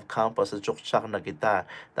 ever love campus, at chok-chak na kita.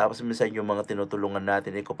 Tapos minsan yung mga tinutulungan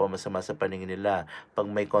natin, ikaw pa masama sa paningin nila. Pag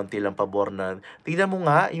may konti lang pabor na, tingnan mo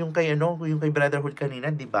nga, yung kay, ano, yung kay Brotherhood kanina,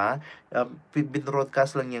 di ba?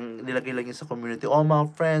 Binroadcast lang yung, nilagay lang yung sa community, oh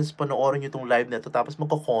mga friends, panoorin nyo itong live na to, tapos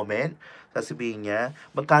magko-comment, sasabihin niya,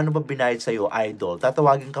 magkano ba binayad sa'yo, idol?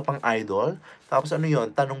 Tatawagin ka pang idol? Tapos ano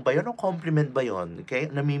yon, tanong ba yon o compliment ba yon? Okay?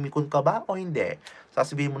 Namimikon ka ba o hindi?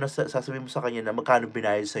 Sasabihin mo sa kanya na magkano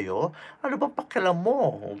binayad sa iyo. Ano bang pakialam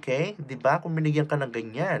mo? Okay? 'Di ba? Kung binigyan ka ng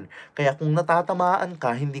ganyan. Kaya kung natatamaan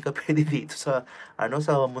ka, hindi ka pwede dito sa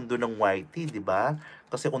sa mundo ng YT, 'di ba?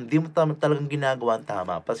 Kasi kung di mo talagang ginagawa ang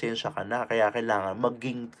tama, pasensya ka na. Kaya kailangan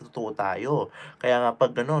maging totoo tayo. Kaya nga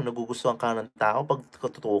pag nagugustuhan ka ng tao, pag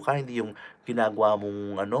totoo ka, hindi yung ginagawa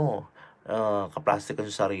mong kaplastic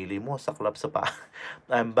yung sarili mo, saklap sa pa.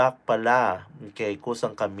 I'm back pala. Okay,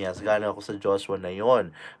 kusang kamyas. Galing ako sa Joshua na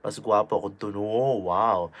yon. Mas gwapo ako dun. Oh,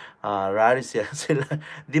 wow. Rari siya sila.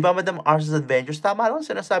 Di ba, Madam Arce's Adventures? Tama lang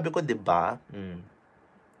sinasabi ko, di ba?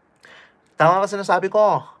 Tama ba sinasabi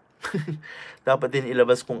ko? Dapat din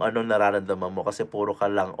ilabas kung ano nararamdaman mo kasi puro ka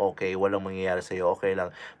lang okay, walang mangyayari sa'yo, okay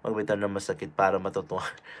lang magbitaw ng masakit para matutuwa.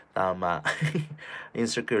 Tama.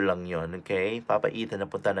 Insecure lang yon, okay? Papaitan na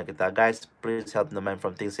punta na kita. Guys, please help naman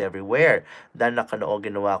from things everywhere. Dahil nakanoo,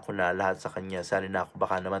 ginawa ko na lahat sa kanya. Sali na ako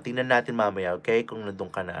baka naman. Tingnan natin mamaya, okay? Kung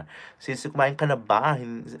nandun ka na. Since kumain ka na ba?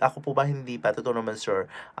 Ako po ba hindi pa? Totoo naman, sir.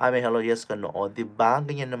 Hello, yes ka noo. Diba?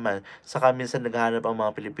 Ganyan naman. Saka minsan naghahanap ang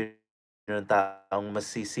mga Pilipino ng taong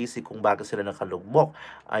masisisi kung bakit sila nakalugmok.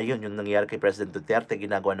 Ayun, yung nangyari kay President Duterte,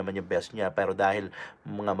 ginagawa naman yung best niya. Pero dahil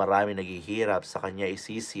mga marami naghihirap, sa kanya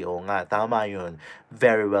isisi. O nga, tama yun.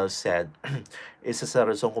 Very well said. Isa sa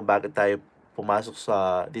rason kung bakit tayo pumasok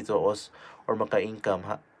sa dito or magka-income,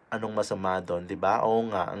 anong masama doon, di ba? Oo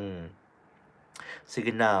nga.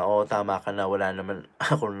 Sige na, oo, tama ka na. Wala naman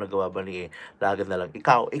ako nagawa bali eh. Lagad na lang.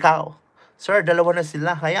 Ikaw. Sir, dalawa na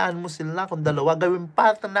sila. Hayaan mo sila kung dalawa. Gawin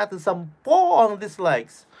pa natin 10 ang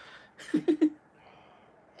dislikes.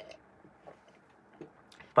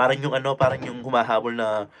 Parang yung humahabol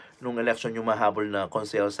na, nung election yung humahabol na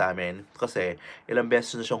konsehal sa amin. Kasi, ilang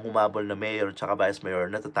beses na siyang humabol na mayor tsaka vice mayor,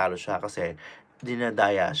 natatalo siya kasi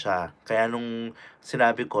dinadaya siya. Kaya nung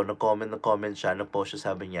sinabi ko, nag-comment siya, nag-post siya,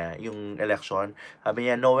 sabi niya, yung election, sabi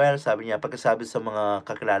niya, Noel, sabi niya, pagkasabi sa mga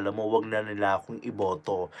kakilala mo, wag na nila akong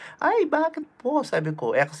iboto. Ay, bakit po? Sabi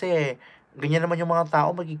ko, kasi, ganyan naman yung mga tao,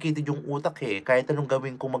 magkikitid yung utak eh. Kahit anong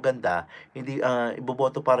gawin kong maganda, hindi,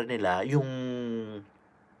 iboboto pa rin nila yung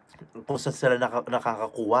kung saan sila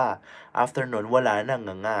nakakakuha. After nun, wala na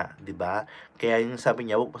nga, 'di ba? Kaya yung sabi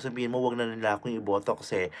niya, wag sabihin mo wag na nila akong iboto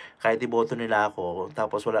kasi kahit iboto nila ako,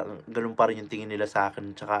 tapos wala ganun pa rin yung tingin nila sa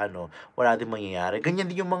akin, tsaka wala din mangyayari. Ganyan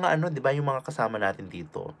din yung mga 'di ba, yung mga kasama natin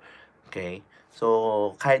dito. Okay?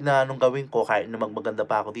 So, kahit na anong gawin ko, kahit na magmaganda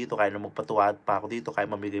pa ako dito, kahit na magpatuwa pa ako dito, kahit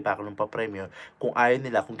mamigay pa ako ng papremyo, kung ayaw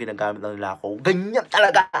nila, kung ginagamit lang nila ako, ganyan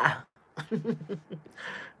talaga!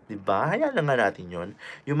 'Di ba? Hayaan na nga natin 'yon.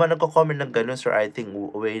 Yung mga nagko-comment ng gano'n, sir, I think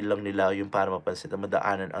way lang nila yung para mapansin na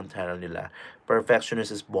madaanan ang channel nila.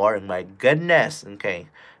 Perfectionist is boring. My goodness!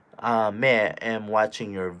 Okay. Am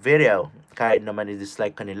watching your video. Kahit naman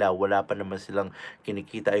i-dislike kanila, wala pa naman silang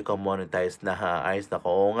kinikita, ikaw monetize na ha. Ayos na ko.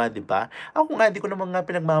 Oo nga, di ba? Ako nga, di ko naman nga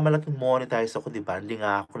pinagmamalaking monetize ako, di ba? Hindi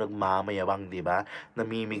nga ako nagmamayabang, di ba?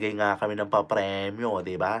 Namimigay nga kami ng papremyo,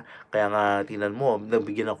 di ba? Kaya nga, tingnan mo,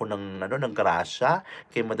 nabigyan ako ng grasya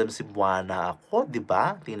kay Madam Cebuana ako, 'di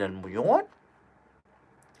ba? Tingnan mo 'yon.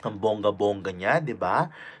 Ang bongga-bongga niya, 'di ba?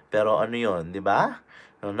 Pero ano 'yon, 'di ba?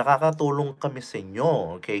 Nakakatulong kami sa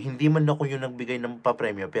inyo, okay? Hindi man ako yung nagbigay ng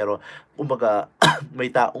papremyo, pero kumbaga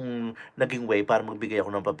may taong naging way para magbigay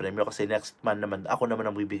ako ng papremyo kasi next month naman ako naman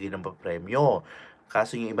ang bibigay ng papremyo.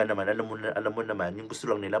 Kaso yung iba naman, alam mo naman, yung gusto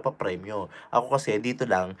lang nila papremyo. Ako kasi dito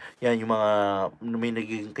lang, yan yung mga may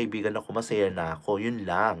naging kaibigan ako, masaya na ako, yun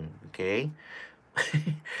lang, okay?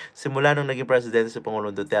 Simula nung naging presidente si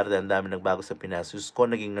Pangulong Duterte, ang dami nagbago sa Pinas. Diyos ko,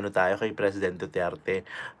 naging tayo kay President Duterte.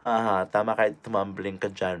 Tama kahit tumambling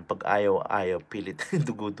ka dyan. Pag ayaw, pilit.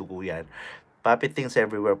 Dugo-dugo yan. Puppet things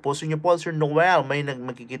everywhere. Puso niyo po, Sir Noel. May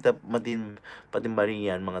makikita pa din ba rin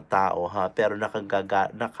yan, mga tao, ha? Pero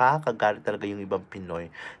nakakagalit talaga yung ibang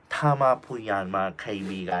Pinoy. Tama po yan, mga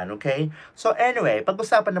kaibigan, okay? So anyway,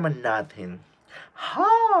 pag-usapan naman natin,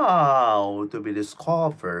 how to be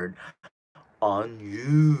discovered on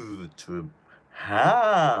YouTube.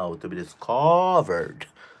 How to be discovered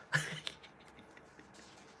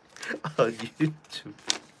on YouTube.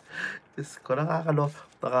 Diyos ko,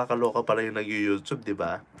 nakakaloka pala yung nag-YouTube, di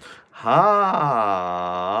ba? How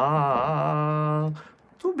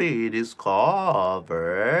to be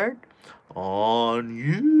discovered on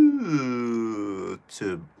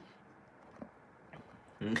YouTube.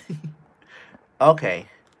 Okay,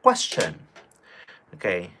 question.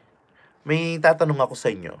 Okay, may tatanong ako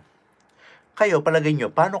sa inyo. Kayo, palagay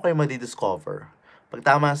nyo, paano kayo madi-discover? Pag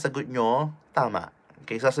tama ang sagot nyo, tama.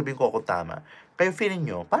 Okay, sasabihin ko ako tama. Kayo, feeling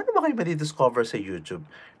nyo, paano ba kayo madi-discover sa YouTube?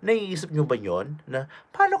 Naiisip nyo ba yon na,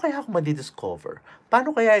 paano kaya ako madi-discover?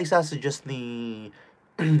 Paano kaya isasuggest ni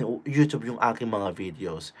YouTube yung aking mga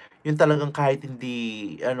videos? Yung talagang kahit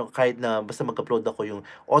hindi, kahit na basta mag-upload ako, yung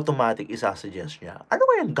automatic isasuggest niya. Ano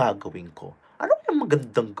kayang gagawin ko? Ano kayang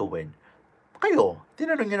magandang gawin? Kayo,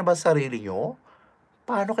 tinanong nyo na ba sa sarili nyo?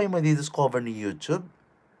 Paano kayo madi-discover ni YouTube?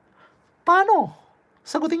 Paano?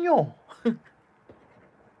 Sagutin nyo.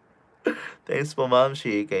 Thanks po, Ma'am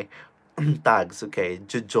Shike. tags, okay?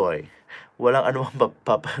 Joy. Walang anumang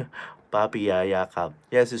papiyayakap.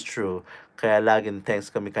 Yes, it's true. Kaya laging thanks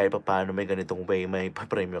kami kahit paano may ganitong way, may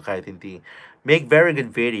papremyo kahit hindi. Make very good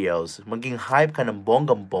videos. Maging hype ka ng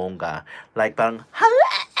bonggang-bongga. Like parang,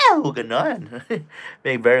 hello! Ganon.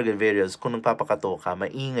 Make very good videos. Kung nagpapakato ka,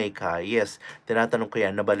 maingay ka, yes, tinatanong ko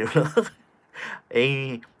yan, nabaliw lang.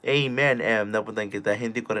 Amen, napuntan kita.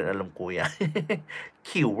 Hindi ko rin alam, kuya.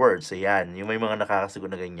 Keywords, ayan. Yung may mga nakakasagot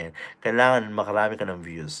na ganyan. Kailangan makarami ka ng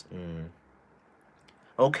views.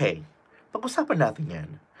 Okay. Pag-usapan natin yan.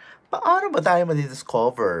 Paano ba tayo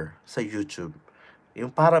madidiscover sa YouTube? Yung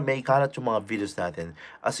para may kalat yung mga videos natin.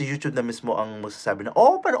 Si YouTube na mismo ang magsasabi na,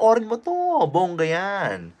 oh, panoorin mo to. Bongga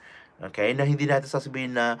yan. Okay? Na hindi natin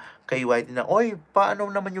sasabihin na kay Whitey na, oy, paano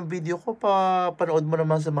naman yung video ko? Panood mo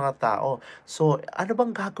naman sa mga tao. So, ano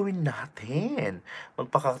bang gagawin natin?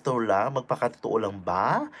 Magpakatotoo lang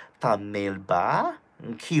ba? Thumbnail ba?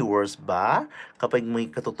 Keywords ba? Kapag may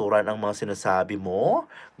katuturan ang mga sinasabi mo,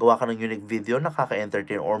 gawa ka ng unique video,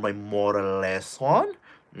 nakaka-entertain or may moral lesson.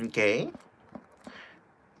 Okay?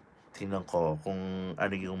 Tingnan ko kung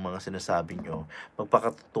ano yung mga sinasabi nyo.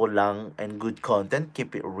 Magpakatotoo lang and good content.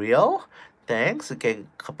 Keep it real. Thanks. Okay,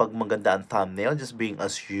 kapag maganda ang thumbnail, just being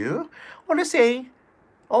as you. Or let's say,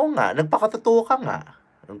 oo nga, nagpakatotoo ka nga.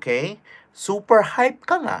 Okay? Super hype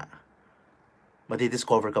ka nga.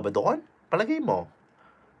 Madidiscover ka ba doon? Palagay mo.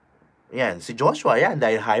 Yan, si Joshua, yan,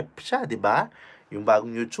 dahil hype siya, di ba? Yung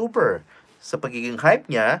bagong YouTuber. Sa pagiging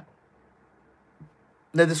hype niya,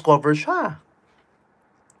 na-discover siya.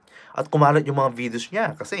 At kumalat yung mga videos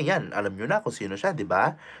niya. Kasi yan, alam nyo na kung sino siya, di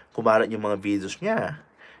ba? Kumalat yung mga videos niya.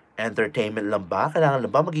 Entertainment lang ba? Kailangan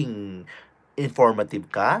lang ba maging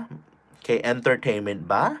informative ka? Okay, entertainment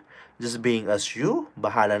ba? Just being as you?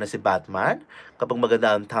 Bahala na si Batman? Kapag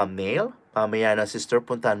maganda ang thumbnail, mamaya na sister,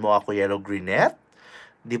 puntahan mo ako yellow greenette.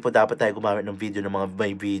 Di po dapat tayo gumamit ng video ng mga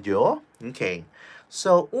may video. Okay.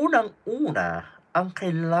 So, unang-una, ang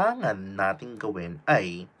kailangan natin gawin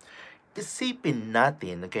ay isipin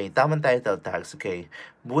natin, okay, tamang title tags, okay,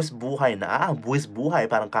 buwis buhay na, buwis buhay,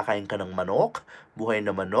 parang kakain ka ng manok, buhay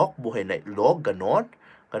na manok, buhay na itlog, ganon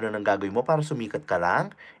ang gagawin mo para sumikat ka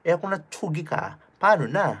lang. Kung natsugi ka, paano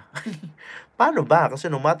na? Paano ba? Kasi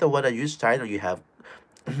no matter what a use title you have,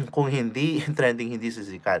 kung hindi trending, hindi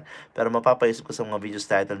sisikat. Pero mapapaisip ko sa mga videos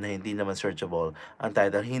title na hindi naman searchable, ang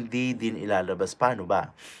title hindi din ilalabas. Paano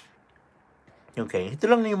ba? Okay, ito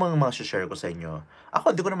lang yung mga share ko sa inyo.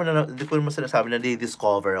 Ako, di ko naman sinasabi na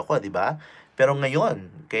di-discover ako, di ba? Pero ngayon,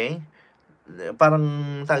 okay, parang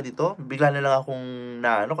tawag dito, bigla na lang akong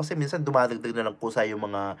kasi minsan dumadagdag na lang kusa yung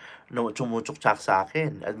mga tsumutsuk-tsak sa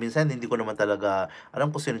akin. At minsan hindi ko naman talaga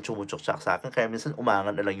alam kung sino tsumutsuk-tsak sa akin, kaya minsan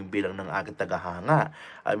umangat na lang yung bilang ng aking tagahanga.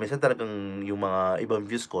 At minsan talagang yung mga ibang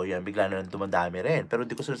views ko, yan, bigla na lang dumadami rin. Pero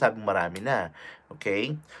hindi ko sinasabing marami na.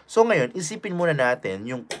 Okay? So ngayon, isipin muna natin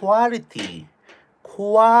yung quality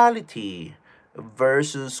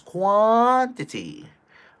versus quantity.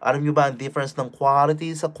 Alam nyo ba ang difference ng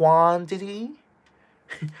quality sa quantity?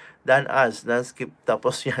 Dan skip,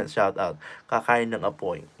 tapos yan, shout out. Kakain ng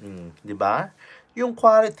apoy. Di ba? Yung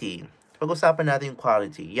quality. Pag-usapan natin yung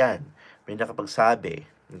quality. Yan. May nakapagsabi.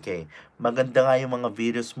 Okay. Maganda nga yung mga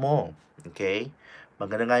videos mo. Okay.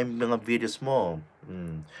 Maganda nga yung mga videos mo.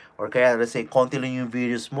 Or kaya, let's say, konti lang yung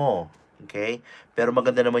videos mo. Okay. Pero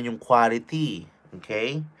maganda naman yung quality.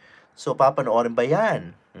 Okay. So, papanoorin ba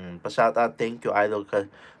yan? Pa-shout out, thank you, idol ko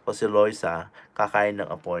si Loisa, kakain ng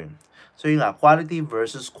apoy. So, yun nga, quality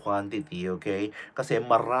versus quantity, okay? Kasi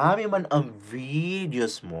marami man ang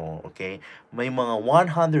videos mo, okay? May mga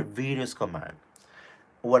 100 videos ka man,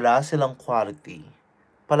 wala silang quality.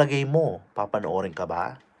 Palagay mo, papanoorin ka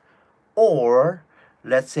ba? Or,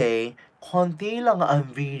 let's say, konti lang ang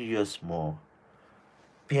videos mo,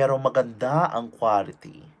 pero maganda ang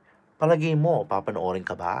quality. Palagay mo, papanoorin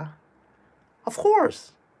ka ba? Of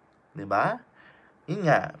course. Diba? Yun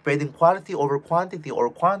nga, pwedeng quality over quantity or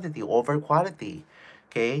quantity over quality.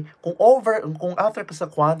 Okay? Kung after ka sa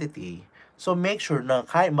quantity, so make sure na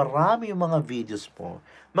kahit marami yung mga videos mo,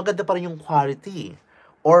 maganda pa rin yung quality.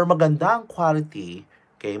 Or maganda ang quality,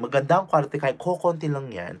 okay? Maganda ang quality, kahit kukunti lang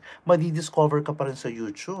yan, madidiscover ka pa rin sa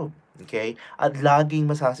YouTube. Okay? At laging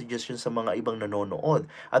masasuggest yun sa mga ibang nanonood.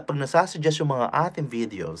 At pag nasasuggest yung mga ating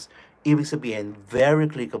videos, ibig sabihin, very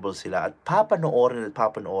clickable sila at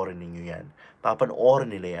papanoorin ninyo yan. Papanoorin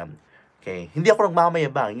nila yan. Okay? Hindi ako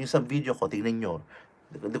nagmamayabang. Yung isang video ko, tingnan nyo.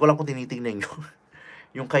 Hindi ko lang kung tinitingnan nyo.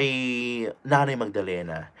 Yung kay Nanay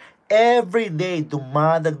Magdalena. Every day,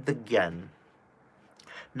 dumadagdag yan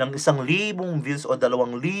ng 1,000 views o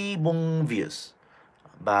 2,000 views.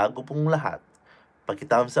 Bago pong lahat,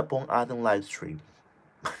 pagkitapos sa pong ating live stream,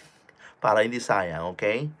 para hindi sayang,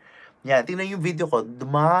 okay? Yan, tingnan yung video ko,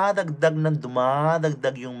 dumadagdag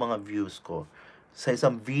yung mga views ko sa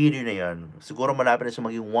isang video na yan. Siguro malapit na siya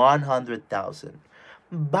maging 100,000.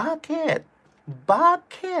 Bakit?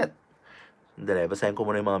 Bakit? Dali, basahin ko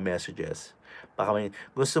muna yung mga messages. Baka may,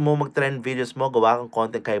 gusto mo mag-trend videos mo, gawa kang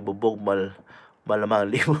content kay bubog, malamang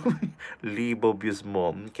libo views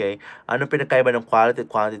mo. Okay? Ano pinakaiba ng quality,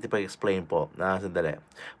 quantity, pag-explain po. Sandali.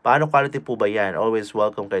 Paano quality po ba yan? Always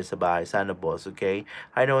welcome kayo sa bahay. Sana boss, okay?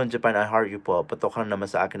 I know in Japan, I heart you po. Patokan naman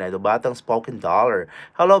sa akin idol. Batang Spoken Dollar.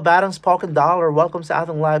 Hello, Batang Spoken Dollar. Welcome sa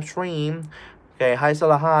ating live stream. Okay, hi sa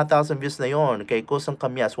lahat. 1,000 views na yon. Okay, kusang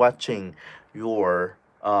kamyas watching your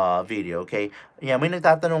video. Okay? Yeah, may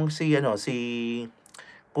nagtatanong si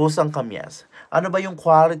Kusang Kamyas. Ano ba yung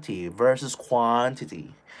quality versus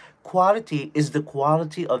quantity? Quality is the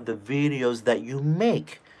quality of the videos that you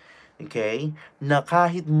make. Okay? Na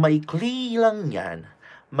kahit maikli lang yan,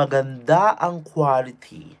 maganda ang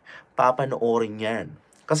quality, papanoorin yan.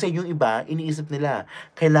 Kasi yung iba, iniisip nila,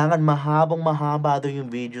 kailangan mahaba daw yung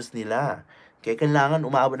videos nila. Okay? Kailangan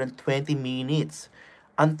umabot ng 20 minutes.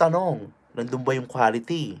 Ang tanong, nandun ba yung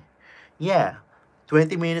quality? Yeah,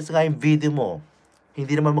 20 minutes nga yung video mo.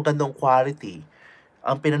 Hindi naman magandang quality.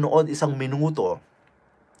 Ang pinanood 1 minuto.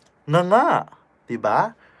 Nga, 'di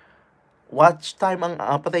ba? Watch time ang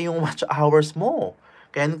patay yung watch hours mo.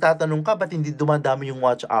 Kaya nagtatanong ka, ba't hindi dumadami yung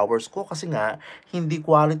watch hours ko? Kasi nga, hindi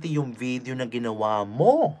quality yung video na ginawa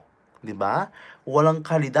mo. 'Di ba? Walang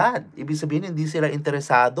kalidad. Ibig sabihin, hindi sila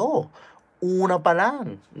interesado. Una pa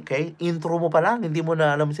lang, okay? Intro mo pa lang, hindi mo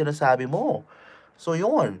na alam sinasabi mo. So,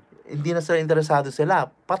 yun. Hindi na sila interesado sila.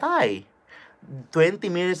 Patay. 20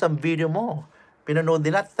 minutes ang video mo. Pinanood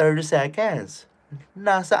nila 30 seconds.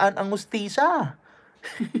 Nasaan ang ustisya?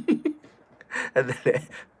 Andali.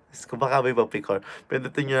 Kung baka may papikor,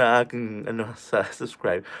 pindutin nyo na aking sa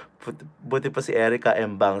subscribe. Buti pa si Erica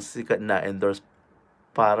Mbang, sikat na endorse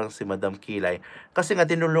parang si Madam Kilay. Kasi nga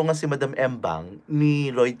tinulungan si Madam Mbang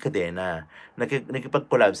ni Lloyd Cadena.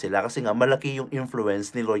 Nakipag-collab sila kasi nga malaki yung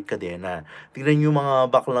influence ni Lloyd Cadena. Tingnan yung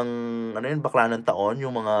mga bakla ng taon,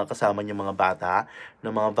 yung mga kasama niya mga bata,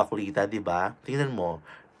 ng mga baklita, 'di ba? Tingnan mo.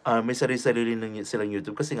 May sarili-sarili silang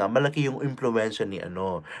YouTube kasi nga malaki yung influence ni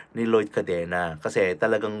Lloyd Cadena kasi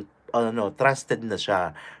talagang trusted na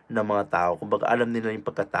siya ng mga tao. Kumbaga alam nila yung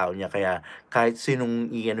pagkatao niya kaya kahit sinong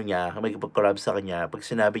niya, may collab sa kanya, pag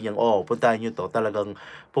sinabi niyang, puntahan niyo to, talagang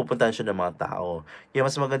pupuntahan siya ng mga tao. Kaya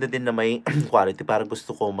mas maganda din na may quality. Parang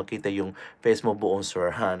gusto ko makita yung face mo buong sir,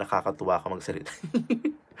 ha? Nakakatuwa ka magsalita.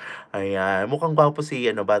 Ayan, mukhang gwapo si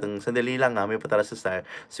batang sandali lang may patala sa style.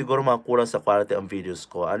 Siguro mga kulang sa quality ang videos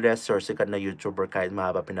ko. Unless sir, sikat na YouTuber kahit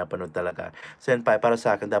mahaba pinapanood talaga. Senpai, para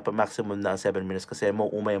sa akin, dapat maximum na ang 7 minutes kasi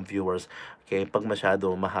mauumay ang viewers. Okay, pag masyado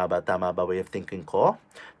mahaba, tama ba way of thinking ko?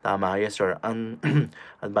 Tama, yes sir.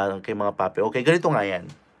 At ba kay mga papi? Okay, ganito nga yan.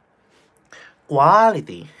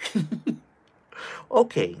 Quality.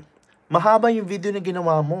 Okay, mahaba yung video na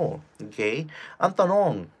ginawa mo. Okay? Ang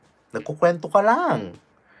tanong, nagkukwento ka lang.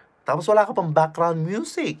 Tapos wala ka pang background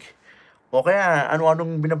music. O kaya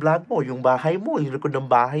ano-anong binablog mo, yung bahay mo, yung likod ng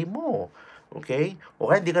bahay mo. Okay? O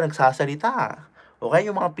kaya hindi ka nagsasalita. O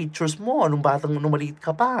kaya yung mga pictures mo, nung maliit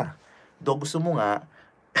ka pa. Gusto mo nga,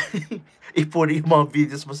 ipuri yung mga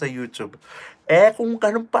videos mo sa YouTube. Kung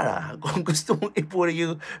ganun pala, kung gusto mong ipuri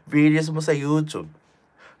yung videos mo sa YouTube,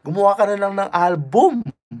 gumawa ka na lang ng album.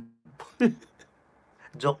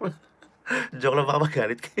 Joke lang. Joke lang, baka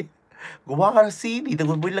magalit kayo. Gumawa ka ng CD,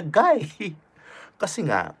 dagon mo ilagay. Kasi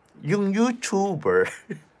nga, yung YouTuber,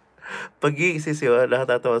 pag-iisisiyo,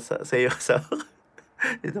 nakatatawa sa iyo sa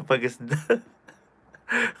ito pag-isda.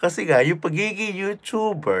 Kasi nga, yung pagiging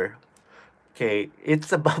YouTuber, okay, it's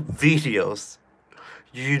about videos.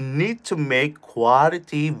 You need to make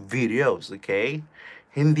quality videos, okay?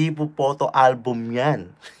 Hindi po photo album yan.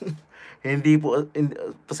 Hindi po,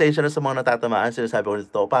 pasensya na sa mga natatamaan, sinasabi ko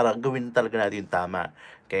nito, para gawin talaga natin yung tama.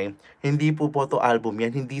 Okay? Hindi po photo album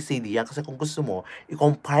yan, hindi CD yan. Kasi kung gusto mo,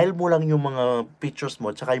 i-compile mo lang yung mga pictures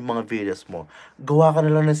mo, tsaka yung mga videos mo. Gawa ka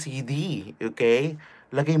na lang ng CD. Okay?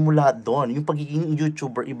 Lagay mo lahat doon. Yung pagiging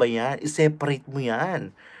YouTuber, iba yan. I-separate mo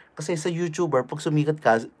yan. Kasi sa YouTuber, pag sumikat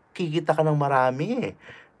ka, kikita ka ng marami.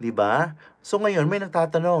 Diba? So ngayon, may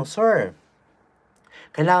nagtatanong, Sir,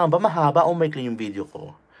 kailangan ba mahaba o maikli yung video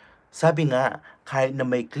ko? Sabi nga, kahit na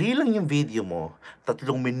maikli lang yung video mo, 3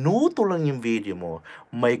 minuto lang yung video mo,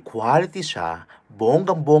 may quality siya,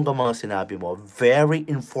 bonggang-bongga mga sinabi mo, very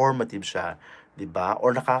informative siya, 'di ba?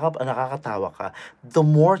 Or nakakatawa ka, the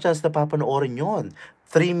more chance na papanoorin yon.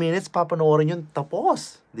 3 minutes papanoorin yon,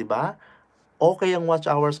 tapos, 'di ba? okay ang watch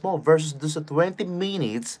hours mo versus do sa 20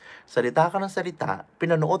 minutes, salita ka ng salita,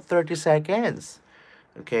 pinanood 30 seconds.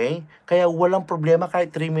 Okay? Kaya walang problema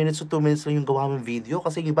kahit 3 minutes o 2 minutes lang yung gawa mong video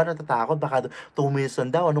kasi yung iba natatakot baka 2 minutes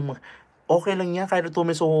lang daw. Okay lang yan kahit 2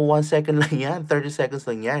 minutes o 1 second lang yan, 30 seconds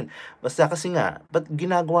lang yan. Basta kasi nga, ba't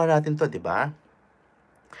ginagawa natin to, di ba?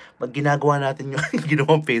 Ba't ginagawa natin yung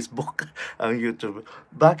ginawang Facebook, ang YouTube?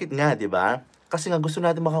 Bakit nga, di ba? Kasi nga gusto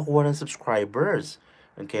natin makakuha ng subscribers.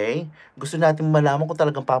 Okay? Gusto natin malaman kung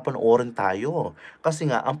talagang papanoorin tayo.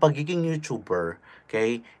 Kasi nga, ang pagiging YouTuber,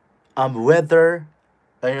 okay, whether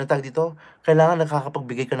ayun ang tawag dito, kailangan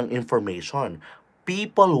nakakapagbigay ka ng information.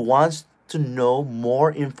 People wants to know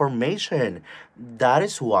more information. That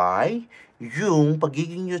is why yung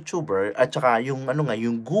pagiging YouTuber at saka yung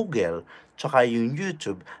yung Google tsaka yung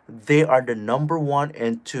YouTube, they are the number 1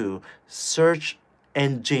 and 2 search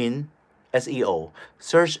engine SEO.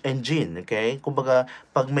 Search engine, okay? Kumbaga,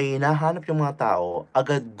 pag may hinahanap yung mga tao,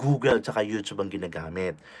 agad Google tsaka YouTube ang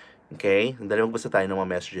ginagamit. Okay? Dali magbasa tayo ng mga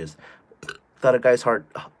messages. Tara guys, heart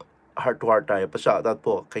to heart tayo. Pa-shoutout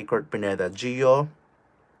po kay Kurt Pineda. Gio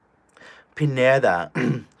Pineda.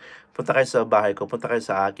 Punta kayo sa bahay ko. Punta kayo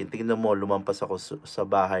sa akin. Tingnan mo, lumampas ako sa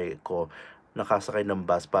bahay ko. Nakasakay ng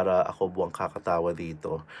bus para ako buwang kakatawa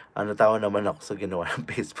dito. Tawa naman ako sa ginawa ng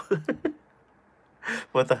Facebook.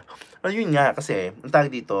 Punta. Yun nga, kasi, ang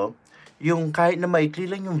tawag dito, yung kahit na maikli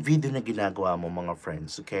lang yung video na ginagawa mo mga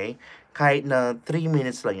friends, okay? Kahit na 3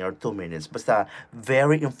 minutes lang or 2 minutes, basta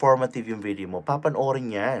very informative yung video mo,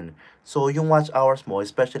 papanoorin yan. So, yung watch hours mo,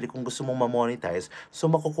 especially kung gusto mong ma-monetize, so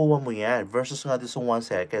makukuha mo yan versus nga sa 1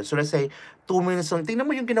 second. So, let's say, 2 minutes lang. Tingnan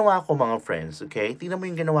mo yung ginawa ko mga friends, okay? Tingnan mo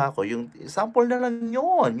yung ginawa ko. Yung sample na lang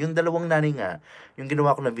yun. Yung dalawang nanay nga. Yung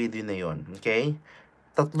ginawa ko na video na yun, okay?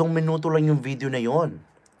 3 minuto lang yung video na yun.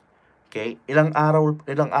 Okay? Ilang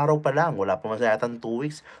araw pa lang, wala pa masyadong 2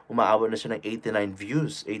 weeks, umaabot na siya ng 89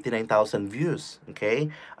 views, 89,000 views.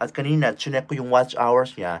 Okay? At kanina, chinek ko yung watch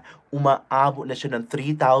hours niya, umaabot na siya ng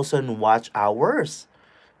 3,000 watch hours.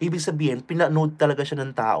 Ibig sabihin, pinanood talaga siya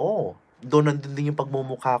ng tao. Doon nandun din yung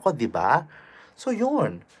pagmumukha ko, di ba? So,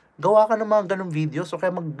 yun. Gawa ka ng mga ganong videos o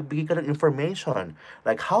kaya magbigay ka ng information.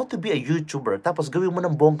 Like, how to be a YouTuber. Tapos, gawin mo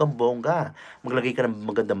ng bonggang-bongga. Maglagay ka ng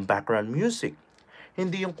magandang background music.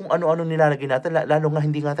 Hindi yung kung ano-ano nilalagay natin, lalo nga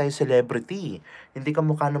hindi nga tayo celebrity. Hindi ka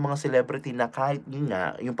mukha ng mga celebrity na kahit yun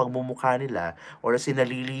nga, yung pagmumukha nila, or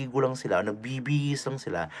sinaliligo lang sila, o nagbibihis lang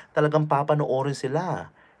sila, talagang papanoorin sila.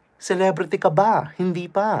 Celebrity ka ba? Hindi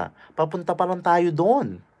pa. Papunta pa lang tayo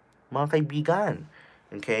doon, mga kaibigan.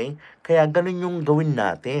 Okay? Kaya ganun yung gawin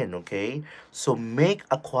natin, okay? So, make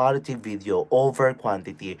a quality video over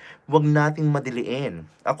quantity. Huwag nating madiliin.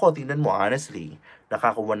 Ako, tingnan mo, honestly,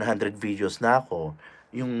 nakaka 100 videos na ako.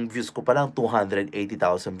 Yung views ko pa lang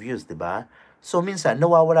 280,000 views, di ba? So, minsan,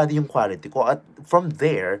 nawawala din yung quality ko. At from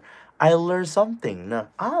there, I learn something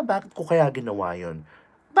na, bakit ko kaya ginawa yun?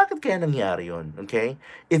 Bakit kaya nangyari yun? Okay?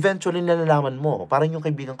 Eventually, nalalaman mo. Parang yung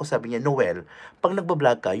kaibigan ko sabi niya, Noel, pag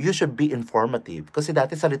nagbablog ka, you should be informative. Kasi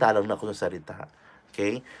dati salita lang na ako ng salita.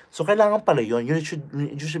 Okay? So, kailangan pala yun. You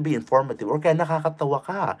should be informative. Or kaya nakakatawa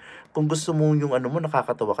ka. Kung gusto mo yung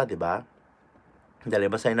nakakatawa ka, di ba? Dali,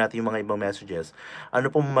 basahin natin yung mga ibang messages. Ano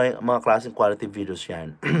pong mga klaseng quality videos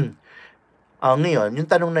yan? Ngayon, yung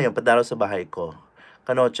tanong na yun, padalo sa bahay ko.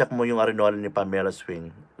 Check mo yung Arinola ni Pamela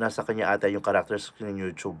Swing. Nasa kanya ata yung characters ng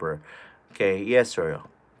YouTuber. Okay, yes sir.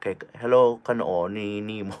 Okay, hello ni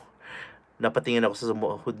Nemo. Napatingin ako sa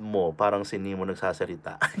hood mo, parang si Nemo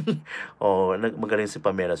nagsasalita. Magaling si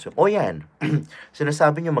Pamela Swing. Yan.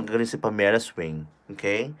 Sinasabi niyo magaling si Pamela Swing.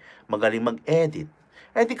 Okay? Magaling mag-edit.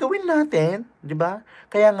 Di gawin natin, di ba?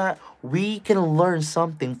 Kaya nga, we can learn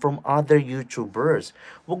something from other YouTubers.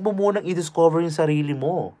 Huwag mo munang i-discover yung sarili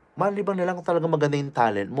mo. Malibang na lang kung talaga maganda yung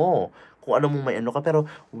talent mo. Kung ano mong may ka, pero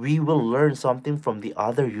we will learn something from the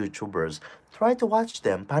other YouTubers. Try to watch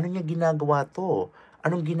them. Paano niya ginagawa to?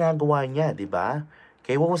 Anong ginagawa niya, di ba?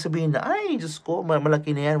 Kaya huwag mo sabihin na, ay, Diyos ko,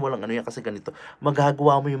 malaki na yan, walang yan kasi ganito.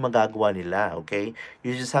 Magagawa mo yung magagawa nila, okay?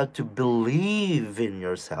 You just have to believe in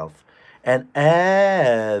yourself. And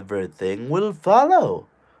everything will follow.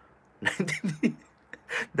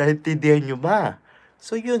 Naintindihan nyo ba?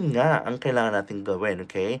 So, yun nga ang kailangan natin gawin,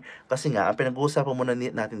 okay? Kasi nga, ang pinag-uusapan muna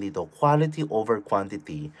natin dito, quality over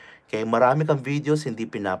quantity. Okay? Marami kang videos hindi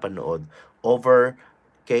pinapanood.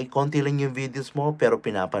 Okay? Konti lang yung videos mo, pero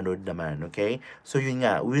pinapanood naman, okay? So, yun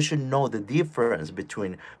nga, we should know the difference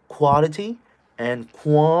between quality and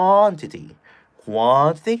quantity.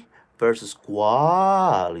 Quantity versus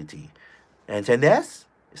quality. And this,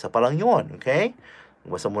 isa pa lang yun, okay?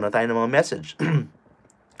 Basa muna tayo ng mga message.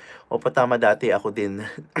 Tama dati ako din,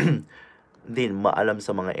 din maalam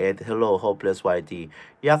sa mga edit. Hello, Hopeless YT.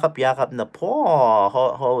 Yakap-yakap na po.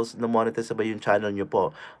 Host, na-monetize ba yung channel nyo po?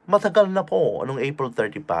 Matagal na po. Anong April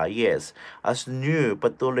 30 pa? Yes. As new,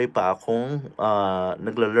 patuloy pa akong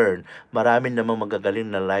nagla-learn. Marami namang magagaling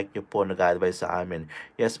na like nyo po nag-advise sa amin.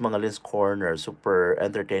 Yes, mga Liz Corner, super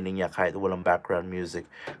entertaining niya kahit walang background music.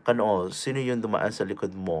 Kano, sino yung dumaan sa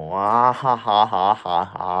likod mo? Ah, ha, ha, ha, ha,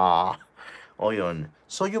 ha. O yun.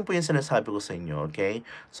 So, yun po yung sinasabi ko sa inyo, okay?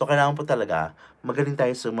 So, kailangan po talaga, magaling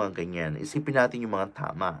tayo sa mga ganyan. Isipin natin yung mga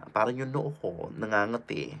tama. Parang yung noo ko,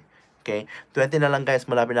 nangangati. Okay? 20 na lang guys,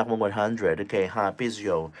 malapit na ako mag 100. Okay, ha? Peace,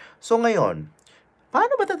 yo. So, ngayon,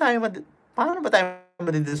 paano ba tayo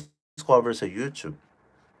discover sa YouTube?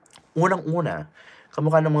 Unang-una,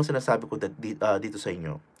 kamukha ng mga sinasabi ko dito sa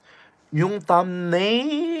inyo. Yung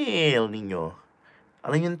thumbnail ninyo.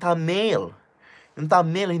 Ano yung thumbnail? Yung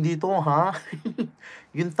thumbnail, hindi ito, ha?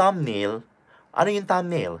 Yung thumbnail, ano yung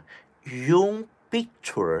thumbnail? Yung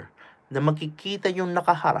picture na makikita yung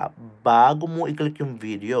nakaharap bago mo i-click yung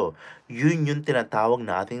video. Yun yung tinatawag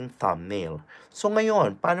nating thumbnail. So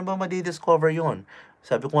ngayon, paano ba madidiscover yun?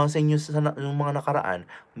 Sabi ko nga sa inyo yung mga nakaraan,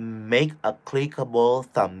 make a clickable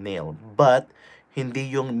thumbnail. But,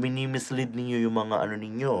 hindi yung mini-mislead ninyo yung mga ano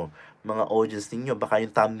ninyo, mga audience ninyo. Baka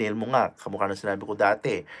yung thumbnail mo nga, kamukha na sinabi ko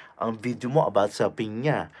dati, ang video mo about sa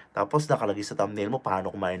pinya. Tapos nakalagay sa thumbnail mo,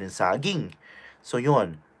 paano kumain ng saging. So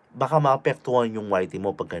yun, baka maapektuhan yung YT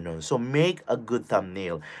mo pag ganun. So make a good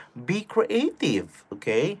thumbnail. Be creative,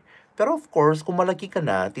 okay? Pero of course, kung malaki ka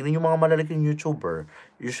na, tingnan yung mga malalaking YouTuber.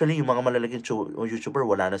 Usually, yung mga malalaking YouTuber,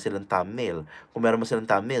 wala na silang thumbnail. Kung meron mo silang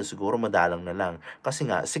thumbnail, siguro madalang na lang. Kasi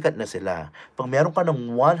nga, sikat na sila. Pag meron ka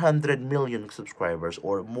ng 100 million subscribers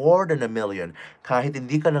or more than a million, kahit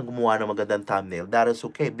hindi ka lang gumawa ng magandang thumbnail, that is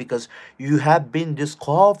okay because you have been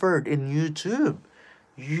discovered in YouTube.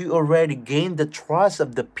 You already gained the trust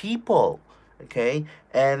of the people, okay?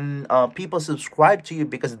 And people subscribe to you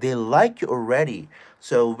because they like you already.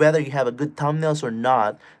 So whether you have a good thumbnails or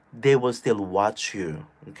not, they will still watch you,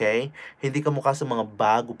 okay? Hindi ka mukha sa mga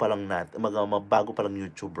bago pa lang mga bago pa lang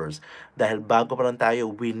YouTubers. Dahil bago pa lang tayo,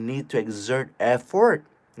 we need to exert effort,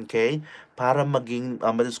 okay? Para maging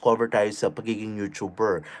ma-discover tayo sa pagiging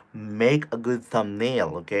YouTuber. Make a good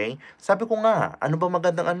thumbnail, okay? Sabi ko nga, ano ba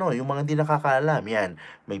magandang yung mga hindi nakakaalam, yan.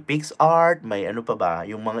 May PixArt, may ano pa ba,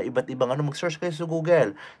 yung mga iba't ibang mag-search kayo sa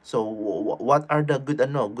Google. So, what are the good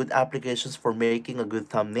applications for making a good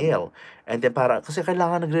thumbnail? And then kasi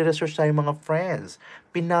kailangan nagre-research tayo mga friends.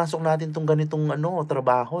 Pinasok natin tong ganitong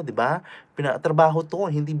trabaho, di ba? Trabaho to,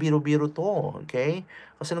 hindi biro-biro to, okay?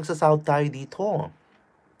 Kasi nagsasahod tayo dito.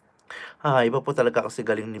 Iba po talaga kasi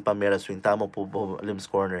galing ni Pamela Swing. Tama po, Lims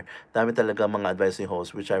Corner. Dami talaga mga advice ni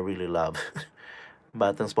host, which I really love.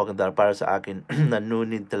 Batang spoken dollar para sa akin na no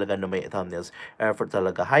need talaga na may thumbnails. Effort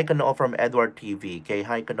talaga. Hi ka na from Edward TV. Kay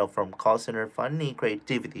hi ka na from Call Center Funny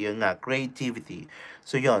Creativity. Yun nga, creativity.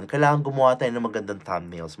 So yun, kailangan gumawa tayo ng magandang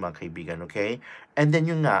thumbnails mga kaibigan, okay? And then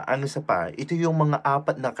yun nga, ang isa pa, ito yung mga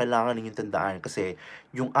apat na kailangan ninyong tandaan kasi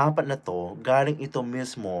yung apat na to, galing ito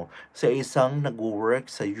mismo sa isang nag-work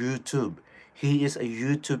sa YouTube. He is a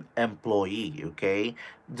YouTube employee, okay?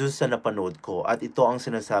 Doon sa napanood ko. At ito ang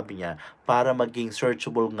sinasabi niya para maging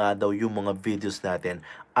searchable nga daw yung mga videos natin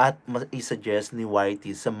at i-suggest ni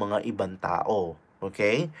YT sa mga ibang tao.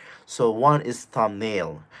 Okay? So, one is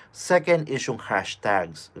thumbnail. Second is yung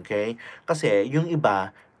hashtags. Okay? Kasi yung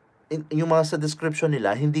iba, yung mga sa description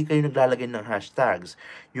nila, hindi kayo naglalagay ng hashtags.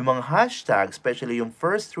 Yung mga hashtags, especially yung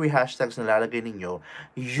first 3 hashtags na lalagay ninyo,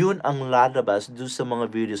 yun ang lalabas doon sa mga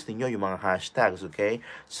videos ninyo, yung mga hashtags, okay?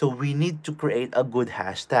 So, we need to create a good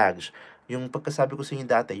hashtags. Yung pagkasabi ko sa inyo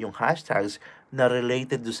dati, yung hashtags na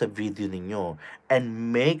related doon sa video ninyo.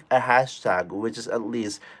 And make a hashtag which is at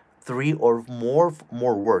least 3 or more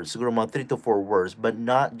words. Siguro mga 3 to 4 words, but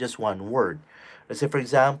not just one word. Let's say, for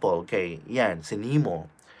example, okay, yan, si Nemo.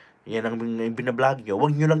 Yan ang binablog nyo.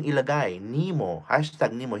 Huwag nyo lang ilagay, Nemo,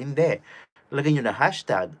 hashtag Nemo. Hindi. Lagay nyo na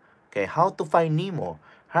hashtag, okay, how to find Nemo.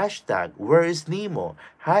 Hashtag, where is Nemo?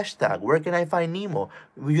 Hashtag, where can I find Nemo?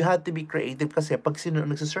 You have to be creative kasi pag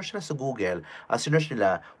nagsisearch na sa Google, sinearch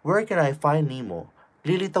nila, where can I find Nemo?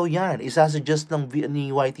 Lilitaw yan. Isasuggest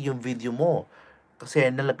ni YT yung video mo.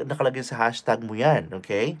 Kasi nakalagay sa hashtag mo yan,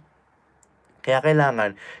 okay? Kaya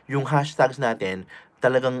kailangan yung hashtags natin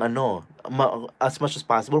talagang as much as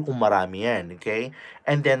possible kung marami yan, okay?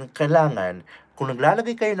 And then, kailangan, kung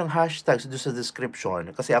naglalagay kayo ng hashtags doon sa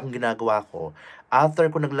description, kasi akong ginagawa ko, after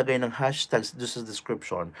ko naglagay ng hashtags doon sa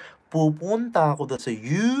description, pupunta ako doon sa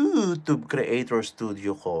YouTube Creator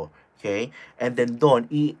Studio ko. Okay? And then doon,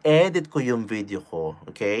 i-edit ko yung video ko.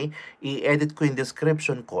 Okay? I-edit ko yung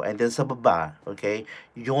description ko. And then sa baba, okay?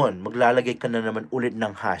 Yun, maglalagay ka na naman ulit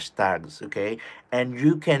ng hashtags. Okay? And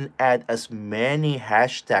you can add as many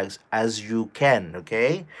hashtags as you can.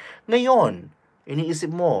 Okay? Ngayon, iniisip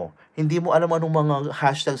mo, hindi mo alam anong mga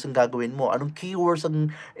hashtags ang gagawin mo, anong keywords ang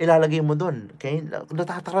ilalagay mo doon. Okay?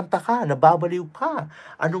 Natataranta ka, nababaliw ka.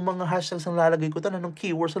 Anong mga hashtags ang lalagay ko doon, anong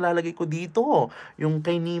keywords ang lalagay ko dito, yung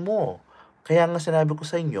kay Nemo. Kaya nga sinabi ko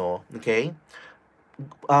sa inyo, okay,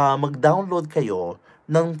 mag-download kayo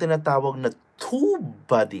ng tinatawag na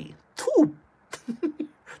TubeBuddy.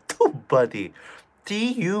 TubeBuddy.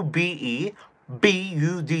 TUBEBUDDY.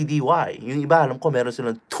 Yung iba, alam ko, meron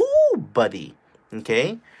silang TubeBuddy.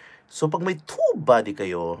 Okay? So, pag may TubeBuddy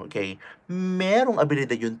kayo, okay, merong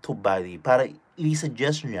abilidad yung TubeBuddy para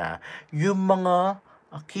i-suggest niya yung mga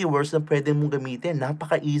keywords na pwede mong gamitin.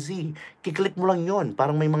 Napaka-easy. Kiklik mo lang yon.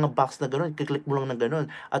 Parang may mga box na gano'n. Kiklik mo lang na gano'n.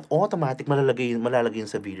 At automatic malalagay yun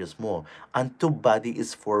sa videos mo. Ang TubeBuddy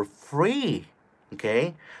is for free.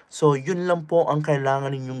 Okay? So, yun lang po ang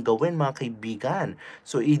kailangan ninyong gawin, mga kaibigan.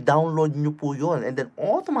 So, i-download nyo po yun. And then,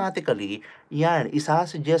 automatically, yan,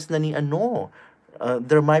 isasuggest na ni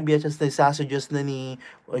there might be a chance na isasuggest na ni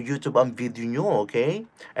YouTube ang video nyo, okay?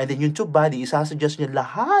 And then yung TubeBuddy, isasuggest niya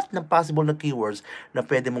lahat ng possible na keywords na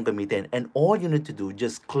pwede mong gamitin. And all you need to do,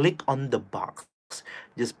 just click on the box.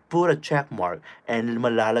 Just put a check mark and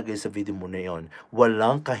malalagay sa video mo na yon.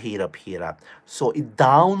 Walang kahirap-hirap. So,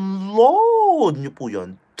 i-download nyo po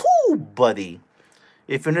yun. TubeBuddy.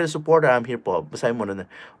 If you need a supporter, I'm here po. Basahin mo na.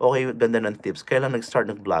 Okay, ganda ng tips. Kailan nag-start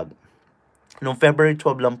nag-vlog? Noong February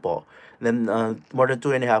 12 lang po. Then, more than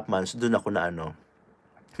 2.5 months, dun ako na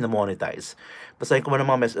na-monetize. Basahin ko man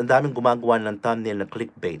ng mga message. Ang daming gumagawa ng thumbnail na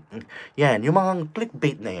clickbait. Yan, yung mga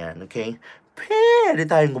clickbait na yan, okay? Pwede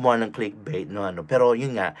tayong gumawa ng clickbait, no, Pero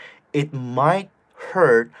yun nga, it might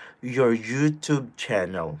hurt your YouTube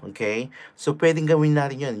channel, okay? So, pwedeng gawin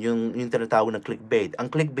natin yun, yung tinatawag na clickbait.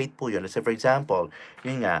 Ang clickbait po yun, say for example,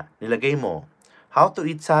 yun nga, nilagay mo, how to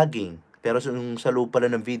eat saging. Pero yung sa loob pala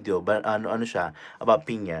ng video, ano siya, about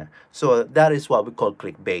pinya. So, that is what we call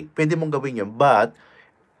clickbait. Pwede mong gawin yun, but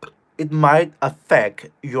it might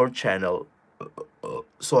affect your channel.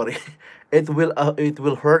 Sorry. It will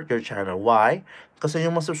hurt your channel. Why? Kasi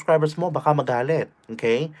yung mga subscribers mo, baka magalit.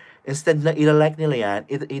 Okay? Instead na ila-like nila yan,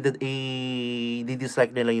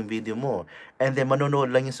 i-dislike nila yung video mo. And then,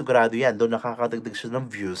 manonood lang yung sigurado yan. Doon nakakadagdag siya ng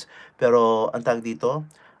views. Pero, ang tag dito,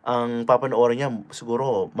 ang papanoorin niya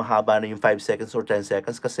siguro mahaba na yung 5 seconds or 10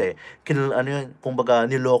 seconds kasi kumbaga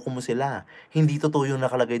niloko mo sila. Hindi totoo yung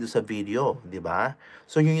nakalagay doon sa video, di ba?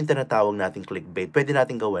 So yun yung tinatawag nating clickbait. Pwede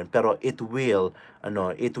nating gawin pero it will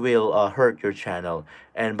hurt your channel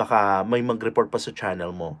and baka may mag-report pa sa channel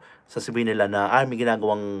mo. Sasabihin nila na may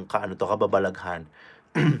ginagawang kababalaghan.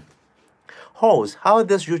 Host, how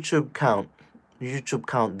does YouTube count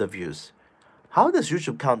the views? How does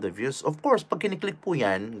YouTube count the views? Of course, pag kiniklik po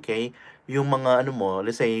yan, okay, yung mga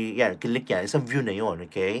let's say, yan, kilik yan, isang view na yon,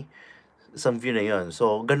 okay? Isang view na yon.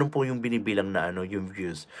 So, ganun po yung binibilang na yung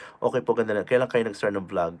views. Okay po, ganda na. Kailan kayo nag-start ng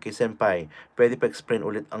vlog? Kay Senpai, pwede pa explain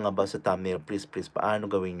ulit ang about sa thumbnail. Please, paano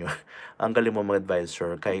gawin nyo? Ang galing mo mag-advise,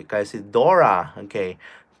 sir. Kay si Dora, okay,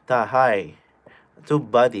 hi.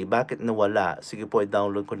 TubeBuddy, bakit nawala? Sige po,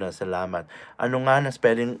 i-download ko na. Salamat. Ano nga na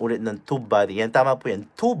spelling ulit ng TubeBuddy? Yan, tama po yan.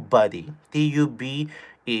 TubeBuddy.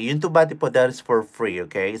 T-U-B-E. Yung TubeBuddy po, that is for free,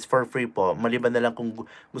 okay? It's for free po. Maliban na lang kung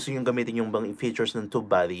gusto nyo gamitin yung bang features ng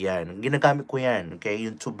TubeBuddy. Yan. Ginagamit ko yan, okay?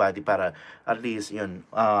 Yung TubeBuddy para at least, yun,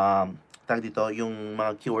 tag dito, yung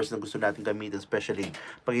mga keywords na gusto natin gamitin, especially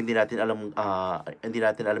pag hindi natin alam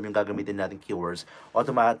yung gagamitin natin keywords,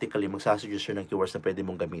 automatically magsasuggest siya ng keywords na pwede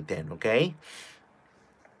mong gamitin, okay?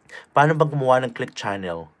 Paano ba gumawa ng click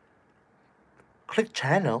channel? Click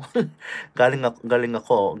channel? galing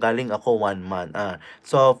ako 1 month.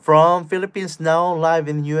 So, from Philippines now,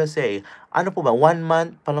 live in USA. Ano po ba? 1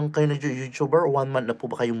 month pa lang kayo na YouTuber? 1 month na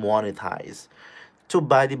po ba kayo monetize?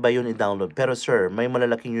 TubeBuddy ba yun i-download? Pero sir, may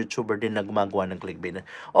malalaking YouTuber din na gumagawa ng clickbait.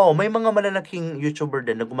 May mga malalaking YouTuber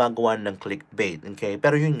din na gumagawa ng clickbait, okay?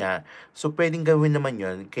 Pero yun nga, so pwedeng gawin naman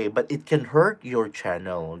yun, okay? But it can hurt your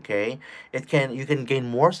channel, okay? You can gain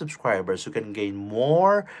more subscribers, you can gain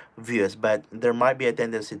more views, but there might be a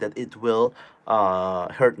tendency that it will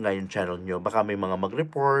hurt nga yung channel nyo. Baka may mga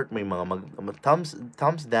mag-report, may mga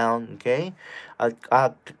thumbs down, okay?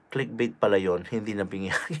 At clickbait pala yon, hindi na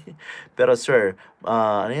bingyari. Pero sir,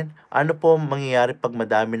 ano po mangyayari pag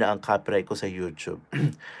madami na ang copyright ko sa YouTube?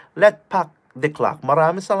 Let pack the clock.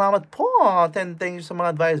 Maraming salamat po. Thank you sa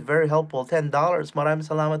mga advice. Very helpful. $10. Maraming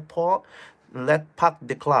salamat po. Let pack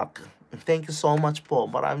the clock. Thank you so much po.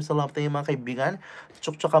 Maraming salamat tayo mga kaibigan.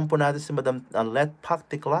 Tsuk-tsukan po natin si Madam Let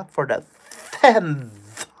Pack the Clock for that $10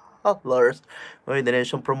 with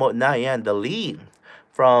donation promote na. Yan, the lead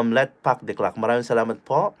from Let Pack the Clock. Maraming salamat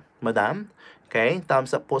po, Madam. Okay,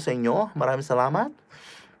 thumbs up po sa inyo. Maraming salamat.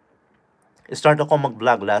 Start ako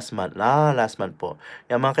mag-vlog last month. Last month po.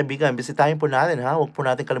 Yan mga kaibigan, bisitahin po natin ha. Huwag po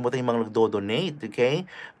natin kalimutan yung mga nagdo-donate. Okay?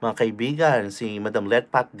 Mga kaibigan, si Madam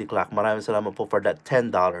Let Pack the Clock. Maraming salamat po for that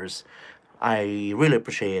 $10. I really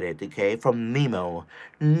appreciate it. Okay? From Nemo,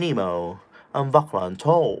 ang baklan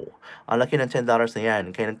to. Ang laki ng $10 na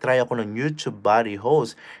yan. Kaya nag-try ako ng YouTube body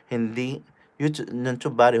host.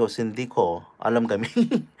 YouTube body host, hindi ko alam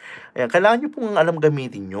gamitin. Ayan, kailangan nyo pong alam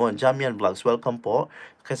gamitin yun. Jamian Vlogs, welcome po.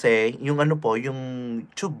 Kasi yung ano po, yung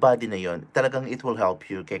tube body na yon, talagang it will help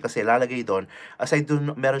you. Okay? Kasi lalagay doon, aside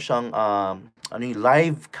doon, meron siyang yung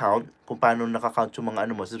live count, kung paano nakakount yung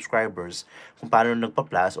mga subscribers, kung paano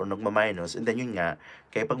nagpa-plus or nagma-minus, and then yun nga,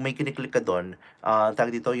 kaya pag may kiniklik ka doon,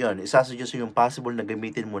 tag dito yun, isasuggest yung possible na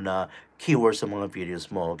gamitin mo na keywords sa mga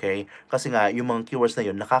videos mo, okay? Kasi nga, yung mga keywords na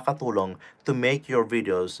yun, nakakatulong to make your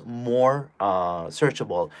videos more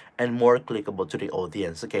searchable and more clickable to the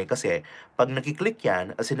audience, okay? Kasi, pag nakiklik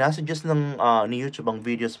yan, sinasuggest ni YouTube ang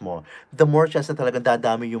videos mo, the more chance na talagang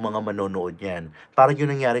dadami yung mga manonood yan. Parang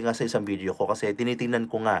yun nangyari nga sa isang video ko, kasi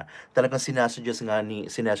tinitingnan ko nga, talagang sinasuggest nga ni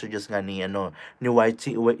YT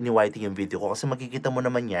yung video ko, kasi makikita mo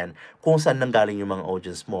naman yan kung saan nanggaling yung mga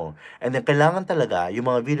audience mo. And then, kailangan talaga, yung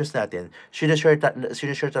mga videos natin,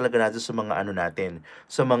 sinishare talaga natin sa mga natin,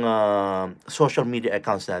 sa mga social media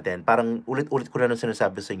accounts natin. Parang ulit-ulit ko na nung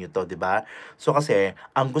sinasabi sa inyo to, di ba? So, kasi,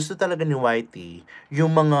 ang gusto talaga ni YT,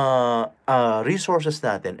 yung mga resources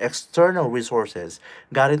natin, external resources,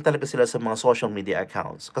 galing talaga sila sa mga social media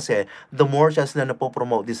accounts. Kasi, the more chance na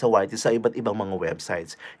napopromote din sa YT sa iba't ibang mga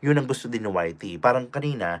websites, yun ang gusto din ni YT. Parang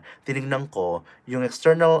kanina, tinignan ko, yung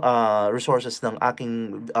external resources ng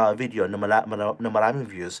aking video na maraming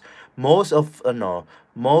views, most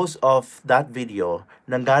of that video,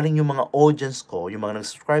 nanggaling yung mga audience ko, yung mga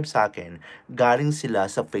nag-subscribe sa akin, galing sila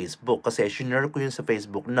sa Facebook. Kasi sinare ko yun sa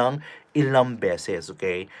Facebook ng ilang beses,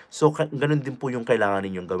 okay? So, ganun din po yung kailangan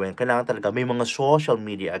ninyong gawin. Kailangan talaga may mga social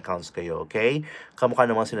media accounts kayo, okay? Kamukha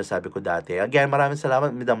naman sinasabi ko dati. Again, maraming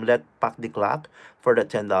salamat, Madam Let Pack the Clock, for the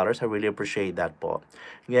 $10. I really appreciate that po.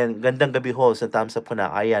 Again, gandang gabi ho, sa thumbs up ko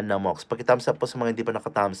na, ayan na Mox. Pag-thumbs up po sa mga hindi pa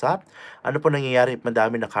naka-thumbs up, ano po nangyayari?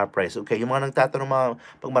 Madami na car price, okay? Yung mga nagtatanong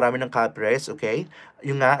pag marami ng copyrights, okay?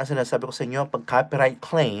 Yung nga, ang sinasabi ko sa inyo, pag copyright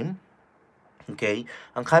claim, okay?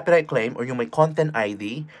 Ang copyright claim or yung may content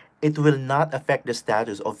ID, it will not affect the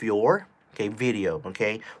status of your video,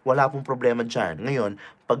 okay? Wala pong problema dyan. Ngayon,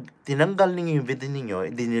 pag tinanggal ninyo yung video ninyo,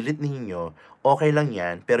 dinilit ninyo, okay lang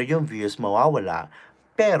yan, pero yung views mawawala,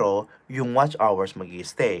 pero yung watch hours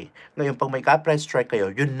mag-i-stay. Ngayon, pag may copyright strike kayo,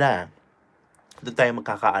 yun na, doon tayo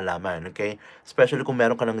magkakaalaman, okay? Especially kung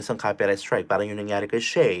meron ka ng isang copyright strike, parang yung nangyari kay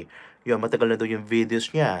Shay. Yun, matagal na daw yung videos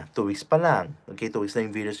niya, 2 weeks pa lang, okay? 2 weeks na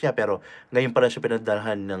yung videos niya, pero ngayon pa lang siya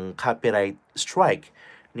pinadalhan ng copyright strike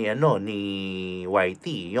ni YT.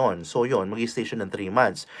 Yon. So yon, mag-stay siya ng 3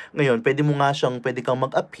 months. Ngayon, pwede kang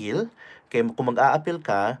mag-appeal. Kaya kung mag-a-appeal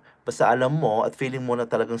ka, basta alam mo at feeling mo na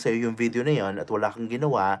talagang sa'yo yung video na yon at wala kang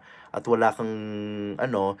ginawa at wala kang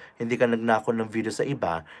hindi ka nagnakaw ng video sa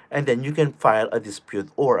iba, and then you can file a dispute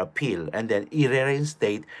or appeal, and then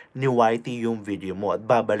i-reinstate ni YT yung video mo at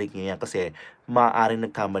babalik niya yan kasi maaaring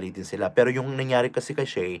nagkamali din sila. Pero yung nangyari kasi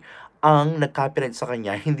Shay, ang nag-copyright sa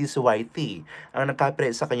kanya, hindi si YT. Ang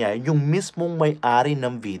nag-copyright sa kanya, yung mismong may-ari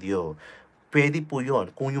ng video. Pwede po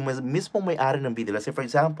yun. Kung yung mismong may-ari ng video, let's say for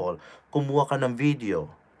example, kumuha ka ng video,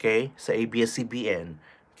 okay, sa ABS-CBN,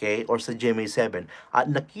 okay, or sa GMA7, at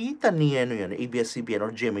nakita niya ABS-CBN or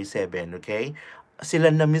GMA7, okay, sila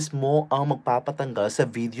na mismo ang magpapatanggal sa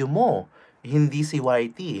video mo. Hindi si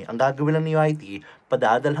YT. Ang gagawin lang ni YT,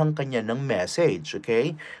 padadalhan kanya ng message,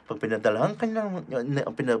 okay? Pag pinadalhan ka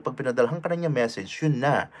na niya message, yun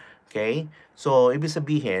na. Okay? So, ibig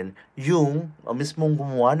sabihin, yung mismong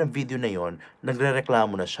gumawa ng video na yon,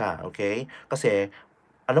 nagrereklamo na siya, okay? Kasi,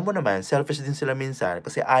 alam mo naman, selfish din sila minsan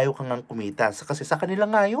kasi ayaw kang ngang kumita. Kasi sa kanila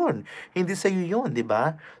nga yun. Hindi sa'yo yun, di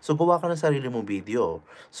ba? So, gawa ka ng sarili mong video.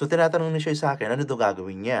 So, tinatanong ni Shay sa akin, ano daw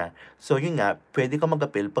gagawin niya? So, yun nga, pwede ka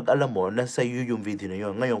mag-appeal pag alam mo na sa'yo yung video na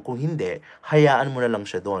yun. Ngayon, kung hindi, hayaan mo na lang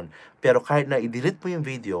siya doon. Pero kahit na i-delete mo yung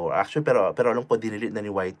video, actually, pero alam ko, dinelete na ni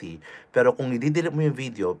YT. Pero kung i-delete mo yung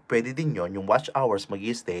video, pwede din yun, yung watch hours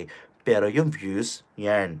mag-i-stay, Pero yung views,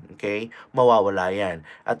 yan, okay? Mawawala yan.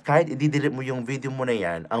 At kahit i-delete mo yung video mo na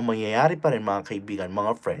yan, ang mangyayari pa rin mga kaibigan,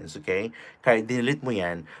 mga friends, okay? Kahit delete mo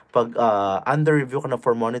yan, pag under review ka na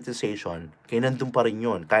for monetization, okay, nandun pa rin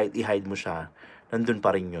yun. Kahit i-hide mo siya, nandun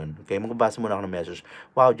pa rin yun. Okay, magbabasa muna ako ng message.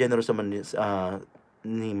 Wow, generous naman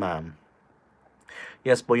ni ma'am.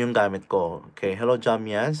 Yes po yung gamit ko. Okay, hello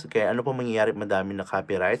Jamias. Okay, ano po mangyayari madami na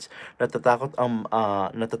copyrights? Natatakot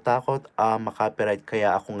maka-copyright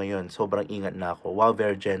kaya ako ngayon. Sobrang ingat na ako. Wow,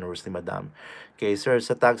 very generous ni Madam. Okay, sir,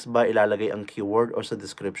 sa tags ba ilalagay ang keyword or sa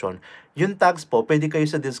description? Yung tags po, pwede kayo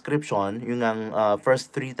sa description, yung ang first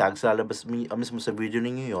three tags lalabas mismo sa video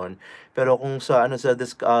ninyo yon. Pero kung sa ano sa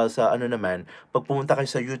ano naman, pag pumunta kayo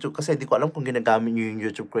sa YouTube kasi di ko alam kung ginagamit niyo yung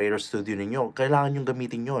YouTube Creator Studio ninyo, kailangan yung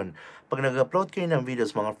gamitin yon. Pag nag-upload kayo ng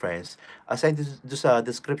videos mga friends, aside do sa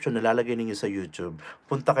description na lalagay ninyo sa YouTube,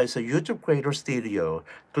 punta kayo sa YouTube Creator Studio,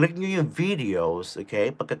 click nyo yung videos,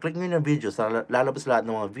 okay? Pagka-click nyo yung videos, lalabas lahat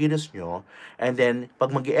ng mga videos nyo, and then,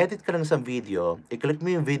 pag mag-edit ka lang sa video, i-click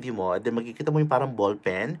mo yung video mo, and then makikita mo yung parang ball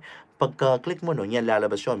pen, pagka-click mo nun, yan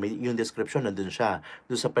lalabas yun, may, yung description nandun siya,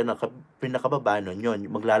 doon sa pinakababa nun,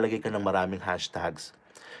 yun, maglalagay ka ng maraming hashtags.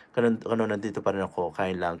 Nandito pa rin ako,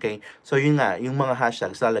 kain lang, okay? So, yun nga, yung mga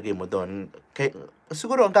hashtags, lalagay mo doon. Okay?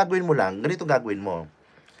 Siguro, ang gagawin mo lang, ganito gagawin mo.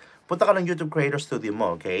 Punta ka ng YouTube Creator Studio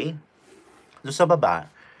mo, okay? Doon sa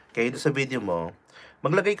baba, okay, doon sa video mo,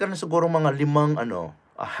 maglagay ka na siguro mga 5,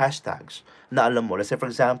 hashtags na alam mo. Let's say,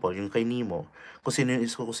 for example, yung kay Nemo, kung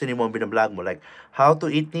sino mo ang binablog mo, like, how to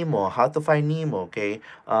eat Nemo, how to find Nemo, okay,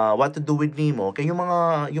 what to do with Nemo, okay, yung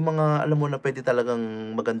mga, alam mo na pwede talagang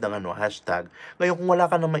magandang, hashtag. Ngayon, kung wala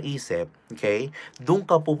ka na maisip, okay, doon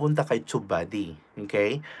ka pupunta kay TubeBuddy,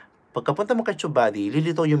 okay, pagkapunta mo kay TubeBuddy,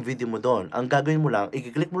 lilito yung video mo doon. Ang gagawin mo lang,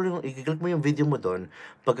 i-click mo yung video mo doon.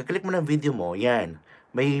 Pagka-click mo ng video mo, yan,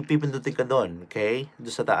 may pipindutin ka doon, okay?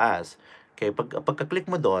 Doon sa taas. Okay, pagka-click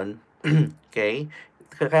mo doon, okay?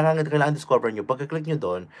 Kailangan discover nyo. Pagka-click nyo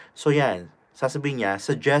doon, so yan, sasabihin niya,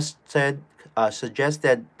 suggested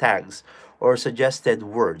tags or suggested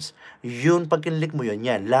words. Yun, pag kinlik mo yun,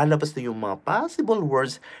 yan, lalabas na yung mga possible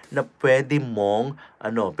words na pwede mong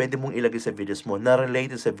ilagay sa videos mo, na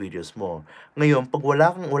related sa videos mo. Ngayon, pag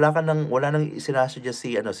wala nang sinasuggest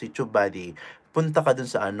si TubeBuddy, punta ka dun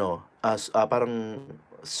sa parang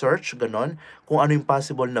search, ganon, kung ano yung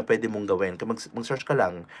possible na pwede mong gawin. Mag-search ka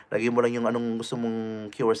lang, lagay mo lang yung anong gusto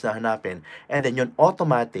mong keywords na hanapin, and then yun,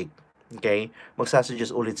 automatic, okay,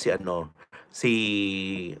 magsasuggest ulit si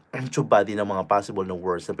TubeBuddy ng mga possible na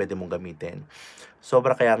words na pwede mong gamitin.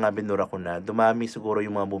 Sobra kaya nga binura ko na. Dumami siguro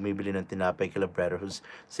yung mga bumibili ng tinapay kila Brothers.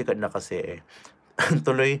 Sikat na kasi eh.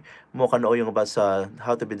 Tuloy mo kanoo yung ba sa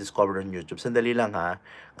How to Be Discovered on YouTube. Sandali lang ha.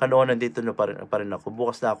 Kanoo nandito na pa rin ako.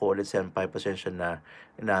 Bukas na ako ulit senpai. Pasensya na.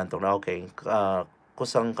 Inaantok na. Okay.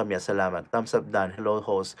 Kusang kami. Salamat. Thumbs up Dan. Hello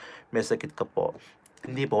host. May sakit ka po.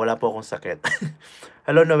 Hindi po. Wala po akong sakit.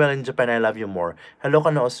 Hello Noel in Japan. I love you more. Hello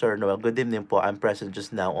kanoo Sir Noel. Good evening po. I'm present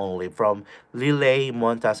just now only from Lilay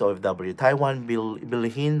Montas OFW. Taiwan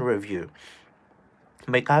Bilhin Review.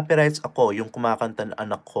 May copyrights ako, yung kumakanta ng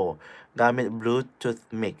anak ko. Gamit Bluetooth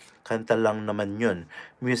mic. Kanta lang naman yun.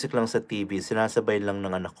 Music lang sa TV. Sinasabay lang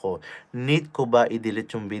ng anak ko. Need ko ba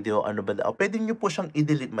i-delete yung video? Ano ba? Pwede nyo po siyang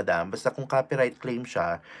i-delete, madam. Basta kung copyright claim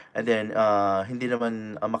siya, and then, hindi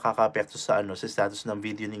naman makaka-apekto sa status ng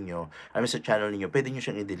video ninyo, sa channel ninyo, pwede nyo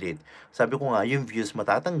siyang i-delete. Sabi ko nga, yung views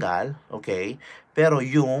matatanggal, okay? Pero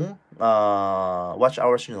yung watch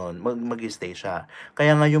hours nyo mag-stay siya.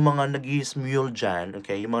 Kaya nga yung mga nag-i-smule dyan,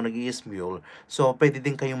 okay, yung mga nag-i-smule, so pwede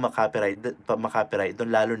din kayong makapiright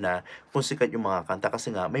doon, lalo na kung sikat yung mga kanta,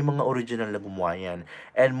 kasi nga may mga original na gumawa yan.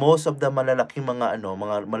 And most of the malalaking mga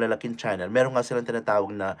malalaking channel, meron nga silang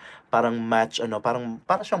tinatawag na parang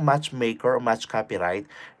parang siyang matchmaker o match copyright,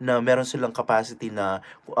 na meron silang capacity na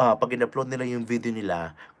pag in-upload nila yung video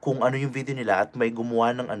nila, kung ano yung video nila at may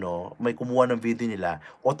kumuha ng video nila,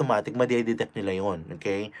 automatic ma-detect nila yon,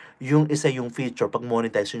 okay? Yung isa yung feature pag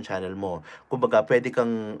monetize yung channel mo. Kumbaga, pwede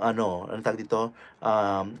kang anong tawag dito,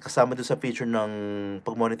 kasama doon sa feature ng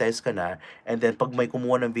pag monetize ka na, and then pag may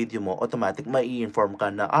kumuha ng video mo, automatic mai-inform ka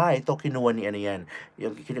na ito kinuha ni yan,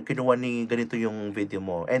 yung kinuha ni ganito yung video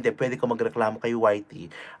mo, and then pwede ka magreklamo kay YT,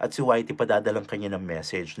 at si YT padadalang kanya ng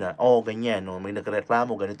message na ganyan, may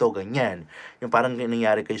nagreklamo ganito, ganyan. Yung parang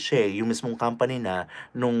nangyari kay Shay, yung mismong company na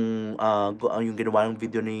yung ginawa ng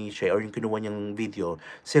video ni Shay or yung kinuha niyang video,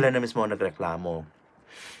 sila na mismo nagreklamo.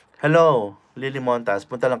 Hello, Lily Montas,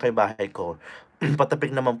 punta lang kay bahay ko.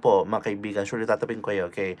 Patapik naman po, mga kaibigan. Surely tatapin ko kayo,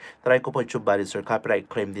 okay? Try ko po TubeBuddy, sir. Copyright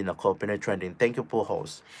claim din ako. Pinoy trending. Thank you po,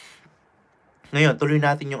 host. Ngayon, tuloy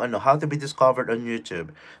natin yung how to be discovered on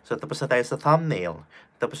YouTube. So, tapos na tayo sa thumbnail.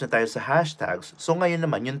 Tapos na tayo sa hashtags. So, ngayon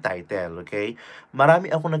naman, yung title, okay?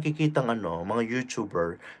 Marami ako nakikitang mga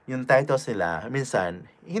YouTuber, yung titles nila, minsan,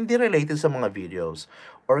 hindi related sa mga videos.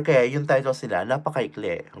 Or kaya, yung titles nila,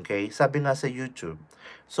 napakaikli, okay? Sabi nga sa YouTube.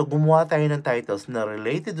 So, gumawa tayo ng titles na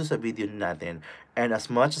related do sa video natin. And as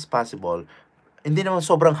much as possible, hindi naman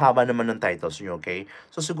sobrang haba naman ng titles nyo, okay?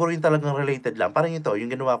 So, siguro yung talagang related lang. Parang ito,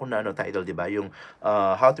 yung ginawa ko na title, di ba? Yung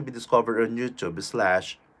How to be discovered on YouTube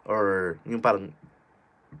slash, or yung parang,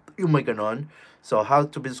 yung may ganon. So, How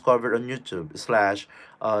to be discovered on YouTube slash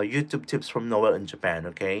YouTube tips from Noel in Japan,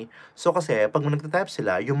 okay? So, kasi, pag nagtatype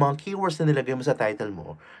sila, yung mga keywords na nilagay mo sa title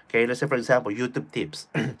mo, okay? Let's say, for example, YouTube tips,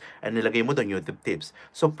 and nilagay mo doon YouTube tips.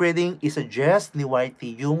 So, pwedeng isuggest ni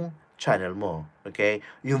YT yung channel mo, okay?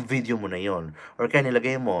 Yung video mo na yon. Or kaya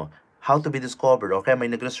nilagay mo, how to be discovered, or kaya may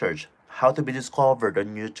nag-research, how to be discovered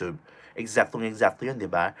on YouTube. Eksaktong-eksakto yun, di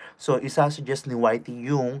ba? So, isa-suggest ni YT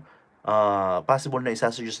yung possible na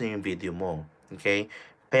isa-suggest niya yung video mo. Okay?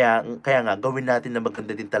 Kaya nga, gawin natin na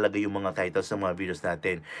maganda din talaga yung mga titles ng mga videos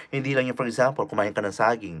natin. Hindi lang yung, for example, kumain ka ng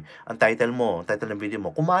saging. Ang title ng video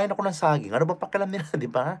mo, kumain ako ng saging. Ano ba pakialam nila, di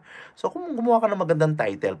ba? So, kung gumawa ka ng magandang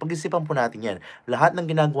title, pag-isipan po natin yan. Lahat ng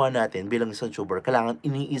ginagawa natin bilang isang YouTuber, kailangan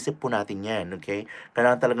iniisip po natin yan, okay?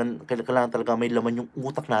 Kailangan talaga may laman yung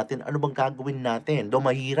utak natin. Ano bang gagawin natin? Do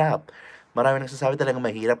mahirap. Marami nagsasabi talaga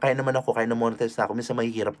mahirap. Kaya naman ako, kaya na-monetize na ako, minsan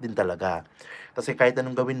mahirap din talaga. Kasi kahit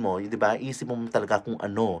anong gawin mo, di ba, isip mo talaga kung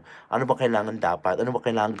ano ba kailangan dapat, ano ba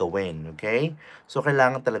kailangan gawin, okay? So,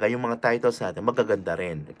 kailangan talaga yung mga titles natin, magaganda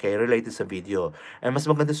rin, okay? Related sa video. And mas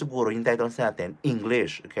maganda siguro yung titles natin,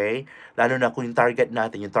 English, okay? Lalo na kung yung target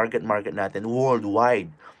market natin, worldwide.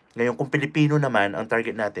 Ngayon, kung Pilipino naman, ang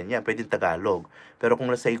target natin, yan, pwedeng Tagalog. Pero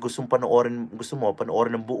kung let's say, gusto mo, panoorin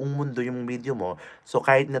ng buong mundo yung video mo, so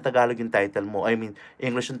kahit na Tagalog yung title mo, I mean,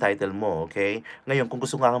 English yung title mo, okay? Ngayon, kung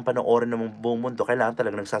gusto nga kang panoorin ng buong mundo, kailangan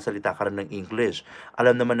talaga nagsasalita ka rin ng English.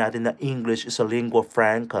 Alam naman natin na English is a lingua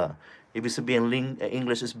franca. Ibig sabihin,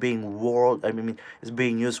 English is is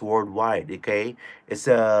being used worldwide, okay? It's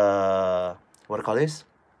what do you call this?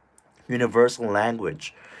 Universal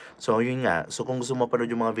language. So, yun nga. So, kung gusto mo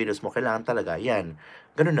panood yung mga videos mo, kailangan talaga, yan.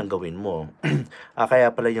 Ganun ang gawin mo.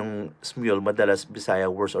 Kaya pala yung Smule, madalas Bisaya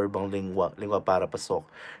words or ibang lingwa para pasok.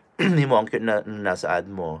 Hindi mo ang cute na nasa ad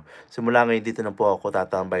mo. Simula ngayon dito na po ako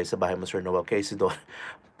tatambay sa bahay mo, Sir Noel. Okay, si Don.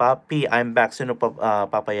 Papi, I'm back. Sino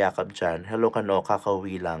papayakap dyan? Hello ka no,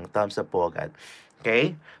 kakauwi lang. Thumbs up po agad.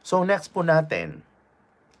 Okay? So, next po natin.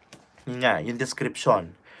 Yun nga, yung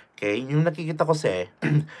description. Okay? Yung nakikita ko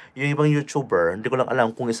yung ibang YouTuber, hindi ko lang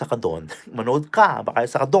alam kung isa ka doon. Manood ka, baka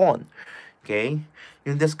isa ka doon. Okay?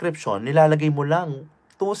 Yung description, nilalagay mo lang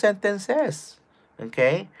 2 sentences.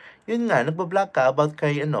 Okay? Yun nga, nagbablog ka about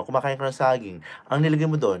kay kumakain ka ng saging. Ang nilagay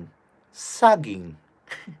mo doon, saging.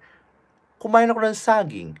 Kumain ako ng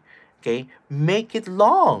saging. Okay? Make it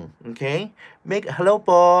long. Okay? Hello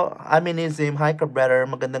po, Aminizim. Hi, brother.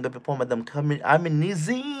 Magandang gabi po, Madam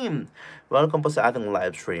Aminizim. Welcome po sa ating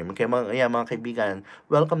live stream. Okay, mga kaibigan,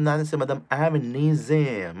 welcome natin si Madam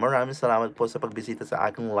Aminizim. Maraming salamat po sa pagbisita sa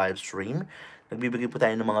aking live stream. Nagbibigay po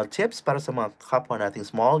tayo ng mga tips para sa mga kapwa nating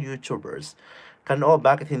small YouTubers.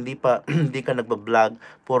 Bakit hindi ka nagbablog,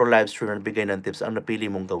 puro live stream na bigay ng tips ang napili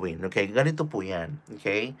mong gawin? Okay, ganito po yan.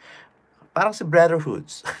 Okay? Parang si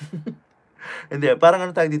Brotherhoods. Hindi,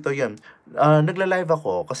 parang tayo dito yan. Nagla-live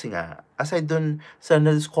ako kasi nga, aside dun sa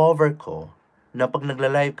na-discover ko, na pag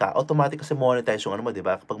nagla-live ka, automatic kasi monetize yung mo, di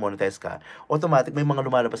ba? Kapag monetize ka, automatic may mga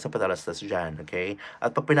lumalabas na patalastas dyan, okay?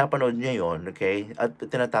 At pag pinapanood nyo yun, okay? At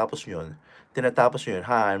tinatapos nyo yun,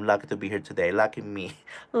 ha, I'm lucky to be here today. Lucky me.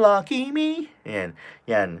 Lucky me.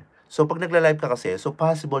 Yan. So, pag nagla-live ka kasi, so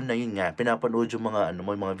possible na yun nga, pinapanood yung mga, yung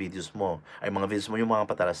mga videos mo, yung mga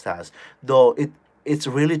patalastas. Though, it's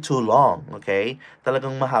really too long, okay?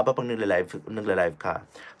 Talagang mahaba pag nagla-live ka.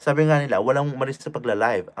 Sabi nga nila, walang malis sa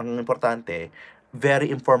pagla-live. Ang importante,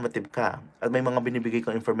 very informative ka. At may mga binibigay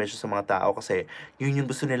kang information sa mga tao kasi yun yung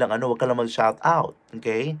gusto nilang wag ka lang mag-shout out,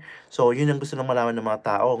 okay? So, yun yung gusto nang malaman ng mga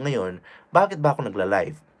tao. Ngayon, bakit ba ako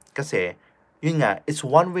nagla-live? Kasi, yun nga, it's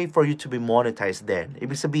one way for you to be monetized then.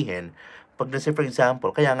 Ibig sabihin, pag let's say for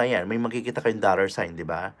example, kaya nga yan, may makikita kayong dollar sign, di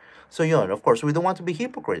ba? So yun, of course, we don't want to be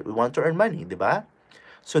hypocrite. We want to earn money, di ba?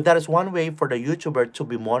 So that is one way for the YouTuber to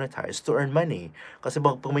be monetized, to earn money. Kasi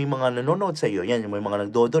pag may mga nanonood sa iyo, yan, may mga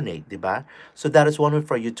nagdo-donate, di ba? So that is one way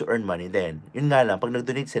for you to earn money then. Yun nga lang, pag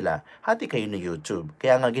nag-donate sila, hati kayo ng YouTube.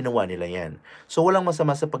 Kaya nga ginawa nila yan. So walang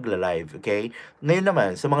masama sa pagla-live, okay? Ngayon naman,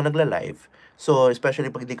 sa mga nagla-live, so,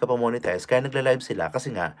 especially pag hindi ka pa monetize, kaya nagla-live sila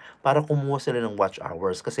kasi nga, para kumuha sila ng watch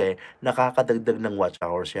hours kasi nakakadagdag ng watch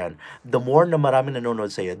hours yan. The more na marami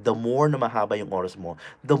nanonood sa'yo, the more na mahaba yung oras mo,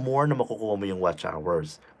 the more na makukuha mo yung watch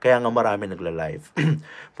hours. Kaya nga marami nagla-live.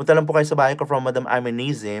 Punta lang po kayo sa bahay ko from Madam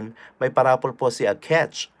Aminism. May parapol po si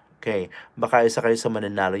Catch. Okay, baka isa kayo sa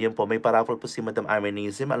mananalo. Yan po, may parapol po si Madam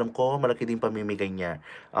Aminism. Alam ko, malaki din pamimigay niya.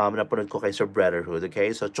 Napanood ko kay Sir Brotherhood.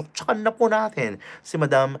 Okay, so tsuktsukan na po natin si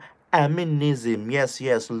Madam Aminism. Yes,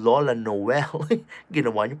 yes, Lola Noel.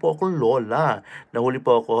 Ginawa niyo po ako Lola. Nahuli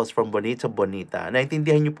po ako host from Bonita Bonita.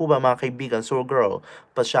 Naintindihan niyo po ba mga kaibigan? So girl,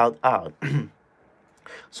 pa-shout out.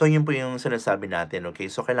 So, yun po yung sinasabi natin, okay?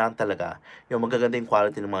 So, kailangan talaga yung magaganda yung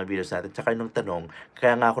quality ng mga videos natin. Tsaka yung tanong,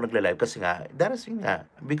 kaya nga ako nagla-live kasi nga, that is yun nga.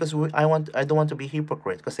 Because I don't want to be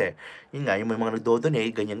hypocrite. Kasi, yun nga, yung may mga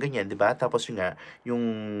nagdo-donate, ganyan-ganyan, di ba? Tapos yun nga, yung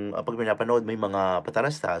pag pinapanood, may mga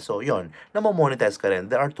patarasta. So, yun, monetize ka rin.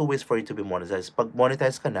 There are two ways for you to be monetized. Pag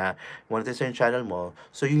monetize ka na, monetize yung channel mo,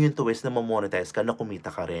 so yun yung two ways na monetize ka, na kumita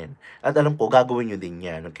ka rin. At alam ko, gagawin nyo din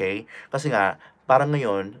yan, okay? Kasi nga, parang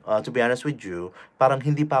ngayon, to be honest with you, parang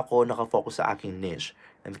hindi pa ako nakafocus sa aking niche.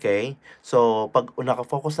 Okay? So, pag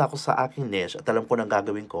nakafocus na ako sa aking niche at alam ko nang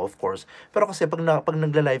gagawin ko, of course. Pero kasi pag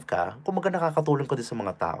nagla-live ka, kumaga nakakatulong ko din sa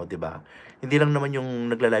mga tao, di ba? Hindi lang naman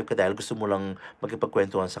yung nagla-live ka dahil gusto mo lang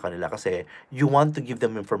magkipagkwentuhan sa kanila kasi you want to give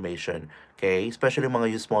them information. Okay? Especially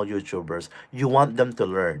mga small YouTubers, you want them to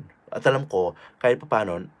learn. At alam ko, kahit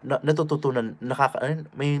paano, natututunan,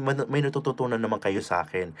 may natututunan naman kayo sa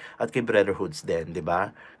akin at kay Brotherhoods din, di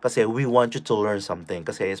ba? Kasi we want you to learn something.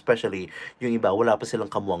 Kasi especially, yung iba, wala pa silang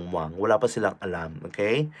kamuang-muang, wala pa silang alam,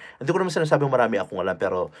 okay? Hindi ko naman sinasabing marami akong alam,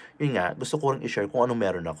 pero yun nga, gusto ko rin i-share kung anong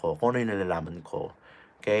meron ako, kung ano yung nalalaman ko.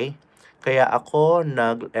 Okay? Kaya ako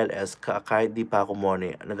nag-LS kahit di pa ako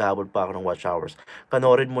naghahabol pa ako ng watch hours.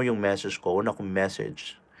 Panoorin mo yung message ko, una kong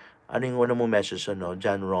message. Ano yung una mong message,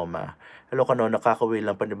 John Roma? Hello nakakawin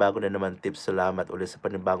lang, panibago na naman tips. Salamat ulit sa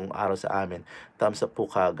panibagong araw sa amin. Thumbs up po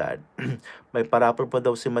kagad. May parapol pa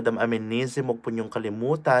daw si Madam Aminism, huwag po niyong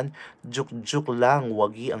kalimutan. Juk-juk lang,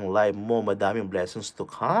 wagi ang live mo. Madaming blessings to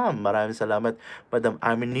come. Maraming salamat, Madam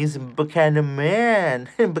Aminism. Baka naman.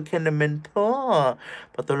 Baka naman po.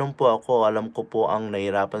 Patulong po ako. Alam ko po ang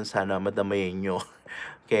nahirapan, sana madamayin nyo.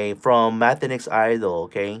 Okay, from Matinix Idol,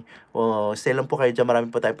 okay? Stay lang po kayo dyan, marami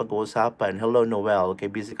po tayong pag-uusapan. Hello, Noel, okay,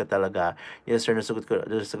 busy ka talaga. Yes, sir,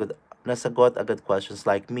 nasagot agad questions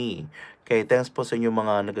like me. Okay, thanks po sa inyo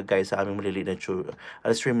mga nagagay sa aming maliliit na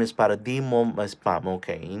streamers para di mo ma-spam,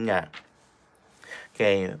 okay? Yun nga.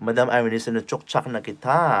 Okay, Madam Aminism, na-chok-chak na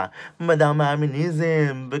kita. Madam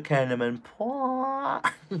Aminism, baka naman po.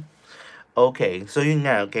 Okay, so yun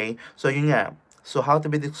nga, okay? So yun nga. So how to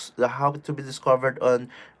be discovered on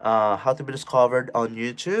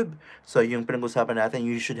YouTube. So yung pinag-usapan natin,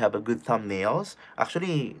 you should have a good thumbnails.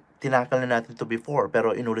 Actually, tinakal na natin to before,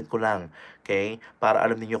 pero inulit ko lang, okay? Para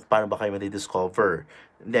alam niyo kung paano ba kayo ma-discover.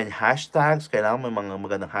 Then hashtags, kailangan may mga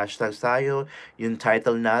magandang hashtags tayo. Yung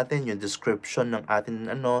title natin, yung description ng atin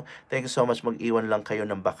Thank you so much, mag-iwan lang kayo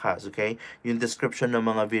ng bakas, okay? Yung description ng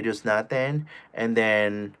mga videos natin, and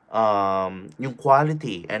then yung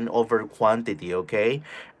quality and over quantity, okay?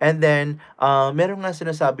 And then meron nga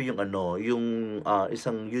sinasabi yung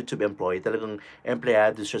isang YouTube employee, talagang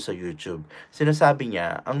empleyado siya sa YouTube. Sinasabi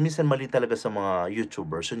niya, ang minsan mali talaga sa mga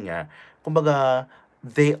YouTubers, yun nga, kumbaga,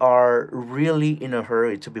 they are really in a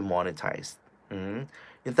hurry to be monetized.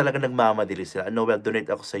 Yung talaga nagmamadali sila. Noel, donate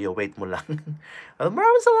ako sa iyo. Wait mo lang.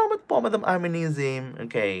 Maraming salamat po, Madam Aminism.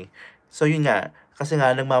 Okay. So, yun nga. Kasi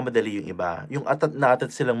nga, nagmamadali yung iba. Yung atat na atat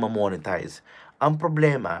silang mamonetize. Ang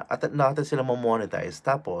problema, atat na atat silang mamonetize.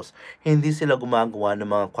 Tapos, hindi sila gumagawa ng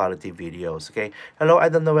mga quality videos. Okay? Hello,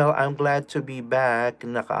 Idol Noel. I'm glad to be back.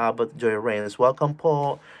 Nakaabot Joy Reigns. Welcome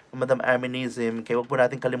po, Madam Aminism. Kaya huwag po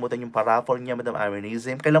natin kalimutan yung paraffle niya, Madam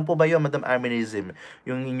Aminism. Kailan po ba yun, Madam Aminism?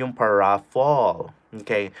 Yung inyong paraffle.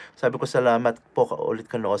 Okay. Sabi ko salamat po ulit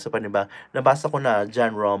ka sa paniba. Nabasa ko na,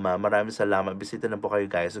 John Roma. Maraming salamat. Bisita na po kayo,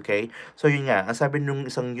 guys. Okay? So, yun nga. Ang sabi nung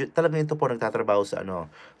talagang ito po nagtatrabaho sa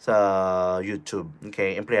YouTube.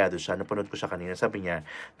 Okay? Empleyado siya. Napanood ko siya kanina. Sabi niya,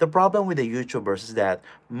 the problem with the YouTubers is that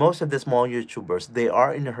most of the small YouTubers, they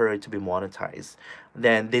are in a hurry to be monetized.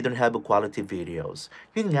 Then, they don't have quality videos.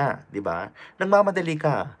 Yun nga, di ba? Nagmamadali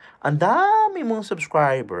ka. Ang dami mong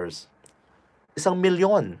subscribers.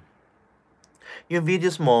 1,000,000. Yung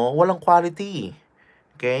videos mo, walang quality.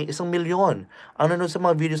 Okay? 1,000,000. Ang nanonood sa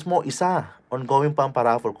mga videos mo, isa. Ongoing pa ang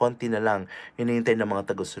paraffle, konti na lang. Hinihintay ng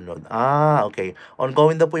mga tagusunod. Okay.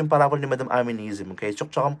 Ongoing daw po yung paraffle ni Madam Aminism. Okay?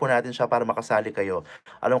 Tsok-tsokan po natin siya para makasali kayo.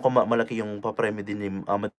 Alam ko malaki yung papremyo din ni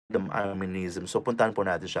Madam Aminism. So, puntahan po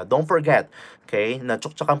natin siya. Don't forget, okay, na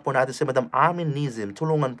tsok-tsokan po natin si Madam Aminism.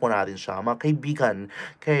 Tulungan po natin siya. Mga kaibigan,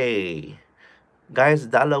 okay. Guys,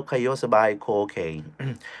 dalaw kayo sa bahay ko, okay?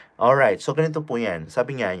 Alright, so ganito po yan.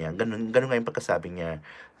 Sabi niya, ganun nga yung pagkasabi niya.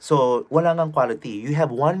 So, wala ngang quality. You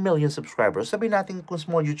have 1,000,000 subscribers. Sabi natin kung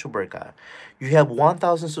small YouTuber ka, you have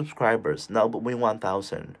 1,000 subscribers. Naubos mo yung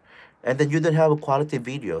 1,000. And then you don't have quality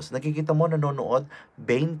videos. Nakikita mo nanonood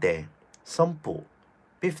 20, 10,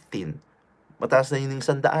 15. Mataas na yun yung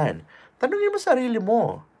 100. Tanungin mo sarili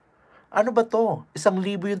mo. Ano ba to?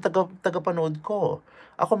 1,000 yung tagapanood ko.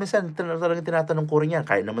 Ako minsan talagang tinatanong ko rin yan.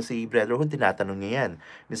 Kahit naman si Brotherhood, tinatanong niya yan.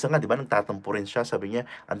 Minsan nga, di ba, nagtatampo rin siya. Sabi niya,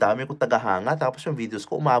 ang dami kong tagahanga. Tapos yung videos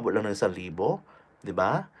ko, umabot lang ng 1,000. Di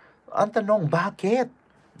ba? Ang tanong, bakit?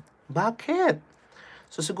 Bakit?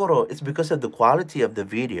 So siguro, it's because of the quality of the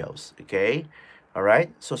videos. Okay?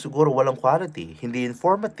 Alright? So siguro walang quality. Hindi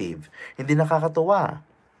informative. Hindi nakakatuwa.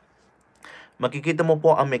 Makikita mo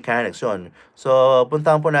po ang mechanics yun. So,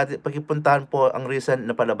 puntahan po natin, pagpuntahan po ang reason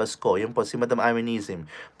na palabas ko, yun po, si Madam Aminism.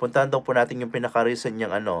 Puntahan daw po natin yung pinaka-reason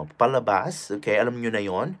niyang palabas, okay, alam niyo na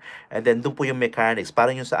yon. And then, doon po yung mechanics.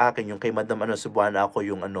 Parang yung sa akin, yung kay Madam Cebuana ako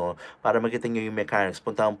yung para makita niyo yung mechanics,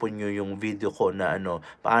 puntahan po niyo yung video ko na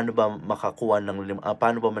paano ba makakuha ng,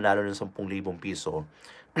 paano ba manalo ng 10,000 piso.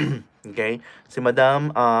 Okay? Si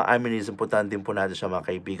Madam Aminism, puntahan din po natin siya mga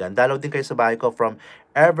kaibigan. Dalaw din kayo sa bahay ko from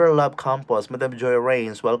Everlove Campus. Madam Joy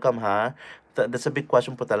Rains, welcome ha. That's a big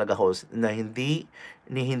question po talaga, host, na hindi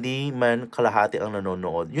man kalahati ang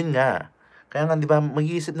nanonood. Yun nga. Kaya nga, di ba,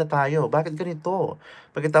 mag-iisip na tayo. Bakit ganito?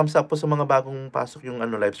 Pagkatapos po sa mga bagong pasok yung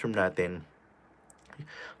live stream natin.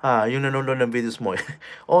 Yung nanonood ng videos mo.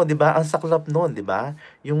 Oh, di ba? Ang saklap noon, di ba?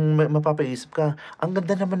 Yung mapapaisip ka, ang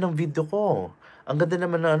ganda naman ng video ko. Ang ganda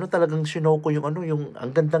naman na talagang shinow ko yung yung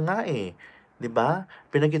ang ganda nga eh. 'Di ba?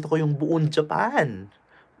 Pinakita ko yung buong Japan.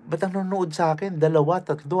 Ba't ang nanonood sa akin? 2,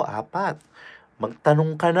 3, 4.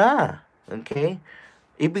 Magtanong ka na. Okay?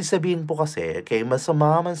 Ibig sabihin po kasi, okay,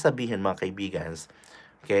 masama man sabihin mga kaibigan,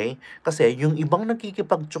 okay? Kasi yung ibang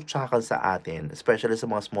nakikipagtsuktsakan sa atin, especially sa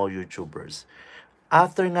mga small YouTubers,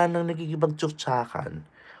 after nga nang nakikipagtsuktsakan,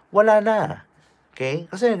 wala na. Okay?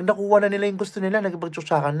 Kasi nakuha na nila yung gusto nila,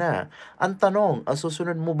 nakipagtsuktsakan na. Ang tanong, ang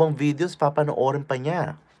susunod mo bang videos, papanoorin pa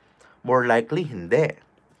niya? More likely, hindi.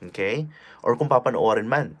 Okay? Or kung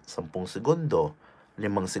papanoorin man, 10 segundo, 5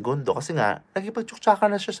 segundo, kasi nga,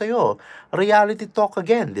 nakipagtsuktsakan na siya sa'yo. Reality talk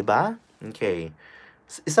again, di ba? Okay.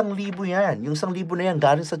 1,000 yan. Yung 1,000 na yan,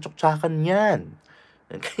 galing sa tsuktsakan yan.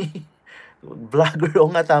 Okay? Vlogger,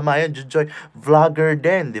 o nga, tama yun, Joy. Vlogger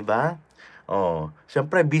din, di ba? Oh,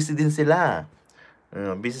 syempre, busy din sila.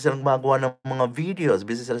 Busy silang gumagawa ng mga videos,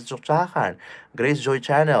 busy sila sa tsuktsakan. Grace Joy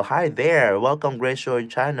Channel, hi there! Welcome, Grace Joy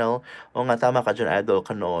Channel. O nga, tama ka dyan, idol,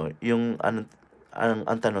 yung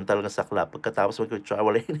ang tanong talaga sakla. Pagkatapos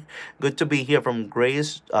good to be here from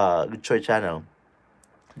Grace Joy Channel.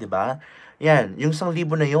 Diba? Yan, yung 1,000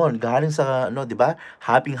 na yon galing sa, diba?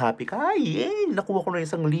 Happy ka. Ay, nakuha ko na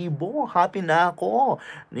 1,000. Happy na ako.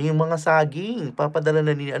 Yung mga saging, papadala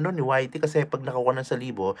na ni YT kasi pag nakuha ng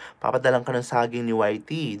 1,000, papadalan ka ng saging ni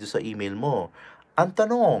YT do sa email mo. Ang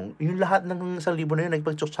tanong, yung lahat ng 1,000 na yun,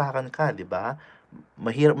 nagpagtsuktsakan ka, diba?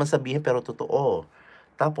 Mahirap man sabihin pero totoo.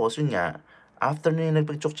 Tapos, yun nga, after na yung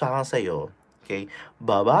nagpagtsuktsakan sa'yo, okay,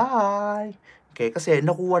 bye-bye! Okay, kasi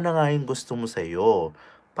nakuha na nga yung gusto mo sa'yo.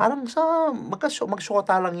 Parang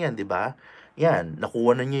magsyota lang yan, di ba? Yan,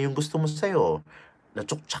 nakuha na niya yung gusto mo sa'yo.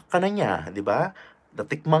 Natsuktsak ka na niya, di ba?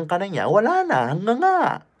 Natikman ka na niya, wala na, hanggang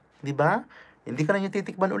nga. Di ba? Hindi ka na niya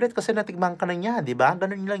titikman ulit kasi natikman ka na niya, di ba?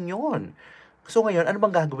 Ganun lang yun. So ngayon, ano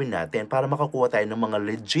bang gagawin natin para makakuha tayo ng mga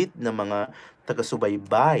legit na mga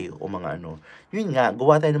taga-subaybay o mga Yun nga,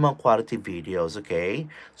 gawa tayo ng mga quality videos, okay?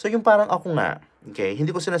 So yung parang ako nga, okay,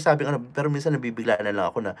 hindi ko sinasabing pero minsan nabibigla na lang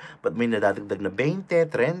ako na ba't may nadadagdag na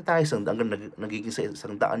 20, 30, hanggang nagiging sa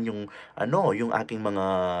 100 yung yung aking mga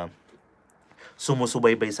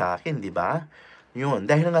sumusubaybay sa akin, di ba? Yun,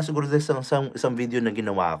 dahil nga siguro sa isang video na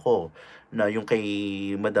ginawa ko na yung kay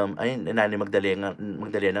Madam Nanay Magdalena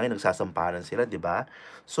ngayon nagsasampalan sila, di ba?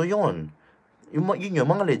 So yun, yun yung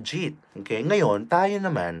mga legit, okay? Ngayon, tayo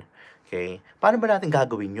naman, okay? Paano ba natin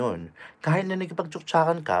gagawin yun? Kahit na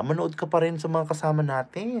nagkipagtsuktsakan ka, manood ka pa rin sa mga kasama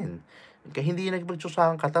natin. Okay, hindi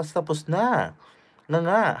nagkipagtsuktsakan ka, tapos na.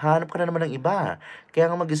 Nga, hanap ka na naman ng iba. Kaya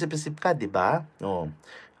nga mag-isip-isip ka, di ba? Oh.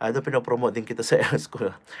 Pinopromote din kita sa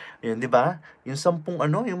school. Yun, di ba? Yung 10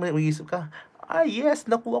 yung mag-iisip ka, Yes,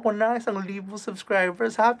 nakuha ko na 1,000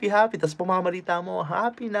 subscribers. Happy, happy. Tapos pumamalita mo,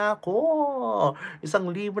 happy na ako.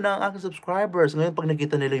 1,000 na ang aking subscribers. Ngayon, pag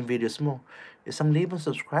nakita nila yung videos mo, 1,000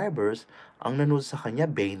 subscribers, ang nanood sa kanya,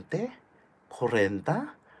 20,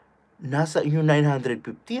 40, nasa yung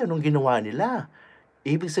 950, anong ginawa nila?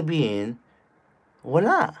 Ibig sabihin,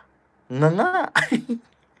 wala. Nga nga.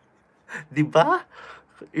 Di ba?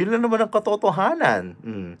 Yun lang naman ang katotohanan.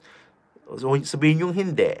 So, sabihin yung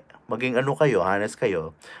hindi. Maging ano kayo, honest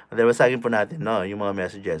kayo. And then, basagin po natin, no, yung mga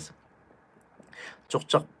messages.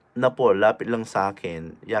 Tsuktsak na po, lapit lang sa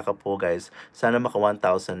akin. Yaka po, guys. Sana maka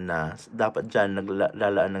 1,000 na. Dapat dyan,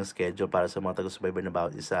 naglalaan ng schedule para sa mga taga-subaybay na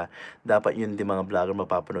bawat isa. Dapat yun din mga vlogger,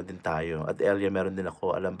 mapapanood din tayo. At Elia, meron din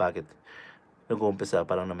ako. Alam bakit nag-uumpisa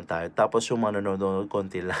pa lang naman tayo. Tapos yung mga nanonood,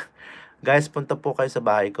 konti lang. Guys, punta po kayo sa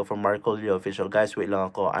bahay ko from Marco Leo Official. Guys, wait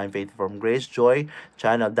lang ako. I'm Faithful from Grace Joy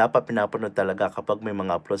Channel. Dapat pinapanood talaga kapag may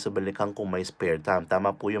mga upload sa balikan kung may spare time.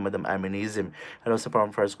 Tama po yung Madam Aminism. Hello sa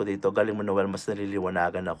from first ko dito. Galing mo, Noel. Mas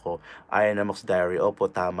naliliwanagan ako. Iron Amox Diary. Opo,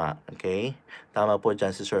 tama. Okay? Tama po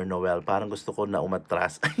dyan si Sir Noel. Parang gusto ko na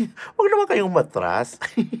umatras. Huwag naman kayong umatras.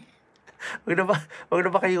 Wag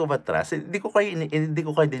na ba kayo umatras? Hindi ko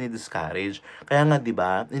kayo dinidiscourage. Kaya nga 'di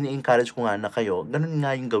ba, ini-encourage ko nga na kayo, ganun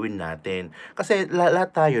nga yung gawin natin. Kasi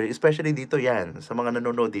lahat tayo, especially dito 'yan, sa mga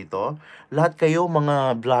nanonood dito, lahat kayo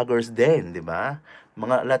mga vloggers din, 'di ba?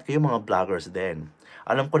 Lahat kayo mga vloggers din.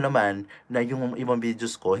 Alam ko naman na yung ibang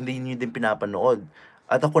videos ko, hindi niyo din pinapanood.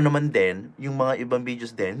 At ako naman din, yung mga ibang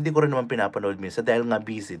videos din, hindi ko rin naman pinapanood minsan dahil nga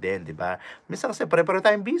busy din, di ba? Minsan kasi pare-pare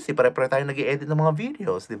tayong busy, pare-pare tayong nag-i-edit ng mga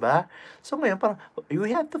videos, di ba? So ngayon, parang,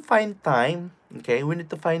 we have to find time, okay? We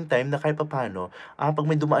need to find time na kahit paano, pag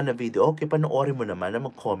may dumaan na video, okay, panoorin mo naman na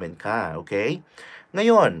mag-comment ka, okay?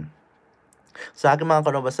 Ngayon, sa akin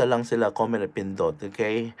mga kanobasa lang sila, comment at pindot,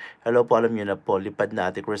 okay? Hello po, alam niyo na po, lipad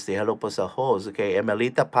na Ate Christy. Hello po sa host, okay?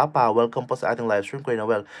 Emelita Papa, welcome po sa ating live stream. Kuya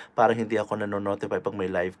Noel, parang hindi ako nanonotify pag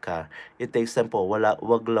may live ka. It takes time po,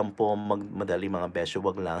 wag lang po magmadali mga besyo,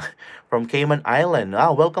 wag lang. From Cayman Island,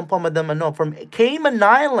 welcome po Madam from Cayman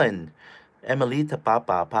Island. Emelita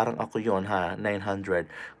Papa, parang ako yon ha, 900.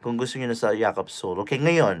 Kung gusto niyo na sa Yakap Soul. Okay,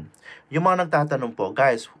 ngayon, yung mga nagtatanong po,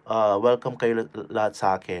 guys, welcome kayo lahat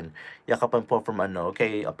sa akin. Yakapan po from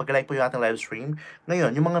okay, pag-like po yung ating live stream.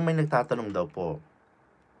 Ngayon, yung mga may nagtatanong daw po,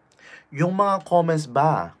 yung mga comments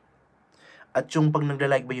ba, at yung pag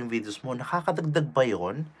nagla-like ba yung videos mo, nakakadagdag ba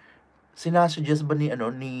yon? Sinasuggest ba ni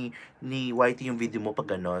YT yung video mo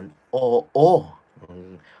pag ganon? Oo.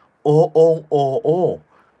 Oo.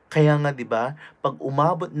 Kaya nga 'di ba, pag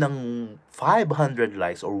umabot ng 500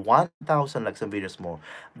 likes or 1,000 likes ang videos mo,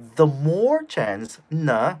 the more chance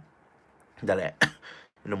na dali.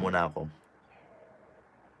 Ano muna ako.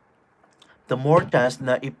 The more chance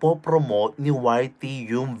na ipopromote ni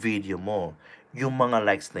YT yung video mo, yung mga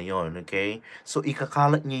likes na yon, okay? So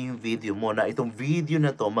ikakalat niya yung video mo na itong video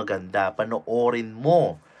na to maganda, panoorin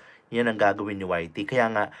mo. Yan ang gagawin ni YT.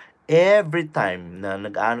 Kaya nga every time na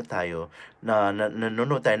nag-ano tayo, na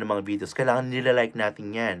nanonood tayo ng mga videos, kailangan nila-like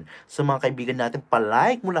natin yan. Sa mga kaibigan natin,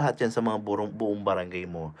 palike mo lahat yan sa mga buong barangay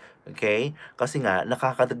mo. Okay? Kasi nga,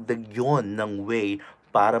 nakakadagdag yon ng way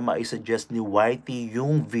para ma-suggest ni YT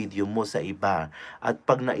yung video mo sa iba. At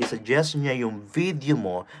pag na-suggest niya yung video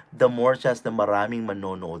mo, the more chance na maraming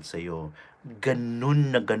manonood sa'yo.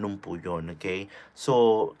 Ganun na ganun po yun, okay?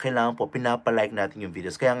 So, kailangan po, pinapalike natin yung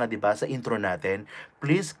videos. Kaya nga, di ba, sa intro natin,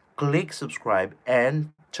 please click subscribe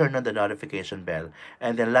and turn on the notification bell.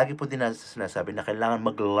 And then, lagi po din natin sinasabi na kailangan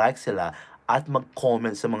mag-like sila at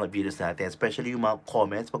mag-comment sa mga videos natin. Especially yung mga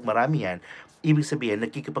comments, pag marami yan, ibig sabihin,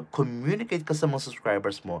 nakikipag-communicate ka sa mga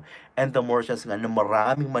subscribers mo. And the more chance nga na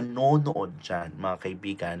maraming manonood dyan, mga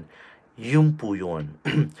kaibigan, yun po yun.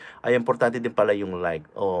 Ay, importante din pala yung like.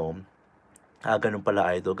 Ganun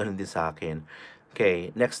pala idol, ganun din sa akin.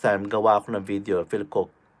 Okay, next time, gawa ako ng video, feel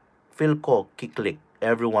ko, kiklik.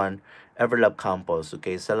 Everyone, Everlove Campus,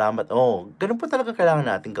 okay? Salamat. Ganun po talaga kailangan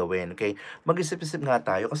natin gawin, okay? Mag-isip-isip nga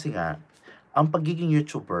tayo kasi nga, ang pagiging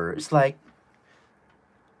YouTuber is like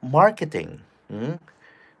marketing.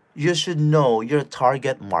 You should know your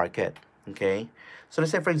target market, okay? So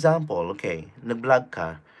let's say for example, okay, nag-vlog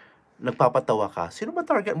ka, nagpapatawa ka, sino ba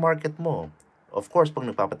target market mo? Of course, pag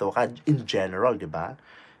nagpapatawa ka, in general, di ba?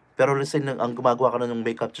 Pero let's say, ang gumagawa ka na ng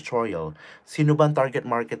makeup tutorial, sino ba ang target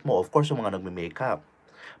market mo? Of course, yung mga nagme-makeup.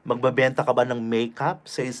 Magbebenta ka ba ng makeup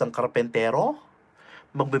sa isang karpentero?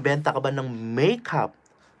 Magbebenta ka ba ng makeup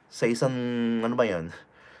sa isang, ano ba yun?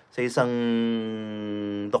 Sa isang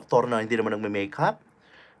doktor na hindi naman nagme-makeup?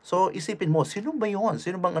 So, isipin mo, sino ba yun?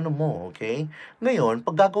 Sino bang ano mo, okay? Ngayon,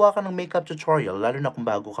 pag gagawa ka ng makeup tutorial, lalo na kung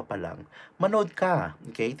bago ka pa lang, manood ka,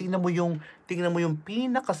 okay? Tingnan tingnan mo yung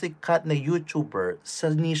pinakasikat na YouTuber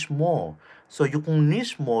sa niche mo. So, yung kung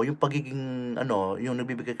niche mo, yung pagiging, yung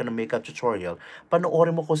nagbibigay ka ng makeup tutorial,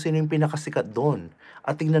 panoorin mo kung sino yung pinakasikat doon.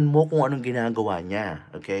 At tingnan mo kung anong ginagawa niya.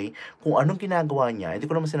 Okay? Kung anong ginagawa niya, hindi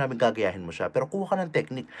ko naman sinabing gagayahin mo siya, pero kuha ka ng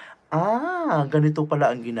technique. Ganito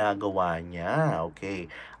pala ang ginagawa niya.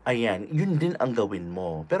 Okay. Ayan, yun din ang gawin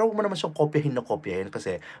mo. Pero huwag mo naman siyang kopyahin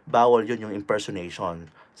kasi bawal yun yung impersonation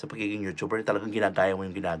sa pagiging YouTuber. Talagang ginagaya mo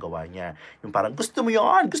yung ginagawa niya. Yung parang, gusto mo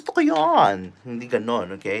yon, gusto ko yon. Hindi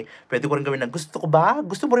ganon, okay? Pwede ko rin gawin na, gusto ko ba?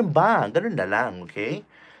 Gusto mo rin ba? Ganun na lang, okay?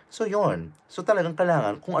 So, yon. So, talagang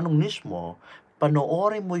kailangan, kung anong niche mo,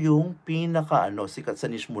 panoorin mo yung sikat sa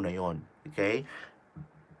niche mo na yon. Okay?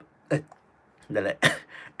 Dali.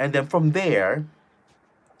 And then, from there,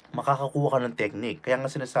 makakakuha ka ng technique. Kaya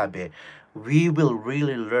nga sinasabi, we will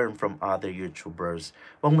really learn from other YouTubers.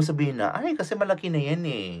 Huwag mo sabihin na, ay, kasi malaki na yan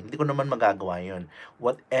eh. Hindi ko naman magagawa yun.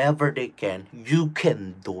 Whatever they can, you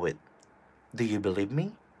can do it. Do you believe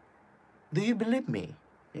me? Do you believe me?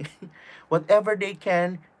 Whatever they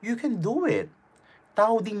can, you can do it.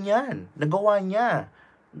 Tao din yan. Nagawa niya.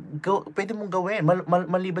 Pwede mong gawin.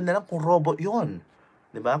 Maliban na lang kung robot yon.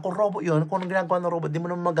 Diba? Kung robot yun, kung anong ginagawa ng robot, di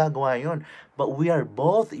mo naman magagawa yun. But we are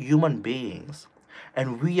both human beings.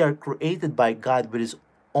 And we are created by God with His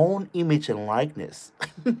own image and likeness.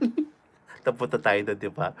 Tapunta tayo doon,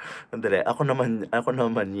 di ba? Andali, ako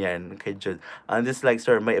naman yan. Okay, Jude. Ang dislike,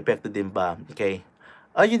 sir, may epekto din ba? Okay.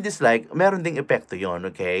 Yung dislike, meron ding epekto yon,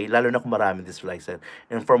 okay? Lalo na kung maraming dislikes.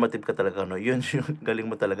 Informative ka talaga, no? Yun,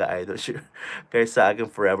 galing mo talaga, idol. Kaya sa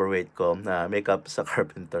aking forever weight ko, na makeup sa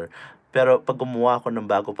carpenter. Pero pag gumawa ko ng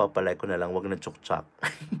bago, papalike ko na lang, wag na chuk-chak.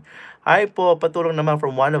 Hi po, patulong naman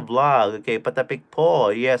from one vlog. Okay, patapik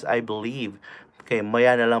po. Yes, I believe. Okay,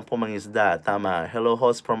 maya na lang po mangisda. Tama. Hello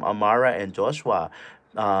host from Amara and Joshua.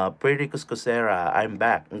 Pretty Kuskusera, I'm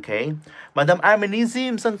back, okay? Madam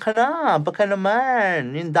Aminism, saan ka na? Baka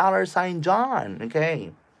naman, yung $sign John,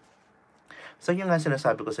 okay? So, yun nga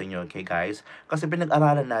sinasabi ko sa inyo, okay guys? Kasi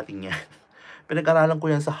pinag-aralan natin yan. Pinag-aralan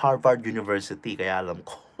ko yan sa Harvard University, kaya alam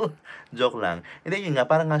ko. Joke lang. Hindi, yun nga,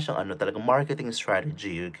 parang nga siyang talagang marketing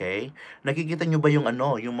strategy, okay? Nakikita nyo ba yung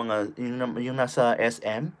yung nasa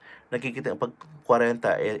SM? Nakikita, pag 40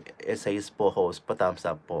 essays po host, pa-thumbs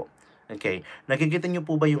up po. Okay. Nakikita nyo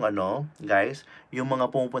po ba yung guys? Yung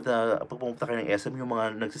mga pag pumunta kayo ng SM, yung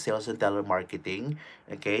mga nagsisales and telemarketing,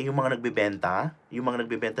 okay? Yung mga nagbebenta,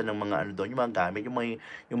 ng mga doon, yung mga gamit,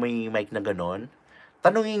 yung may mic na ganon.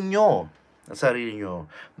 Tanungin nyo ang sarili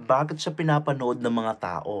nyo, bakit siya pinapanood ng mga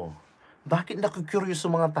tao? Bakit naku-curious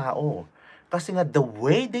yung mga tao? Kasi nga, the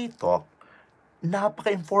way they talk,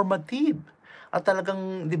 napaka-informative. At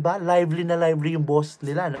talagang, di ba, lively yung boss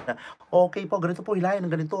nila. Na, okay po, ganito po, hilahin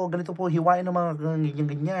ng ganito po, hiwain ng mga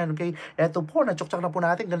ganyan, okay? Eto po, na-chok-chok na po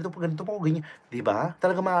natin, ganito po, ganyan. Di ba?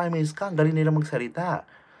 Talagang ma-amaze ka, ang galing nila magsalita.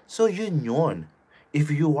 So, yun. If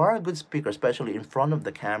you are a good speaker, especially in front of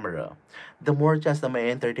the camera, the more chance na may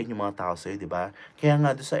entertain yung mga tao sa'yo, di ba? Kaya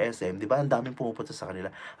nga doon sa SM, di ba, ang daming pumupunta sa kanila.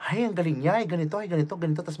 Ay, ang galing niya, ay ganito,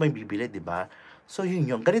 tapos may bibili, di ba? So, yun.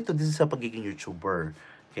 Ganito din sa pagiging YouTuber.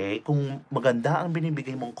 Okay? Kung maganda ang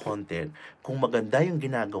binibigay mong content, kung maganda yung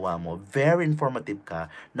ginagawa mo, very informative ka,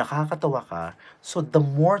 nakakatawa ka, so the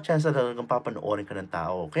more chance na talagang papanoorin ka ng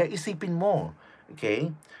tao. Kaya isipin mo.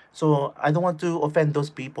 Okay? So, I don't want to offend those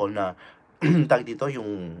people na tag dito,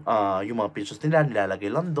 yung mga pictures nila, nilalagay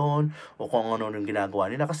lang doon, o kung ano yung ginagawa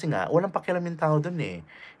nila. Kasi nga, walang pakialam yung tao doon eh.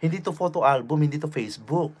 Hindi to photo album, hindi to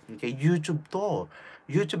Facebook. Okay, YouTube to.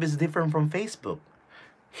 YouTube is different from Facebook.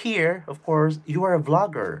 Here, of course, you are a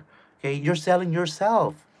vlogger. Okay, you're selling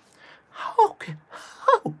yourself. How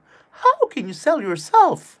can you sell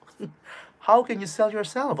yourself? How can you sell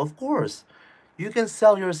yourself? Of course, you can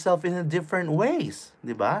sell yourself in different ways,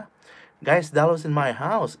 di ba? Guys, that was in my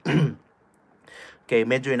house. Okay,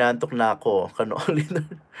 medyo inaantok na ako.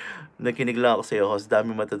 Nakinig lang ako sa iyo, host.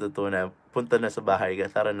 Dami matututunan. Punta na sa bahay.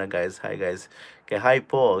 Tara na, guys. Hi, guys. Okay, hi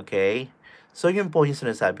po, okay? So, yun po yung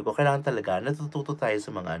sinasabi ko. Kailangan talaga, natututo tayo sa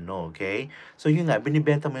mga okay? So, yun nga,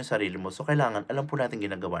 binibenta mo yung sarili mo. So, kailangan, alam po natin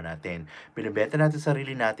ginagawa natin. Binibenta natin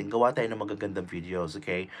sarili natin, gawa tayo ng magagandang videos,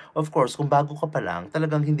 okay? Of course, kung bago ka pa lang,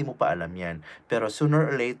 talagang hindi mo pa alam yan. Pero sooner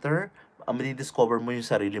or later, madidiscover mo yung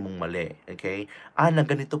sarili mong mali, okay? Na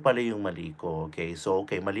ganito pala yung mali ko, okay? So,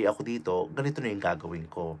 okay, mali ako dito, ganito na yung gagawin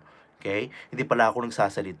ko, okay? Hindi pala ako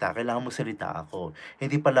nagsasalita, kailangan magsalita ako.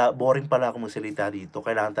 Hindi pala, boring pala ako magsalita dito,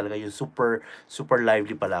 kailangan talaga yung super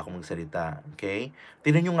lively pala ako magsalita, okay?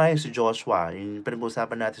 Tingnan nyo nga yung si Joshua, yung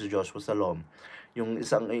pinag-uusapan natin si Joshua Salom. Yung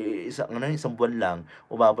isang buwan lang,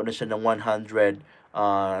 umabot na siya ng 100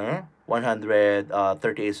 138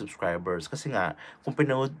 subscribers. Kasi nga, kung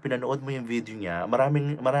pinanood mo yung video niya,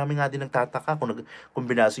 marami nga din nagtataka kung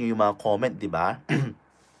binasa niyo yung mga comment, di ba?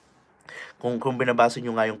 Kung binabasa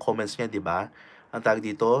niyo nga yung comments niya, di ba? Ang tawag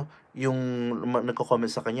dito, yung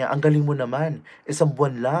nagko-comment sa kanya, ang galing mo naman, isang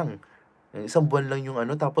buwan lang. Isang buwan lang yung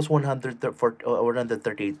ano, tapos 138,000.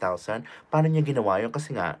 Paano niya ginawa yun?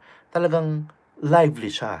 Kasi nga, talagang lively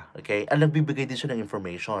siya, okay? Ang nagbibigay din siya ng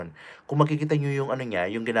information. Kung makikita niyo yung ano niya,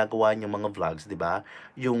 yung ginagawa niyang mga vlogs, di ba?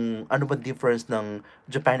 Yung ano ba difference ng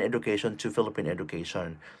Japan education to Philippine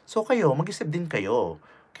education. So kayo, mag-isip din kayo.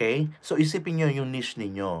 Okay? So, isipin niyo yung niche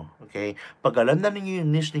ninyo. Okay? Pag alam na ninyo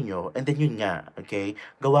yung niche ninyo, and then yun nga, okay?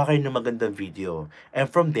 Gawa kayo ng magandang video. And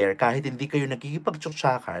from there, kahit hindi kayo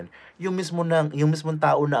nagkikipagtsuktsakan, yung mismong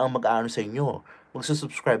tao na ang mag-aano sa inyo,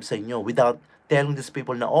 magsusubscribe sa inyo without telling these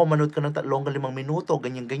people na, oh, manood ka ng 3 o 5 minuto,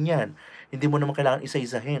 ganyan-ganyan. Hindi mo naman kailangan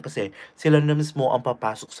isa-isahin kasi sila na mismo ang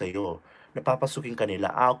papasok sa iyo. Napapasukin ka nila,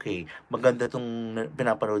 okay, maganda tong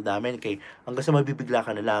pinapanood namin, okay, hanggang sa mabibigla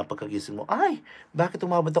ka nila pagkagising mo, ay, bakit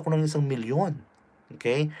umabot ako ng 1 milyon?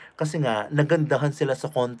 Okay? Kasi nga, nagandahan sila sa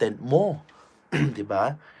content mo. 'Di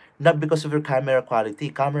ba? Not because of your camera quality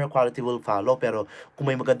will follow, pero kung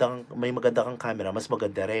may maganda kang camera, mas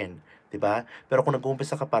maganda rin, 'di ba? Pero kung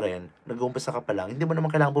nag-uumpisa ka pa rin, nag-uumpisa ka pa lang, hindi mo naman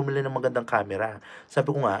kailangang bumili ng magandang camera.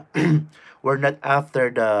 Sabi ko nga, we're not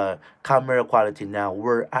after the camera quality now,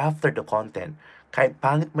 we're after the content. Kahit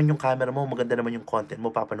pangit man yung camera mo, maganda naman yung content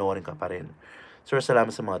mo, papanoorin ka pa rin. Sir,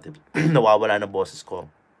 salamat sa mga tips. Nawawala na boses ko.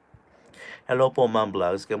 Hello po, Ma'am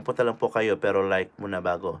Vlogs. Punta lang po kayo pero like muna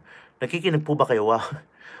bago. Nakikinig po ba kayo? Wow.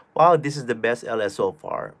 Wow, this is the best LS so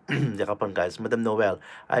far. Yakapan guys. Madam Noel,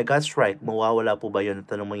 I got strike. Mawawala po ba yun?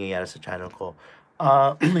 Tanong mangyayari sa channel ko.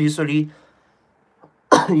 Usually,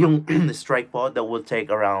 yung strike po, that will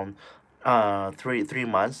take around 3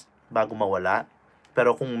 months bago mawala.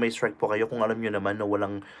 Pero kung may strike po kayo, kung alam nyo naman na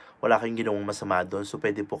wala kayong ginawang masama doon, so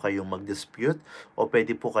pwede po kayong mag-dispute o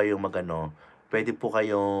pwede po kayong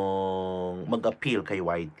mag-appeal kay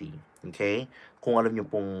YT. Okay? Kung alam nyo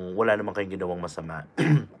pong wala naman kayong ginawang masama.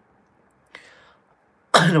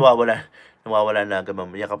 nawawala na agad,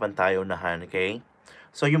 yakapan tayo nahan, okay?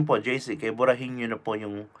 So yun po, JC, kaya burahin nyo na po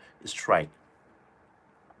yung strike.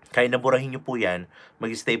 Kaya naburahin nyo po yan,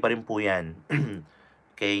 mag-stay pa rin po yan.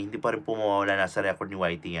 Okay? Hindi pa rin po mawawala, nasa record ni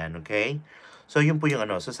YT yan, okay? So, yun po yung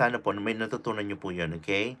ano. So, sana po, may natutunan nyo po yun,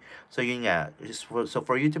 okay? So, yun nga. So,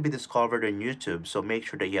 for you to be discovered on YouTube, so make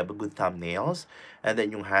sure that you have a good thumbnails, and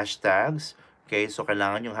then yung hashtags, okay? So,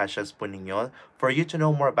 kailangan yung hashtags po ninyo. For you to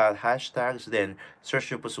know more about hashtags, then,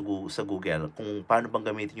 search nyo po sa Google kung paano bang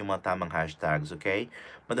gamitin yung mga tamang hashtags, okay?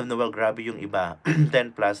 Madam Noel, grabe yung iba. 10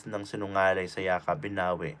 plus ng sinungalay sa yaka,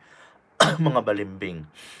 binawi. Mga balimbing.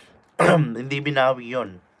 Hindi binawi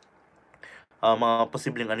yon. Mga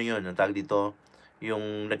posibleng ano yun, ang tawag dito,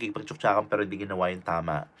 yung nagkikipagtsuktsakan pero hindi ginawa yung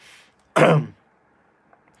tama.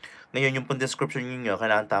 Ngayon, yung pong description nyo,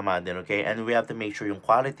 kailangan tama din, okay? And we have to make sure yung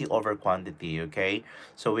quality over quantity, okay?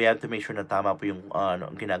 So, we have to make sure na tama po yung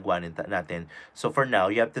ginagawa natin. So, for now,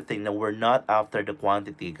 you have to think na we're not after the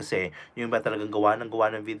quantity kasi yung iba talagang gawa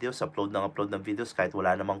ng videos, upload ng videos kahit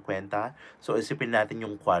wala namang kwenta. So, isipin natin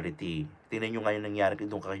yung quality. Tingnan nyo ngayon nangyari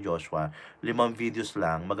doon kay Joshua. 5 videos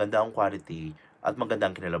lang, maganda ang quality at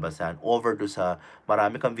magandang kinalabasan. Over do sa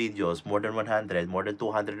marami kang videos, more than 100, more than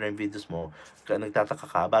 200 na yung videos mo, nagtataka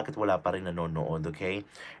ka, bakit wala pa rin nanonood, okay?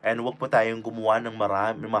 And wag po tayong gumawa ng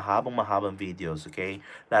mahabang videos, okay?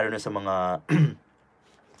 Lalo na sa mga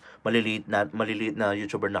maliliit na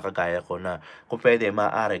YouTuber na kagaya ko na kung pwede,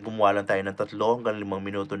 maaari, gumawa lang tayo ng 3 hanggang 5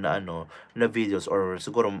 minuto na na videos or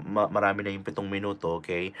siguro marami na yung 7 minuto,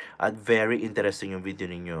 okay? At very interesting yung video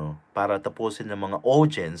ninyo para tapusin ng mga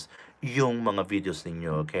audience yung mga videos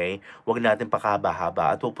ninyo, okay? Huwag natin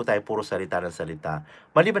pakahaba-haba at huwag po tayo puro salita ng salita.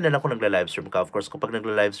 Maliban na lang kung nagla-livestream ka. Of course, kapag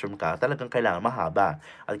nagla-livestream ka, talagang kailangan mahaba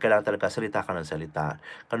at kailangan talaga salita ka ng salita.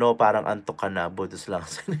 Kano parang antok ka na, budos lang.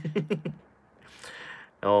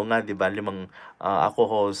 Oo nga, 'di ba? Ako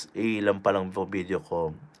host, ilan pa lang po video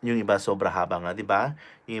ko. Yung iba sobra haba nga, 'di ba?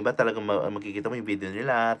 Yung iba talagang makikita mo yung video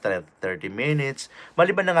nila, 30 minutes.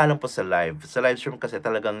 Maliban na nga lang po sa live. Sa live stream kasi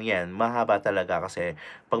talagang yan, mahaba talaga kasi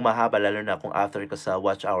pag mahaba, lalo na kung after ka sa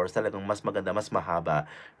watch hours, talagang mas maganda, mas mahaba.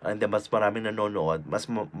 And then, mas maraming nanonood, mas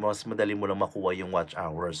madali mo lang makuha yung watch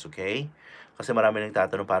hours, okay? Kasi marami nang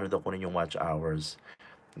tatanong paano daw kunin yung watch hours.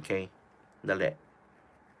 Okay? Dali.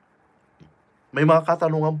 May mga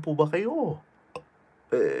katanungan po ba kayo?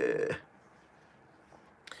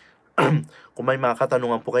 Kung may mga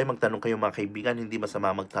katanungan po kayo, magtanong kayo mga kaibigan, hindi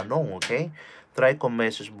masama magtanong, okay? Try ko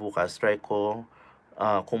message bukas, try ko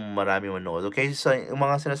kung marami manood. Okay, so yung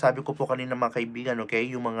mga sinasabi ko po kanina mga kaibigan, okay,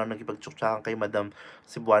 yung mga nakipagtsuktsakan kay Madam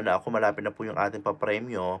Cebuana, ako malapit na po yung ating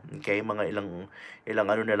papremyo. Okay, mga ilang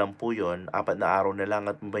ano na lang po yun, 4 na araw na lang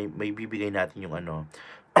at may bibigay natin yung ano.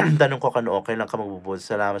 Tanong ko kano okay lang ka magbubud.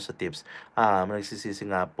 Salamat sa tips. Nagsisisi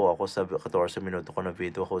nga po ako sa 14 minuto ko na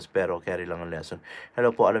video host pero carry lang ang lesson. Hello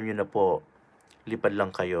po, alam niyo na po, lipad lang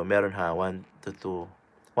kayo. Meron ha, 1 to 2.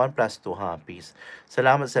 1 plus 2 ha, peace.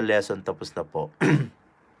 Salamat sa lesson, tapos na po.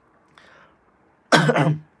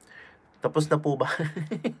 Tapos na po ba?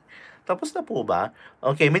 Tapos na po ba?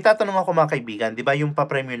 Okay, may tatanong ako mga kaibigan. Di ba yung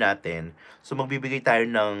pa-premyo natin? So, magbibigay tayo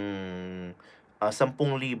ng 10,000,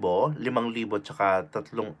 5,000, tsaka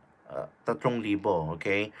 3,000.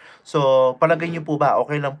 Okay? So, palagay niyo po ba,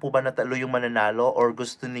 okay lang po ba na talo yung mananalo or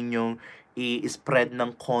gusto ninyong i-spread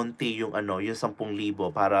ng konti yung ano, yung 10,000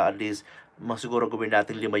 para at least masiguro gawin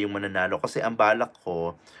natin 5 yung mananalo? Kasi ang balak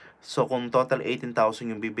ko, so kung total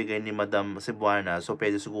 18,000 yung bibigay ni Madam Cebuana, so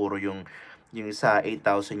pwede siguro yung isa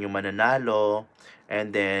 8,000 yung mananalo, and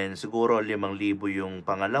then siguro 5,000 yung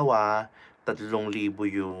pangalawa, 3,000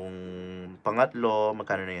 yung pangatlo,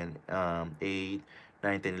 magkano na yan? 8,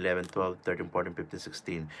 9, 10, 11, 12, 13, 14,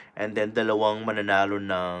 15, 16. And then, dalawang mananalo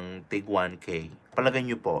ng tig 1K. Palagay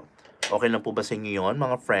nyo po, okay lang po ba sa inyo yun,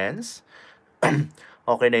 mga friends?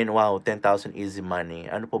 Okay na yun, wow, 10,000 easy money.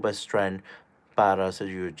 Ano po ba strand para sa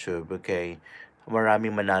YouTube? Okay,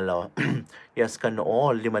 maraming manalo. Yes ka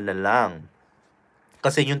noon, 5 na lang.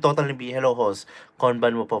 Kasi yung total ni Hello Host,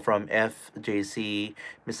 conban mo po from FJC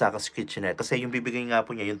Misaka's Kitchenette. Kasi yung bibigay nga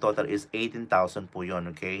po niya, yung total is 18,000 po yun,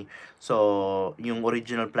 okay? So, yung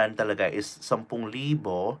original plan talaga is 10,000,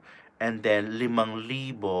 and then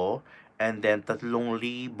 5,000, and then 3,000.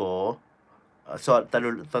 So,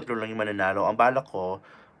 tatlo lang yung mananalo. Ang balak ko,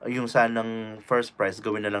 yung sanang first prize,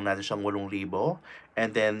 gawin na lang natin siyang 8,000.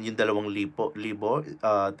 And then, yung 2,000,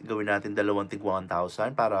 gawin natin dalawang tig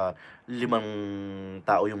 1,000 para 5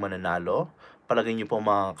 tao yung mananalo. Palagay niyo po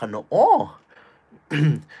mga kanoo.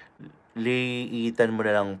 Liitan mo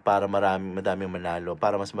na lang para madaming manalo,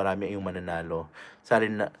 para mas marami yung mananalo.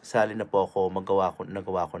 Sali na po ako,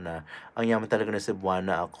 nagawa ko na. Ang yaman talaga ng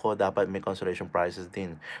Cebuana, ako dapat may consolation prizes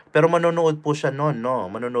din. Pero manonood po siya noon,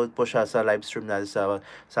 no? Manonood po siya sa live stream natin sa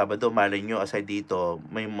Sabado. Malay nyo, aside dito,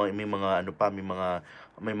 may mga ano pa, may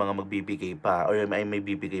mga magbibigay pa or may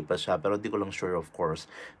bibigay pa siya, pero di ko lang sure, of course.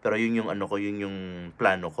 Pero yun yung ano ko, yun yung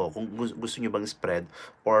plano ko. Kung gusto niyo bang spread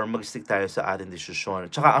or mag-stick tayo sa ating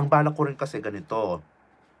desisyon. Tsaka ang balak ko rin kasi ganito.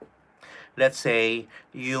 Let's say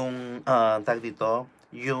yung tag dito,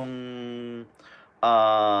 yung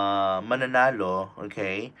mananalo,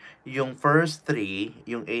 okay? Yung first 3,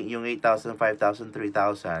 yung 8,000, 5,000,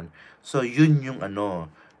 3,000. So yun yung ano,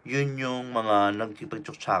 yun yung mga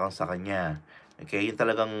nagkipagtsuktsakan sa kanya. Okay, yung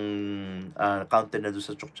talagang counted na doon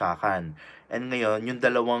sa tsuktsakan. And ngayon, yung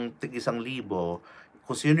dalawang tig 1,000,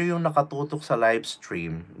 kung sino yung nakatutok sa live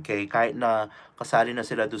stream, okay, kahit na kasali na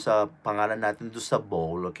sila doon sa pangalan natin doon sa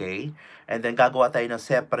bowl, okay? And then gagawa tayo ng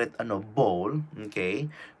separate bowl, okay?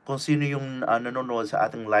 Kung sino yung nanonood sa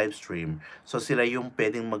ating live stream, so sila yung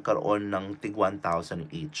pwedeng magkaroon ng tig 1,000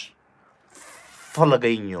 each.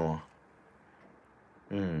 Palagay nyo.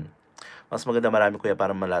 Mas maganda marami kuya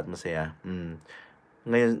para malahat masaya.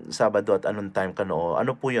 Ngayon, Sabado at anong time ka noo?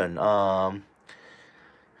 Ano po yun?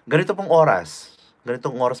 Ganito pong oras.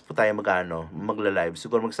 Ganitong oras po tayo magla-live.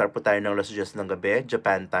 Siguro mag-start po tayo ng alas 10 ng gabi,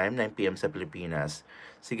 Japan time, 9 p.m. sa Pilipinas.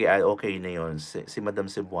 Sige, okay na yun. Si Madam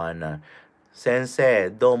Cebuana.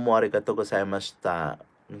 Sensei, domo arigatou gozaimashita.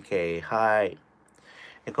 Okay, hi.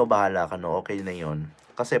 Ikaw bahala ka, no? Okay na yun.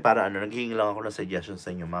 Kasi para naghihingi lang ako ng suggestion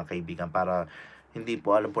sa inyo mga kaibigan para hindi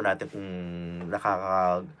po alam po natin kung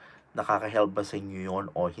nakaka-help ba sa inyo yun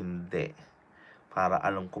o hindi. Para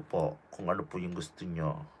alam ko po kung ano po yung gusto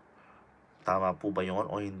nyo. Tama po ba yun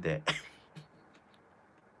o hindi?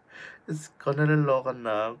 Ko naloloka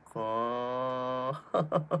na ako.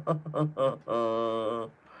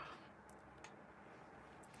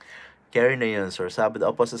 Carry na yun, sir. Sabado,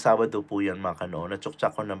 opo, sa Sabado po yan, mga kano.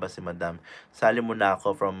 Natsuktsak ko na ba si madam? Sali mo na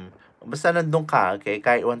ako from... Basta nandun ka, okay?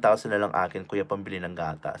 Kahit 1,000 na lang akin, kuya, pambili ng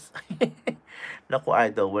gatas. Naku,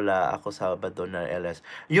 idol, wala ako Sabado na LS.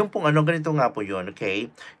 Yung pong ganito nga po yun,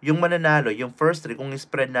 okay? Yung mananalo, yung first 3, kung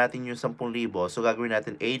spread natin yung 10,000, so gagawin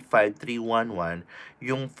natin 8, 5, 3, 1, 1.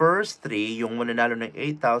 Yung first 3, yung mananalo ng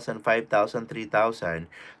 8,000, 5,000, 3,000.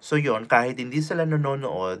 So yun, kahit hindi sila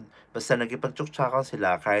nanonood, basta nagipagtsuktsakan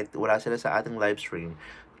sila, kahit wala sila sa ating live stream,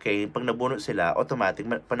 okay, pag nabunot sila, automatic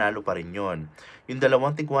panalo pa rin yun. Yung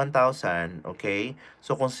dalawang tig 1,000, okay?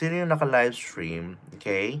 So kung sino yung naka-live stream,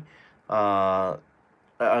 okay,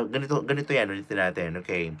 ganito yan, ulitin natin,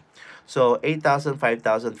 okay? So, 8,000,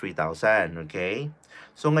 5,000, 3,000, okay?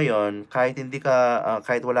 So, ngayon, kahit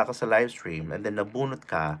wala ka sa live stream, and then nabunot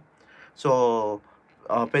ka, so,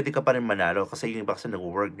 pwede ka pa rin manalo kasi yung iba kasi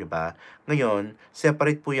nag-work, di ba? Ngayon,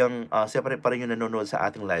 separate pa rin yung nanonood sa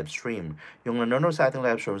ating live stream. Yung nanonood sa ating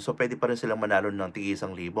live stream, so pwede pa rin silang manalo ng tig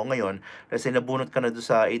 1,000. Ngayon, kasi nabunot ka na doon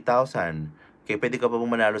sa 8,000, okay, pwede ka pa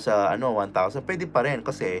bang manalo sa 1,000? Pwede pa rin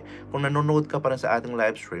kasi kung nanonood ka pa rin sa ating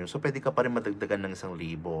live stream, so pwede ka pa rin madagdagan ng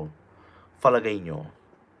 1,000. Palagay nyo,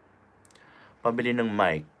 pambili ng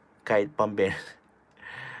mic, kahit pambili.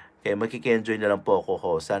 Kaya makiki-enjoy na lang po ako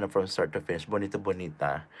ho. Sana from start to finish, bonito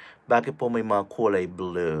bonita. Bakit po may mga kulay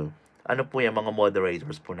blue? Ano po yung mga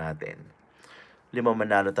moderators po natin? 5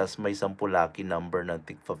 manalo, tas may 10 lucky number na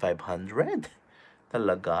tigpa 500?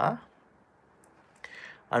 Talaga?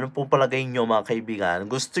 Ano po palagay nyo mga kaibigan?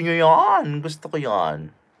 Gusto nyo yan? Gusto ko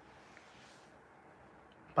yan.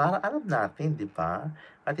 Para alam natin, di ba?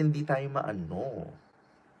 At hindi tayo maano.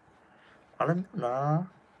 Alam nyo na.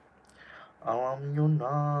 Alam nyo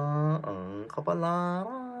na ang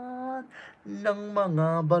kapalaran ng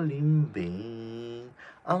mga balimbing.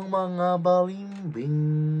 Ang mga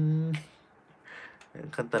balimbing.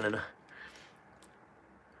 Kanta na na.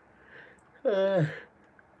 Ah.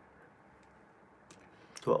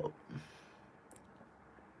 12.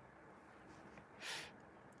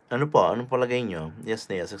 Ano po? Anong palagay nyo? Yes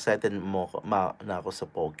na yes. Excited na ako sa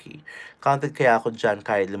Poki. Counted kaya ako dyan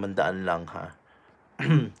kahit 500 lang ha.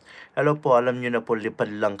 Hello po, alam nyo na po, lipad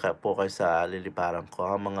lang po kayo sa liliparan ko,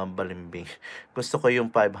 ha, mga balimbing. Gusto ko yung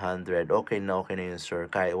 500. Okay na yun, sir.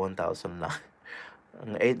 Kahit 1,000 lang.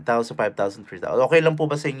 8,000, 5,000, 3,000. Okay lang po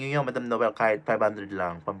ba sa inyo yun, Madam Noel? Kahit 500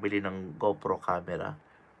 lang, pambili ng GoPro camera.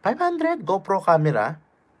 500? GoPro camera?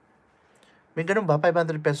 May ganun ba?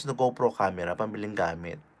 500 pesos na GoPro camera, pambiling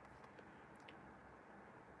gamit.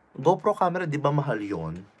 GoPro camera, di ba mahal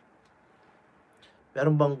yun?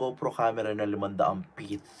 Meron bang GoPro camera na 500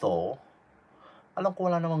 piso? Alam ko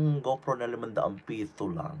wala namang GoPro na 500 piso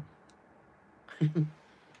lang.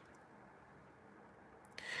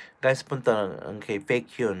 Guys, punta, okay, fake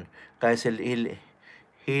yun. Guys,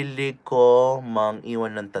 hili ko mang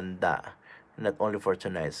iwan ng tanda. Not only for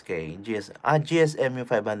tonight, okay? GSM yung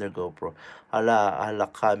 500 GoPro. Hala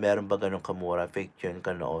ka, meron ba ganun kamura? Fake yun,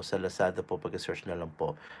 kanoo. Sa Lazada po, pag-search na lang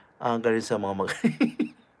po. Galing sa mga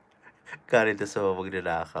Karito sa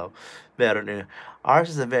magnanakaw. Meron din.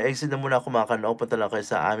 Arce's Adventures. Exit na muna ako mga kanoo. Punta lang kayo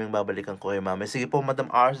sa aming babalikan ko kay mama. Sige po, Madam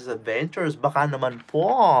Arce's Adventures. Baka naman po.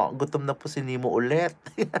 Gutom na po si Nemo ulit.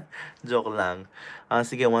 Joke lang.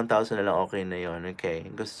 Sige, 1,000 na lang. Okay na yon. Okay.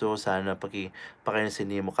 Gusto sana pakain si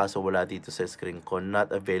Nemo kaso wala dito sa screen ko.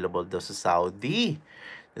 Not available daw sa Saudi.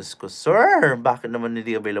 Diyos ko, sir, bakit naman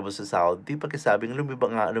hindi available sa Saudi? Pagkasabing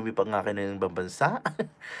lumibang nga kayo ng ibang bansa.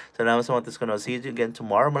 Salamat sa mga tips ko na. See you again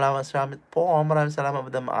tomorrow. Maraming salamat po. Maraming salamat,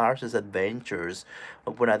 Madam Arce's Adventures.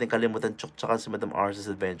 Huwag po natin kalimutan tsaka si Madam Arce's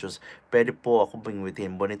Adventures. Pwede po ako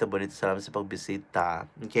bingwitin. Bonita. Salamat sa pagbisita.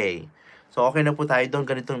 Okay. So, okay na po tayo doon.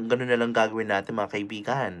 Ganun na lang gagawin natin, mga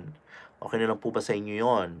kaibigan. Okay na lang po ba sa inyo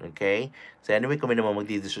yon? Okay? So, anyway, kami naman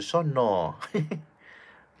magdidesisyon, no?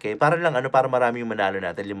 Okay, para marami yung manalo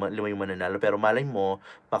natin, lima yung mananalo. Pero malay mo,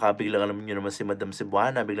 baka biglang alam nyo naman si Madam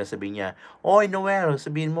Cebuana, biglang sabihin niya, Oy, Noel,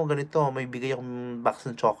 sabihin mo ganito, may bigay akong box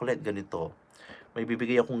ng chocolate, ganito. May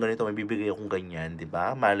bibigay akong ganito, may bibigay akong ganyan, di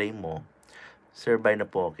ba? Malay mo. Sir, bye na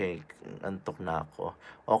po. Okay, antok na ako.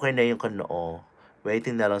 Okay na yung kanoo.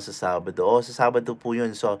 Waiting na lang sa Sabado. Sa Sabado po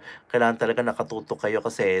yun. So, kailangan talaga nakatutok kayo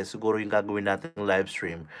kasi siguro yung gagawin natin ng live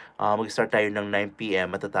stream. Mag-start tayo ng 9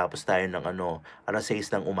 p.m. at tatapos tayo ng alas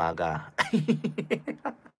 6 ng umaga.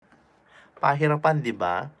 Pahirapan, di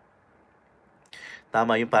ba?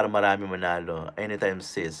 Tama yung para marami manalo. Anytime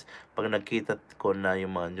sis. Pag nakita ko na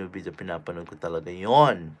yung mga new video, pinapanood ko talaga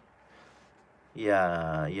yon.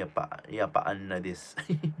 Yapaan na this.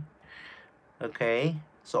 Okay?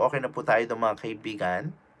 So, okay na po tayo ng mga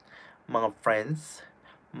kaibigan, mga friends,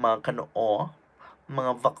 mga kanoo,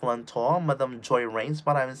 mga vaklanto, Madam Joy Reigns,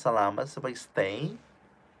 maraming salamat sa pag-stay.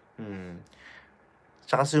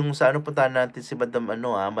 Tsaka sa puntahan natin si Madam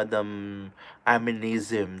Madam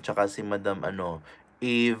Aminism, tsaka si Madam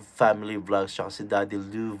Eve Family Vlogs, tsaka si Daddy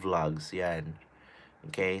Lou Vlogs, yan.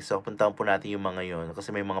 Okay, so puntahan po natin yung mga yon kasi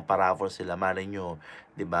may mga paraffle sila, malay nyo,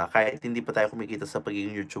 'di ba? Kahit hindi pa tayo kumikita sa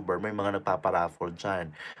pagiging YouTuber, may mga nagpaparaffle diyan.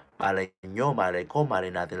 Malay nyo, malay ko, malay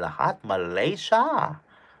natin lahat, Malaysia.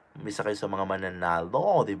 Isa kayo sa mga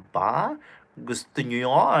mananalo, 'di ba? Gusto nyo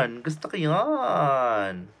 'yon. Gusto ko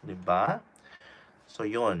 'yon, 'di ba? So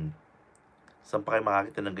 'yon. Saan pa kayo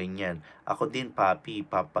makakita ng ganyan? Ako din, Papi,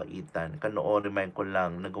 papaitan. Remind ko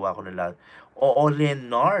lang, nagawa ko na lahat. Oo,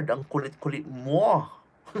 Leonard, ang kulit-kulit mo.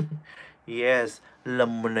 Yes,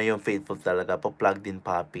 alam mo na yung faithful talaga. Pa-plug din,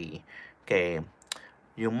 Papi. Okay.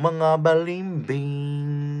 Yung mga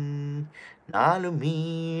balimbing na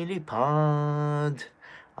lumilipad,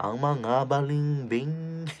 ang mga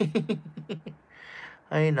balimbing.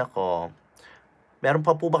 Ay, nako. Meron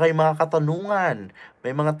pa po ba kayong mga katanungan?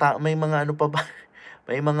 May mga ano pa ba?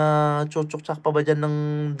 May mga tsutsuk-tsak pa ba dyan ng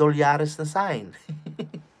dolyares na sign?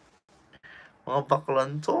 Mga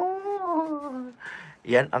baklan to.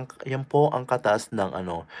 Yan po ang katas ng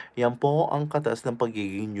ano, yan po ang katas ng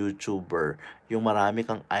pagiging YouTuber. Yung marami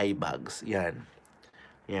kang eye bags. Yan.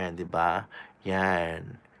 Yan, 'di ba?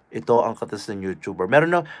 Yan. Ito ang katas ng YouTuber.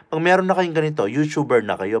 Pag meron na kayong ganito, YouTuber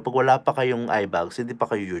na kayo. Pag wala pa kayong eye bags, hindi pa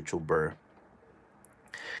kayo YouTuber.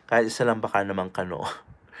 Kahit isa lang baka naman kano.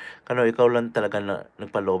 Kano, ikaw lang talaga na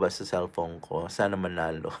nagpalobas sa cellphone ko. Sana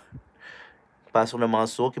manalo. Pasok ng mga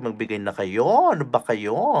suki, magbigay na kayo. Ano ba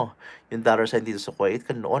kayo? Yung dollar sign dito sa Kuwait,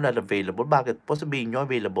 kanoon, not available. Bakit po? Sabihin nyo,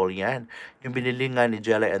 available yan. Yung binili nga ni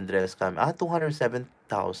Jella Andres Cam, 207,000.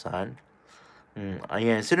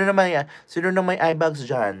 Ayan. Sino na may eyebags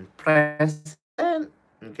dyan? Present.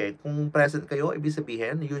 Okay, kung present kayo, ibig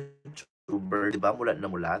sabihin, YouTuber, di ba? Mulat na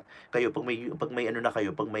mulat. Kayo, pag may ano na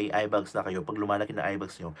kayo, pag may eyebags na kayo, pag lumalaki na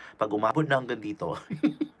eyebags nyo, pag umabot na hanggang dito,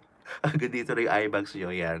 hanggang dito na yung eyebags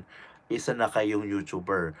nyo, yan. Isa na kayong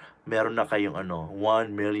YouTuber. Meron na kayong 1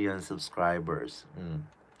 million subscribers.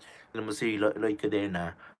 Alam mo si Lloyd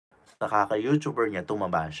Cadena, nakaka-YouTuber niya,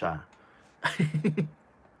 tumaba siya.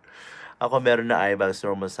 Ako meron na eyebags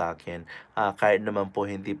normal sa akin. Kahit naman po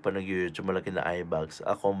hindi pa nag-YouTube malaki na eyebags.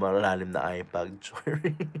 Ako malalim na eyebag.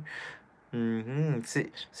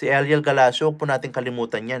 Si Eliel Galasio, huwag po natin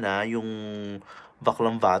kalimutan yan yung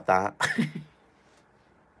baklang bata.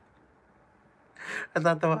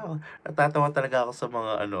 Natatawa talaga ako sa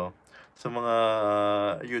mga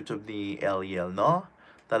YouTube ni Eliel, no?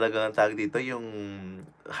 Talagang tag dito yung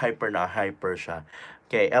hyper siya.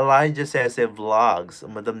 Okay, Elijah says vlogs.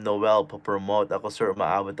 Madam Noel pa-promote. Ako sir,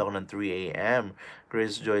 umaabot ako ng 3 a.m.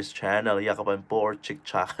 Chris Joyce channel. Yakapan po or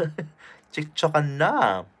chik-chak. Chik-chakan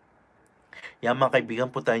na. Yan mga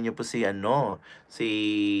kaibigan, puntahan niyo po si yung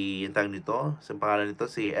tawag nito, sa pangalan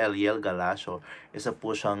nito, si Eliel Galasio. Isa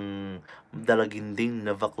po siyang dalaginding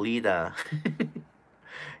na baklita.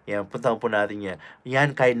 Yan, puntahan po natin yan.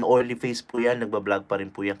 Yan, kahit na oily face po yan, nagbablog pa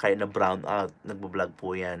rin po yan. Kahit na brown out, nagbablog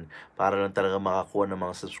po yan. Para lang talaga makakuha ng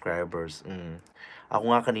mga subscribers. Ako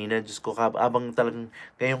nga kanina, Diyos ko,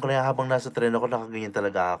 ngayon kaya habang nasa tren ako, nakaganyan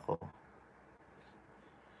talaga ako.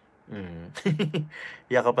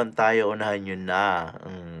 Yakapan tayo, unahan nyo na.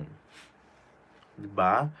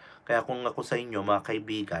 Diba? Kaya kung ako sa inyo, mga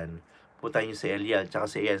kaibigan, punta nyo si Eliel, tsaka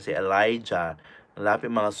si Elijah,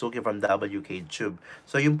 lapit mga suki from WK Tube.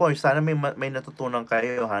 So yun po, sana may natutunan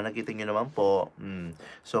kayo nakita nyo naman po.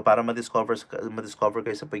 So para ma-discover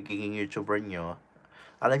kayo sa pagiging YouTuber nyo,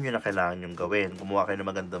 alam nyo na kailangan nyo gawin. Gumawa kayo ng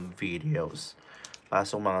magandang videos.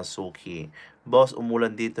 Pasok mga suki. Boss,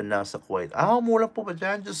 umulan dito na sa Kuwait. Umulan po ba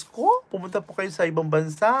dyan? Diyos ko, pumunta po kayo sa ibang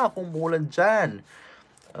bansa kung umulan dyan.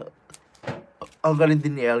 Ang galing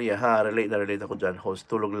din ni Elia, relate ako dyan, host.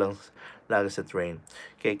 Tulog lang lagi sa train.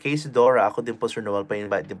 Okay, Casey Dora, ako din po, Sir Noel,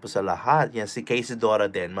 pa-invite din po sa lahat. Yan, si Casey Dora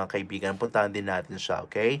din, mga kaibigan. Puntahan din natin siya,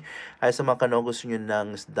 okay? Ay sa mga gusto nyo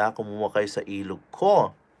ng isda, kumuha kayo sa ilog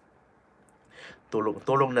ko.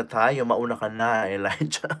 Tulog na tayo, mauna ka na,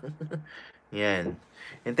 Elijah. Yan.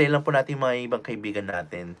 Hintayin lang po natin mga ibang kaibigan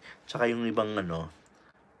natin. Tsaka yung ibang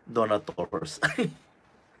donators.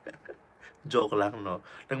 Joke lang, no?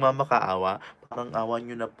 Nagmamakaawa. Parang awa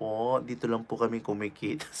nyo na po. Dito lang po kami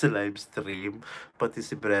kumikita sa live stream. Pati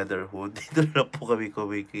si Brotherhood. Dito na lang po kami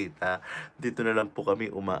kumikita. Dito na lang po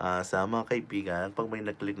kami umaasa. Mga kaibigan, pag may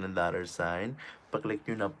nag-click ng dollar sign, pag-click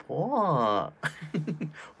nyo na po.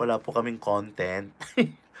 Wala po kaming content.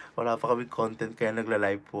 Wala pa kaming content kaya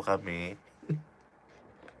nagla-live po kami.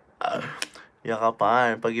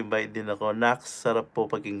 Yakapan, pag-invite din ako. Nax, sarap po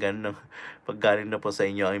pakinggan paggaling na po sa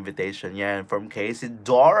inyo ang invitation. Yan, from Casey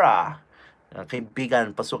Dora.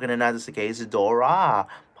 Kaibigan, pasukin na natin si Casey Dora.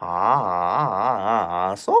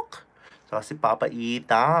 Pasok. Saka si Papa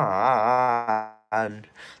Itan.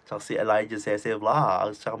 Saka si Elijah Cese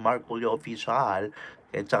Vlogs. Saka Mark Julio Official.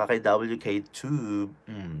 At saka kay WK Tube.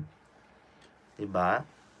 Diba?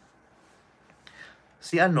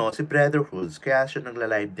 Si Brotherhoods, kaya siya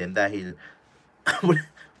nagla-live din dahil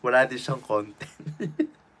wala din siyang content.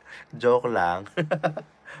 Joke lang.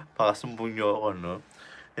 Pakasumbong nyo ako, no?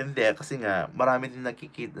 Hindi, kasi nga, marami din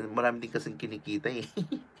kasing kinikita eh.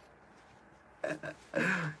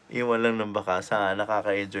 Iwan lang ng baka,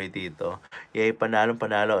 nakaka-enjoy dito. Yay,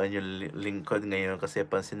 panalong-panalo ang yung lingkod ngayon kasi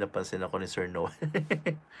pansin na pansin ako ni Sir Noel.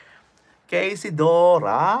 Casey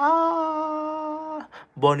Dora!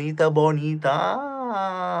 Bonita, bonita!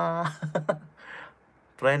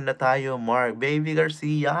 Friend na tayo, Mark. Baby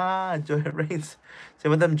Garcia! Joy Reigns. Si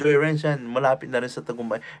Madam Joy Reigns yan, malapit na rin sa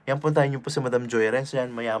Tagumpay. Yan, puntahan niyo po si Madam Joy Reigns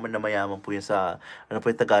yan. Mayaman na mayaman po yan sa, ano po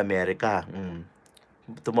yung taga-Amerika.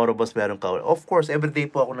 Tomorrow boss meron ka. Of course, everyday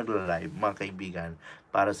po ako nagla-live, mga kaibigan,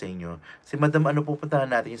 para sa inyo. Si Madam, ano po puntahan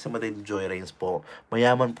natin yung sa Madam Joy Reigns po.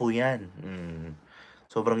 Mayaman po yan.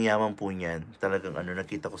 Sobrang yaman po niyan. Talagang ano,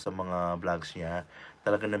 nakita ko sa mga vlogs niya,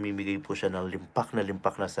 talagang namimigay po siya ng limpak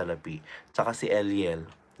na salapi. Tsaka si Eliel.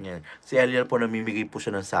 Yan. Si Eliel po namimigay po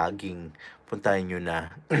siya ng saging. Puntahan nyo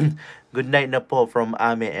na. Good night na po from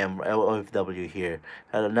Ame M, OFW here.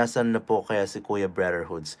 Nasaan na po kaya si Kuya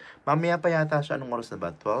Brotherhoods? Mamaya pa yata siya. Anong oras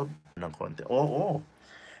na ba? 12? Ng konti. Oo.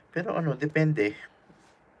 Pero ano, depende.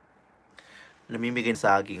 Namimigay ng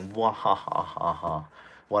saging. Wahahaha.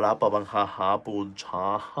 Wala pa bang hahapon?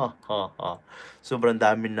 Ha. Sobrang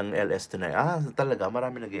dami ng LS tonight. Talaga,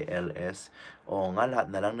 marami nag-LS. Oo nga, lahat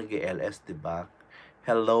na lang nag-LS, diba?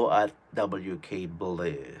 Hello at WK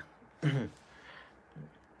Bully.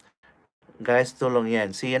 Guys, tulong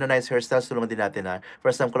yan. Si ano, Nice Hairstyles, tulungan din natin ha.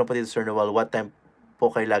 First time ko lang po dito, Sir Noel. What time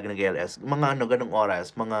po kayo lagi nag-LS? Mga ano, ganong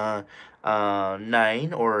oras. Mga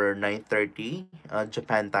 9 or 9:30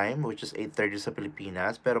 Japan time, which is 8:30 sa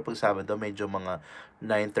Pilipinas. Pero pag Sabado, medyo mga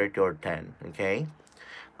 9:30 or 10. Okay?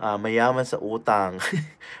 Mayaman sa utang.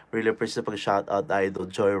 Really appreciate pag-shoutout, Idol.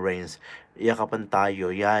 Joy Reigns. Iyakapan tayo.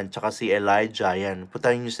 Yan. Tsaka si Elijah. Yan.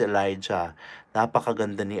 Putahin niyo si Elijah.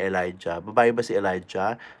 Napakaganda ni Elijah. Babae ba si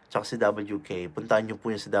Elijah? Tsaka si WK. Puntahan niyo po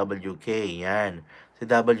yung si WK. Yan. Si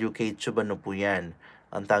WK Tube, ano po yan?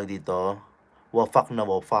 Ang tag dito, wafak na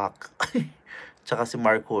wafak. Tsaka si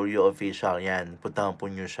Marcorio Official. Yan. Puntahan po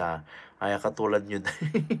niyo siya. Ay, katulad nyo.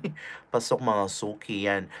 Pasok mga suki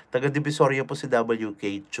yan. Taga Divisoria po si WK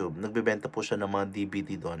Tube. Nagbebenta po siya ng mga DVD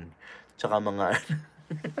doon. Tsaka mga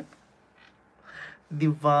di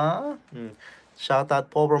ba?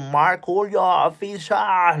 Shoutout po from Marcorio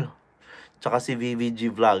Official. Tsaka si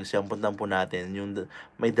VVG Vlogs. Yan, puntahan po natin.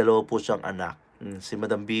 May dalawa po siyang anak. Si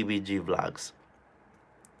Madam VVG Vlogs.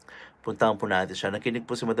 Puntahan po natin siya. Nakinig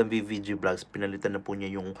po si Madam VVG Vlogs. Pinalitan na po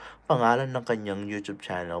niya yung pangalan ng kanyang YouTube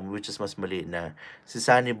channel, which is mas maliit na. Si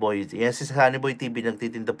Sunny Boy. Yan, si Sunny Boy TV,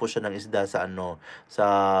 nagtitinda po siya ng isda sa ano,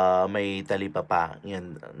 sa may talipapa.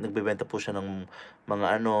 Yan, nagbebenta po siya ng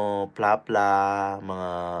mga ano, plapla, mga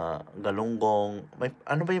galunggong. May,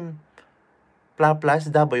 ano ba yung plapla?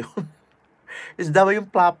 Isda ba yun? Isda ba yung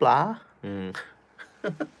plapla?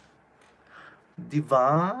 Diba?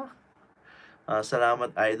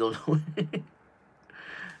 Salamat, Idol.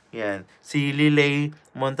 Yan. Si Lilay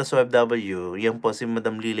Montes OFW. Yan po, si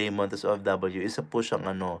Madam Lilay Montes OFW. Isa po siyang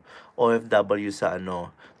ano, OFW sa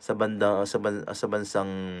ano, sa banda, sa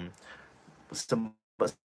bansang, sa,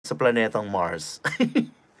 sa planetang Mars.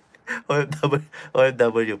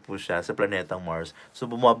 OFW po siya sa planetang Mars. So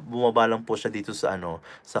bumaba lang po siya dito sa ano,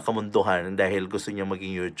 sa kamunduhan dahil gusto niya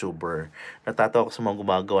maging YouTuber. Natatawa ko sa mga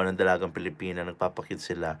gumagawa ng dalagang Pilipina, nagpapakit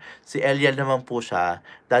sila. Si Eliel naman po siya,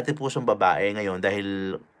 dati po siyang babae ngayon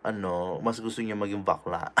dahil ano, mas gusto niya maging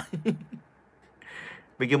bakla.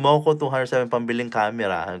 Bigyan mo ako 207 pambiling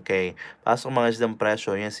camera, okay? Pasok mga isdang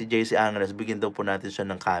presyo. Yan si JC Angres, bigyan daw po natin siya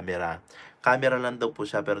ng camera. Camera lang daw po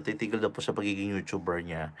siya, pero titigil daw po siya pagiging YouTuber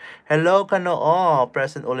niya. Hello, Kanoo!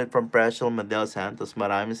 Present ulit from Presil Madel Santos.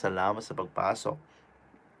 Maraming salamat sa pagpasok.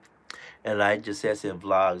 Elijah says in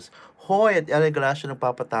vlogs, Hoy, at Eli Gracia,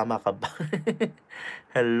 nagpapatama ka ba?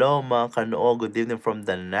 Hello, mga Kanoo. Good evening from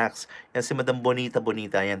the next. Yan si Madam Bonita.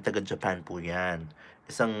 Yan, taga Japan po yan.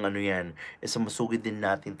 Isang ano yan, isang masugid din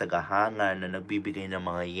nating tagahangan na nagbibigay ng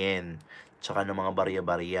mga yen, tsaka ng mga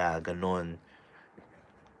barya-barya, ganun.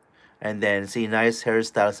 And then, si Nice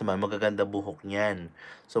Hairstyles naman, magaganda buhok niyan.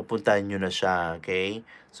 So, puntahan nyo na siya, okay?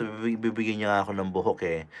 So, bibigyan niya ako ng buhok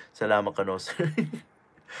eh. Salamat ka, no, sir.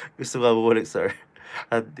 Gusto nga bumalik, sir.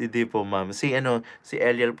 At hindi po, ma'am. Si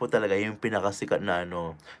Eliel po talaga, yung pinakasikat na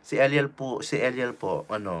ano. Si Eliel po,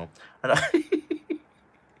 ano,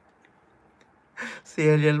 si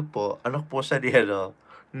Eliel po, anak po siya ni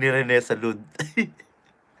Rene Salud.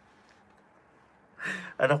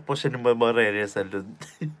 Anak po siya ni Mama Rene Salud.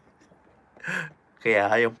 Kaya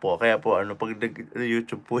ano, pag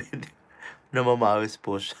nag-YouTube po yun, namamawis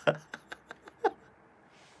po siya.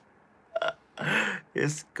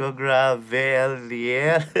 Yes ko, grabe,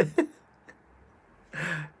 Eliel.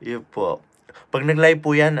 Yun po. Pag nag-live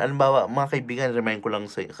po yan, alimbawa, mga kaibigan, remind ko lang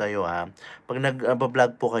kayo ha. Pag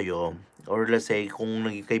nag-vlog po kayo, or let's say kung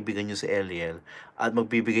naging kaibigan niyo si Eliel at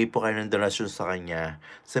magbibigay po kayo ng donasyon sa kanya,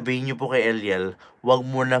 sabihin niyo po kay Eliel, wag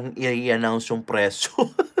mo nang i-announce yung presyo.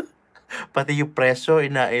 Pati yung presyo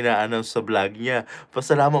ina-announce sa vlog niya.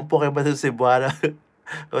 Pasalamat po kay Madam Cebuana.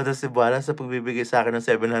 Madam Cebuana sa pagbibigay sa akin ng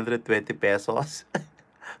 720 pesos.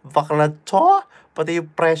 Bakla to? Pati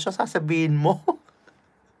yung presyo sasabihin mo.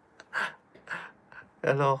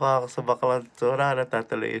 Kaloka ako sa bakla to.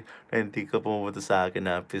 Natatuloy na hindi ka pumunta sa akin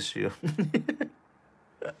na apis yun.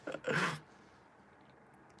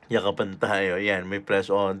 Yakapan tayo. Yan, may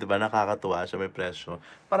presyo. Oh, di ba nakakatuwa siya, may presyo.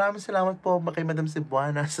 Maraming salamat po kay Madam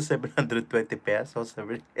Cebuana sa 720 pesos.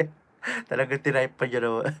 Talagang tinipe pa niya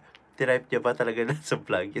na, tinipe niya pa talaga na sa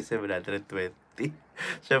vlog yung 720.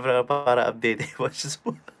 Siyempre para update watches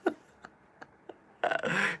mo.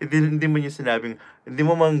 hindi mo niya sinabing, hindi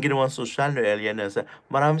mo man ginawang social, Noel, yan.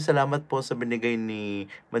 Maraming salamat po sa binigay ni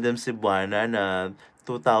Madam Cebuana na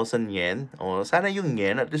 2,000 yen. O, sana yung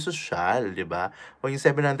yen at least social, di ba? O yung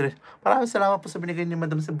 700. Maraming salamat po sa binigay ni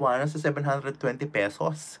Madam Cebuana sa 720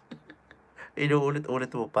 pesos.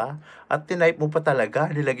 Inuulit-ulit mo pa. At tinype mo pa talaga.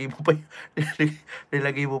 Nilagay mo pa yung,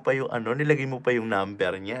 nilagay mo pa yung nilagay mo pa yung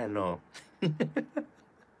number niya, no?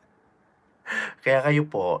 Kaya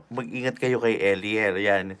kayo po, mag-ingat kayo kay Eliel,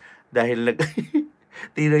 yan. Dahil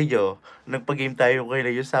tingnan nyo, nagpa-game tayo kayo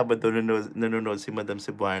yung Sabado, nanonood si Madam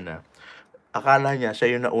Cebuana. Akala niya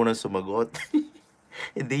siya yung naunang sumagot.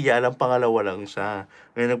 Hindi niya alam, pangalawa lang siya.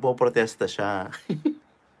 Ngayon nagpo-protesta siya.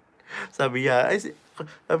 sabi niya,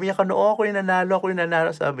 Kanoo, ako yung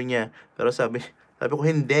nanalo, sabi niya. Pero sabi ko,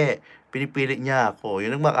 hindi. Pinipilit niya ako.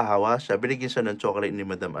 Yung nagmakahawa siya, binigyan siya ng chocolate ni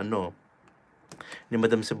Madam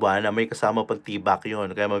Cebuana, may kasama pang tibak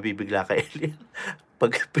yun, kaya mabibigla ka, Eliel.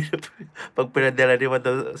 pag pinadala ni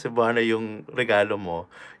Madam Cebuana yung regalo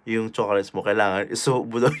mo, yung chocolates mo, kailangan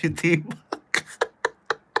isubo daw yung tibak.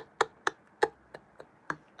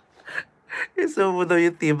 Isubo daw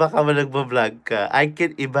yung tibak habang nagbablog ka. I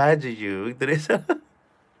can imagine you.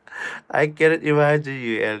 I can't imagine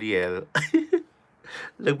you, Eliel.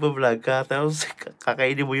 Nagbablog ka, tapos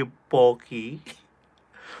kakainin mo yung Pocky.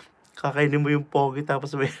 Kakainin mo yung Pocky,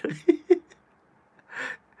 tapos may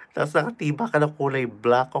tapos nakatiba ka ng kulay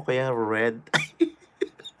black o kaya red.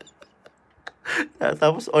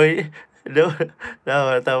 Tapos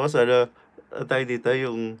tapos tayo dito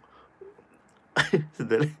yung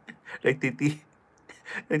sandali,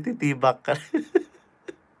 nagtitibak ka.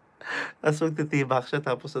 Tapos magtitibak siya,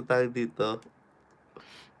 tapos tayo dito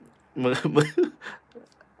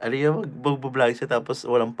magbablog siya, tapos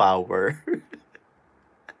walang power.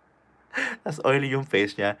 Tapos oily yung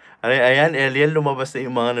face niya. Ayan, Eliel, lumabas na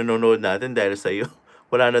yung mga nanonood natin dahil sa'yo.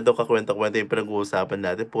 Wala na daw kakwenta-kwenta yung pinag-uusapan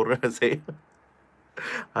natin. Puro na sa'yo.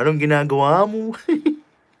 Anong ginagawa mo?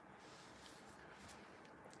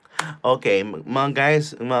 Okay, mga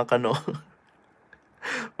guys, mga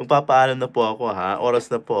magpapaalam na po ako, ha. Oras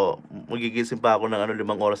na po. Magigising pa ako ng 5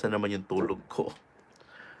 oras na naman yung tulog ko.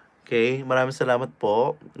 Okay, maraming salamat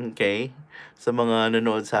po, okay, sa mga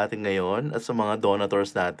nanood sa atin ngayon at sa mga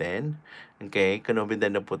donators natin. Okay,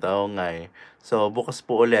 kanobindan na po tao ngay. So, bukas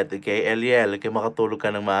po ulit, okay, Eliel, okay, makatulog ka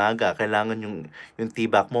ng maaga. Kailangan yung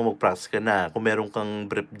tibak mo, mag-practice ka na. Kung meron kang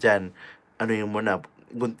brief dyan, yung muna,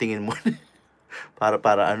 guntingin mo para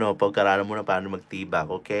pagkaralan mo na paano magtibak,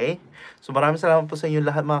 okay? So maraming salamat po sa inyo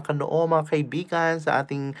lahat, mga Kanoo, mga kaibigan, sa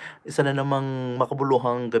ating isa na namang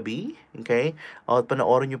makabuluhang gabi, okay? At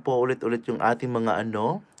panoorin niyo po ulit-ulit yung ating mga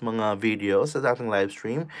mga videos sa ating live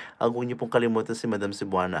stream. Huwag niyo pong kalimutan si Madam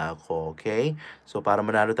Cebuana ako, okay? So para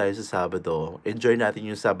manalo tayo sa Sabado, enjoy natin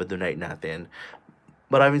yung Sabado night natin.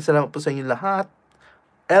 Maraming salamat po sa inyo lahat.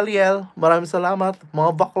 Eliel, maraming salamat.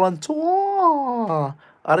 Mga baklan to.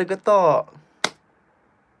 Arigato.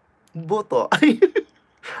 Boto.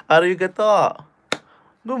 Arigato.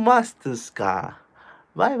 Gumastos ka.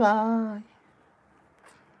 Bye-bye.